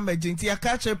yemra meje nti ya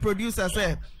catch producer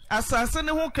say asase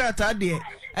ne ho krata de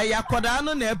yakoda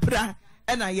no na epra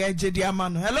na ya jedi ama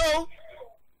no hello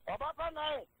papa na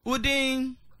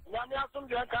udin Nyame asum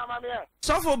de ka ma me.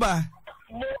 Sofo ba.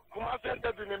 Mo kuma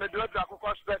sente bi me do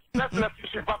akoko stress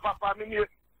papa me ni.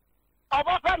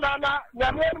 Oba na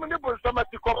nyame enu ni bo so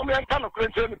mati ko me nka no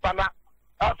krenche ni pana.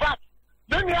 In fact,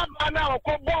 then ya na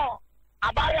okobọ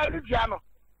abaya rigia no.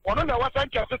 Ono na wasa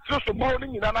nke so so mo ni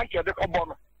nyina na nke de ko bo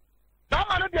no. Na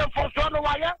ma no de enforce no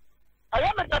waya.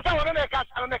 Aya me tata wono na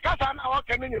kasa na o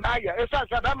kene nyina ya. Esa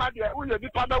sa da ma de uye bi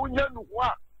pada unya nu ho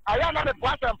a. Aya na de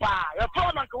boatem pa. Ya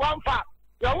to na kwa mfa.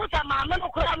 Ya wuta maame no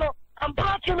kura no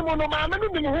amprachi no no maame no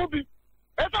ni ho bi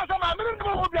esa so maame no ni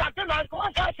ho bi ate na ko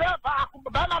ka se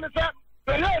ba na ne se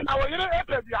ye na wo yire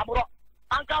epe bi aburo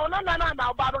anka ona na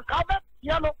ba do ka be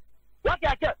ye no what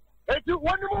ya ke eti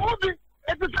woni ho bi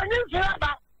eti sanyin se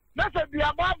ba na se bi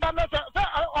aba ba na se o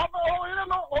yire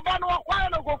no o ba no kwa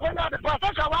no ko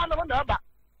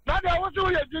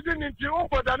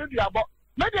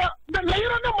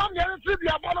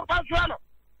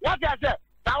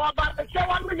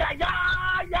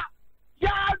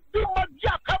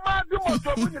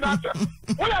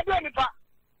We are doing it.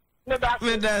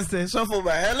 Me dance. So for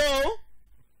hello.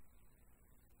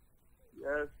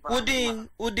 Yes.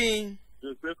 Udin.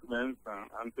 Joseph Mensa,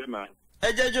 Auntie Naa.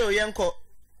 Ejejo yenko.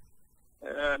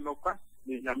 No kwa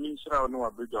ni nyamisha no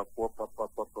abeja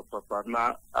papa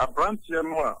na abrantie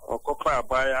no a okopa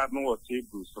abaya no o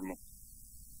table so no.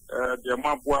 De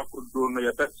maboa kodo no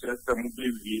ye betse mu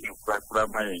bewie no krakra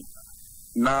mai.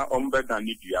 Na ombe na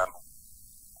ni dua no.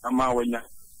 Ama wanya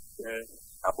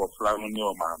abofra no ni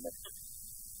o maame.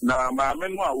 Na maame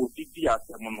no a odidi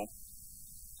asem no.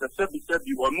 Se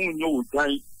bi wonu nyo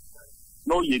odwan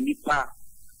no ye nipa.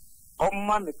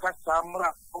 Omma ne kasa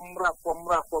mra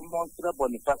montre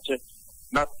boniface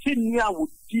na tinia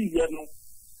wuti ye no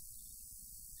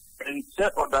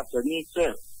ense odasani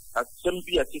se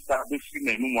asembi atisa be fi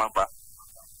na nu aba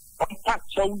ompa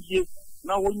chawye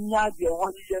na wonya de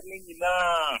woye ne nyina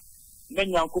na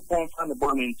nyankopon fa ne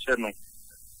bon nche no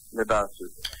le daso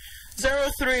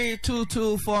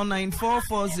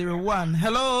 0322494401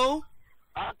 hello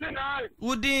Auntie Naa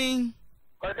Udin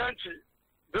Kwadanchi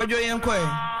Ojo yenko e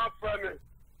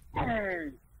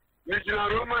Mijina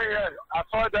Roma here, I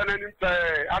saw that in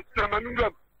after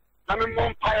Manunga, I mean,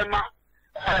 one Payama,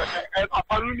 and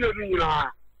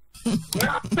Apalunia.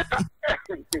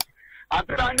 I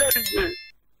did I know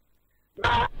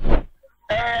now,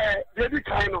 Lady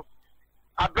Kino,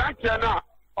 a branch now,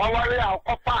 already our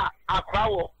papa, a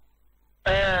crow,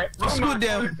 school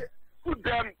them,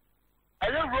 I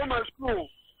am Roman school.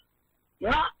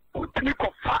 Now, put me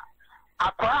for fat,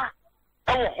 a cra,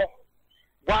 oh.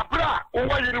 Wabra,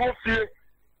 over you feel.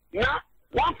 Now,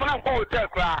 one for a hotel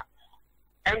cry.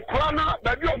 And Crana,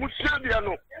 baby, I would share the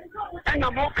ano. And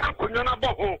I'm more Campaniana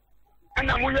Boho.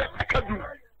 And I'm with a cadu.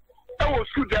 I will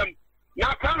shoot them.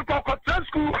 Now, can't go to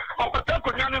school or a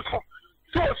Campaniana.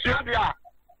 So, Shabia,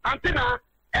 Auntie Naa,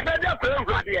 and then they're playing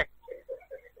right here.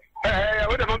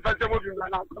 What about the movie?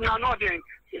 I'm not doing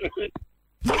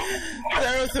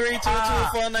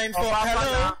 03224944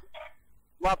 hello.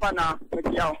 Wapana,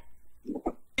 Mekiao.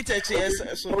 So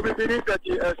we believe that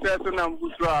na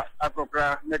mbuswa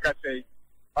akokra neka say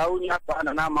awunya pa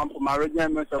na mam marriage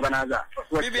men organizer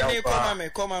bibi ni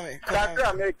koma me that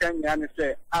American yan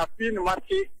say afin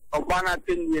mati obana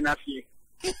tin ni na fi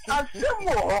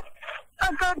asemo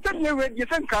aka tin ni we di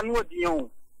san kan wodi yon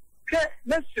ke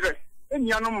mesre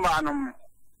enyanu manum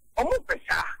omo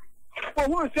pesa o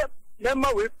hu se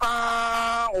lema we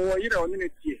pa o yire oni ne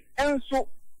tie enso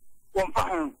won fa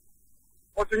hon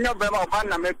o tinya be ma ba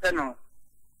na me pe no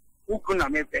uku na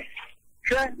me pe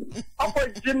hwe akwa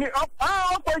jini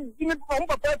on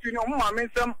papa fi no ma me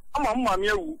nsem ama ma me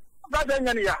awu ba da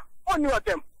nya ne ya oni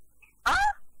watem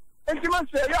enti ma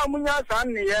se ya munya sa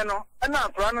ne ye no na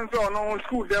afra no so no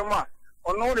school dem a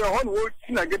ono re ho no wo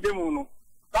ti na gede mu no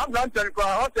ba blanter ko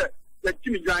ho se ya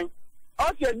kimi gwan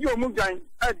o se di o mu gwan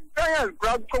dan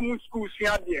grad kom school si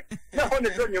ade na ho ne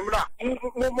do nyumra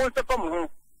mo se pam ho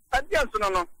ade so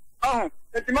no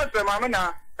it's much for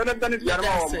Mamma.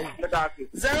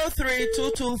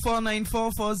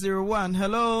 0322494401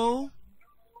 hello.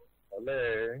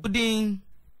 Hello. Good evening.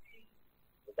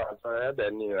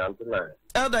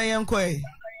 Elder Yankwe.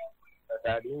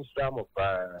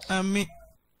 Ami.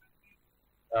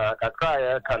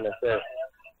 Kakaya can say.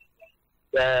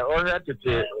 Only to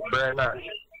Brenna.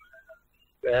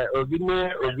 Obi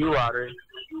worry.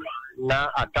 Na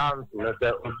account,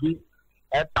 Obi.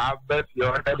 Eta bet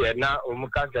yo de na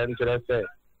omuka sentre se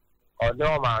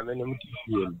odo ma me no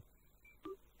mutifie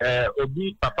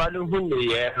obi papa no hu ne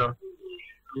ye no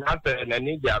na pe na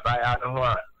ni dia baya no ho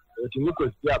a otimi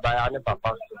kosi abaya ne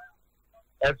papa so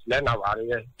efle na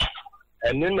ware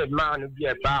eni ne ma no bi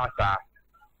e ba asa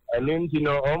eni nti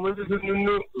no omu su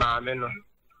nunu ma me no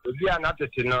obi ana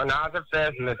tete no na ase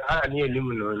first ne ara ni elim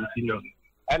no nti no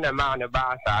ena ma ne ba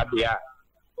asa bia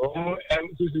omu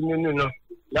em su nunu no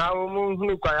now,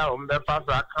 who cry be fast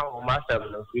account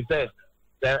myself. He said,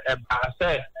 I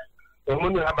said,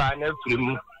 Omun have an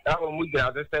film. That will move the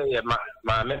other say,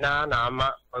 my mena,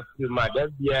 Nama, or my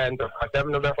dead end of a 7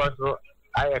 November.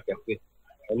 I can say,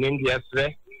 and India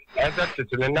say, as a to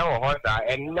the now horse,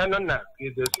 and none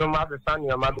is the sum of the son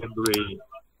your mother breed.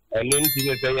 And then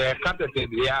she say, cut it,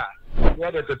 yeah,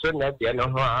 where the turn at the end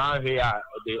of her here,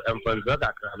 the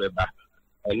Empanzoda Crabba.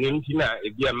 And Intina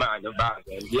is your man about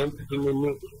and the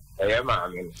entertainment.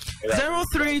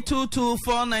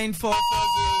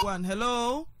 0322494401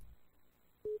 hello.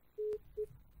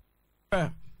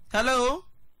 Hello.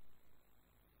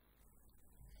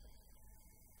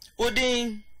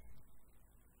 Udin.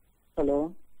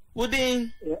 Hello.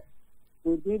 Udin. Yeah.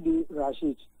 Udin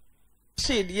Rashid.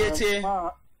 Rashid, yete.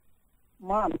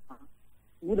 Ma'am,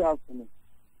 good afternoon.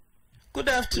 Good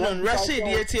afternoon, Rashid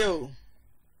Yetio.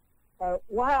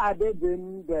 Why are they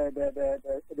doing the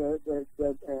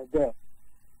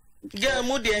Yeah,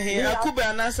 Moody here.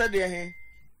 Akuba and answer there here.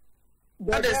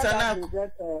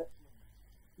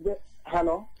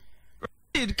 Hello.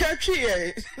 Catch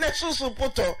here. Let's also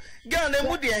put on. Girl, the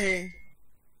Moody here.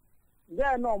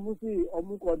 There no Musi or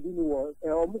Muko Dino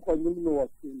or Muko Dino.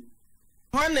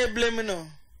 One they blame no.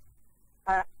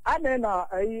 I don't know.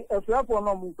 If you have one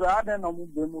of them, I don't know.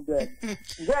 Then,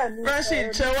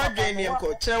 Rashid, Chewa Jane,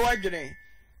 Uncle, Chewa Jane.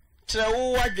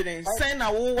 Chewa Jane, Send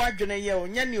a woo wagene yell,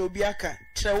 Yanni Obiaka,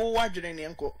 Chewa Jane,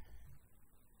 Uncle.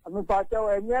 I'm a part of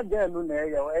a year there, no,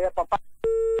 Papa.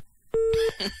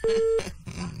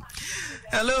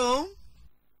 Hello.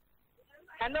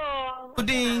 Hello.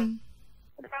 Wooding.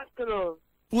 Hello.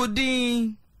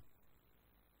 Wooding.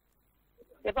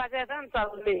 If I said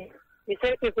something, you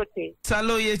say people say.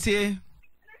 Salo Yeti.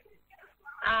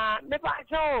 The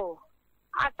Pacho.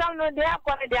 I don't know they are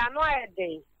going to annoy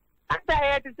day. After I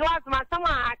had to ask my summer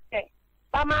actor.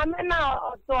 But my men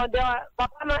now, so the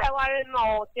Papa no ever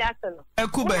know theater. A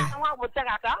Cuba. I want to take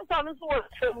a chance to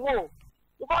move.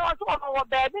 Because I saw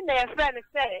baby, their friend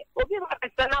say, "We'll give us a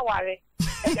son worry." I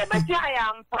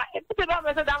am. It's the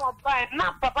message I'm buying.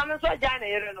 Not Papa no so Johnny,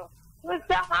 you know. We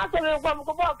start asking them to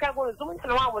go back and go to the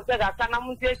one with that.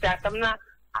 I'm that I'm not.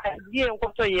 I didn't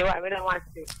go to you. I don't want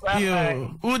to.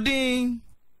 Yo, Wooding.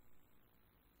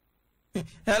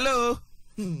 Hello.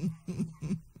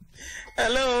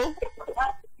 Hello.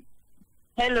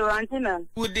 Hello, Auntie Naa.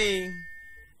 Wooding.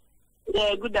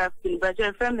 Yeah, good afternoon. But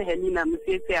your friend Helena,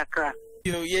 Mr. Accra.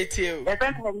 Yo, Yeti. Your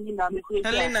friend Helena, Mr.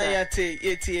 Helena,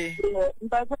 Yeti.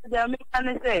 But the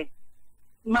American say,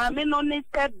 Mammy no need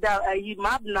said that you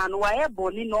mabnan, why a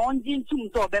bonny no on gin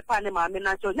to be Panama,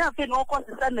 Nacho. Nothing no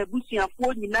concern a bush and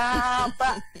phone now,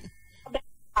 but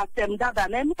I them that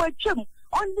and then what chum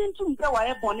on gin to why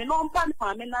a bonny no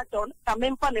Panama, Nacho, come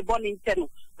in funny bonny ten.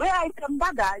 Where I come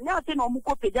back, nothing on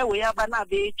Mukope, we have an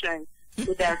abbey train.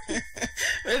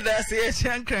 That's a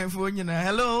shank crime for you now.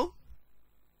 Hello.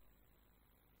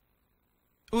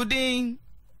 Uding.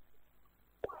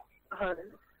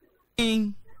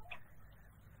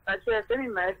 I said, any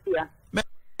mercy.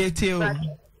 So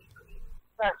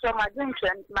my drink, say,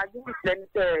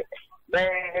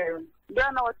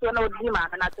 don't know what you know, Dima,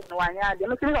 and I don't know why I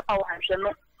didn't think of our action.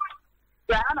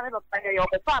 I don't know if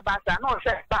you're far back. I know,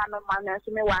 said, man, and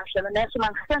me wash, and the next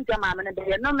man sent your mamma, and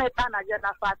they no make pan, I just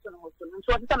not fast and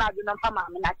so I do not come,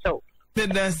 I'm not so.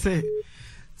 That's it.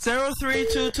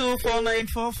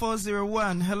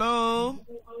 0322494401. Hello.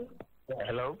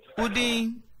 Hello.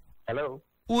 Uding. Hello.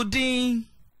 Uding.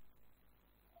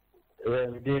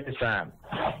 Dear Sam.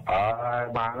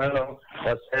 Hello.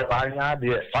 What's the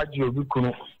idea? What you be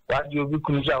cool? What you be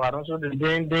cool? I don't know the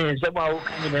day is about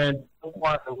coming in.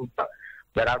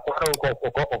 But I quite a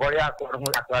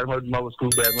school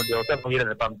there with the hotel here in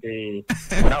the Pampi.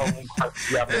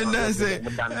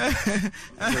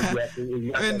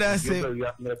 That's it.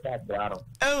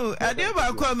 Oh, I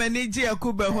never come and need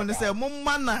Jacoba when they say,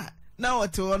 Mumana. Now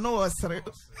to know us.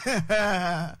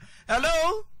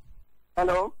 Hello?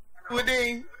 Hello?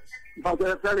 Pudding. But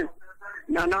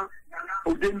Nana,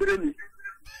 Udin.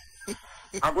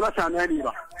 I'm not an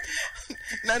anyway.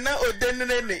 Nana,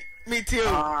 Udin, meet you.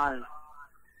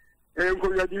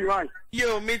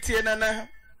 Yo, meet you, Nana.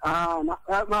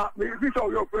 Maybe so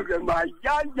your program by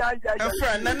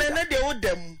friend, Nana, they would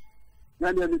them.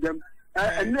 None of them.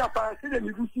 And now, I said,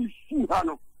 you see,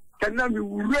 Hano. Can now you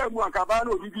wear more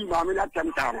cabano, you mammy at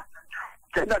Tamtama.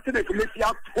 Can I say that you make you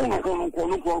up? Nana,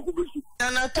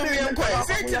 to me, I'm quite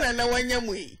certain, and no one yam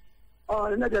we. Oh,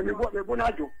 another me what they want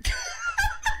to do.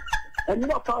 And you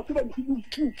are faster than you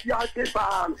keep your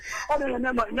farm. Other than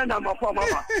Nana, for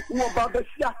Mama, who about the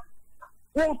shop.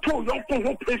 Who told you to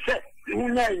say,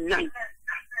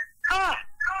 ah,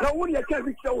 no one can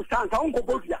be so sound, Uncle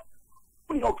Bosia.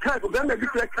 Your kind of them, maybe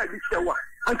I can't be so.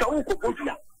 And Uncle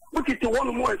Bosia. Look at the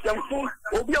one more young fool,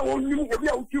 or be our new, or be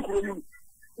our two room.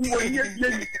 Who are here,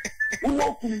 who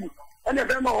walk you. And a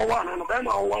Bema one, and a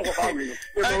Bema one of family.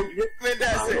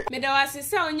 Medawasi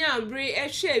sa onya abre e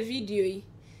hwe video.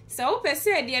 Sa wo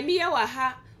pese de mi ya wa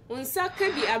ha, unsa ka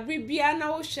bi abre bia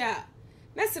na wo hwe a.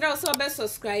 Mesra so be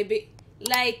subscribe,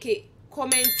 like,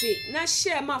 comment, na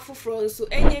share ma foforo nso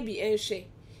enye bi enhwe.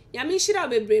 Ya mi hira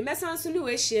bebre mesan so ni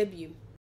we share bi.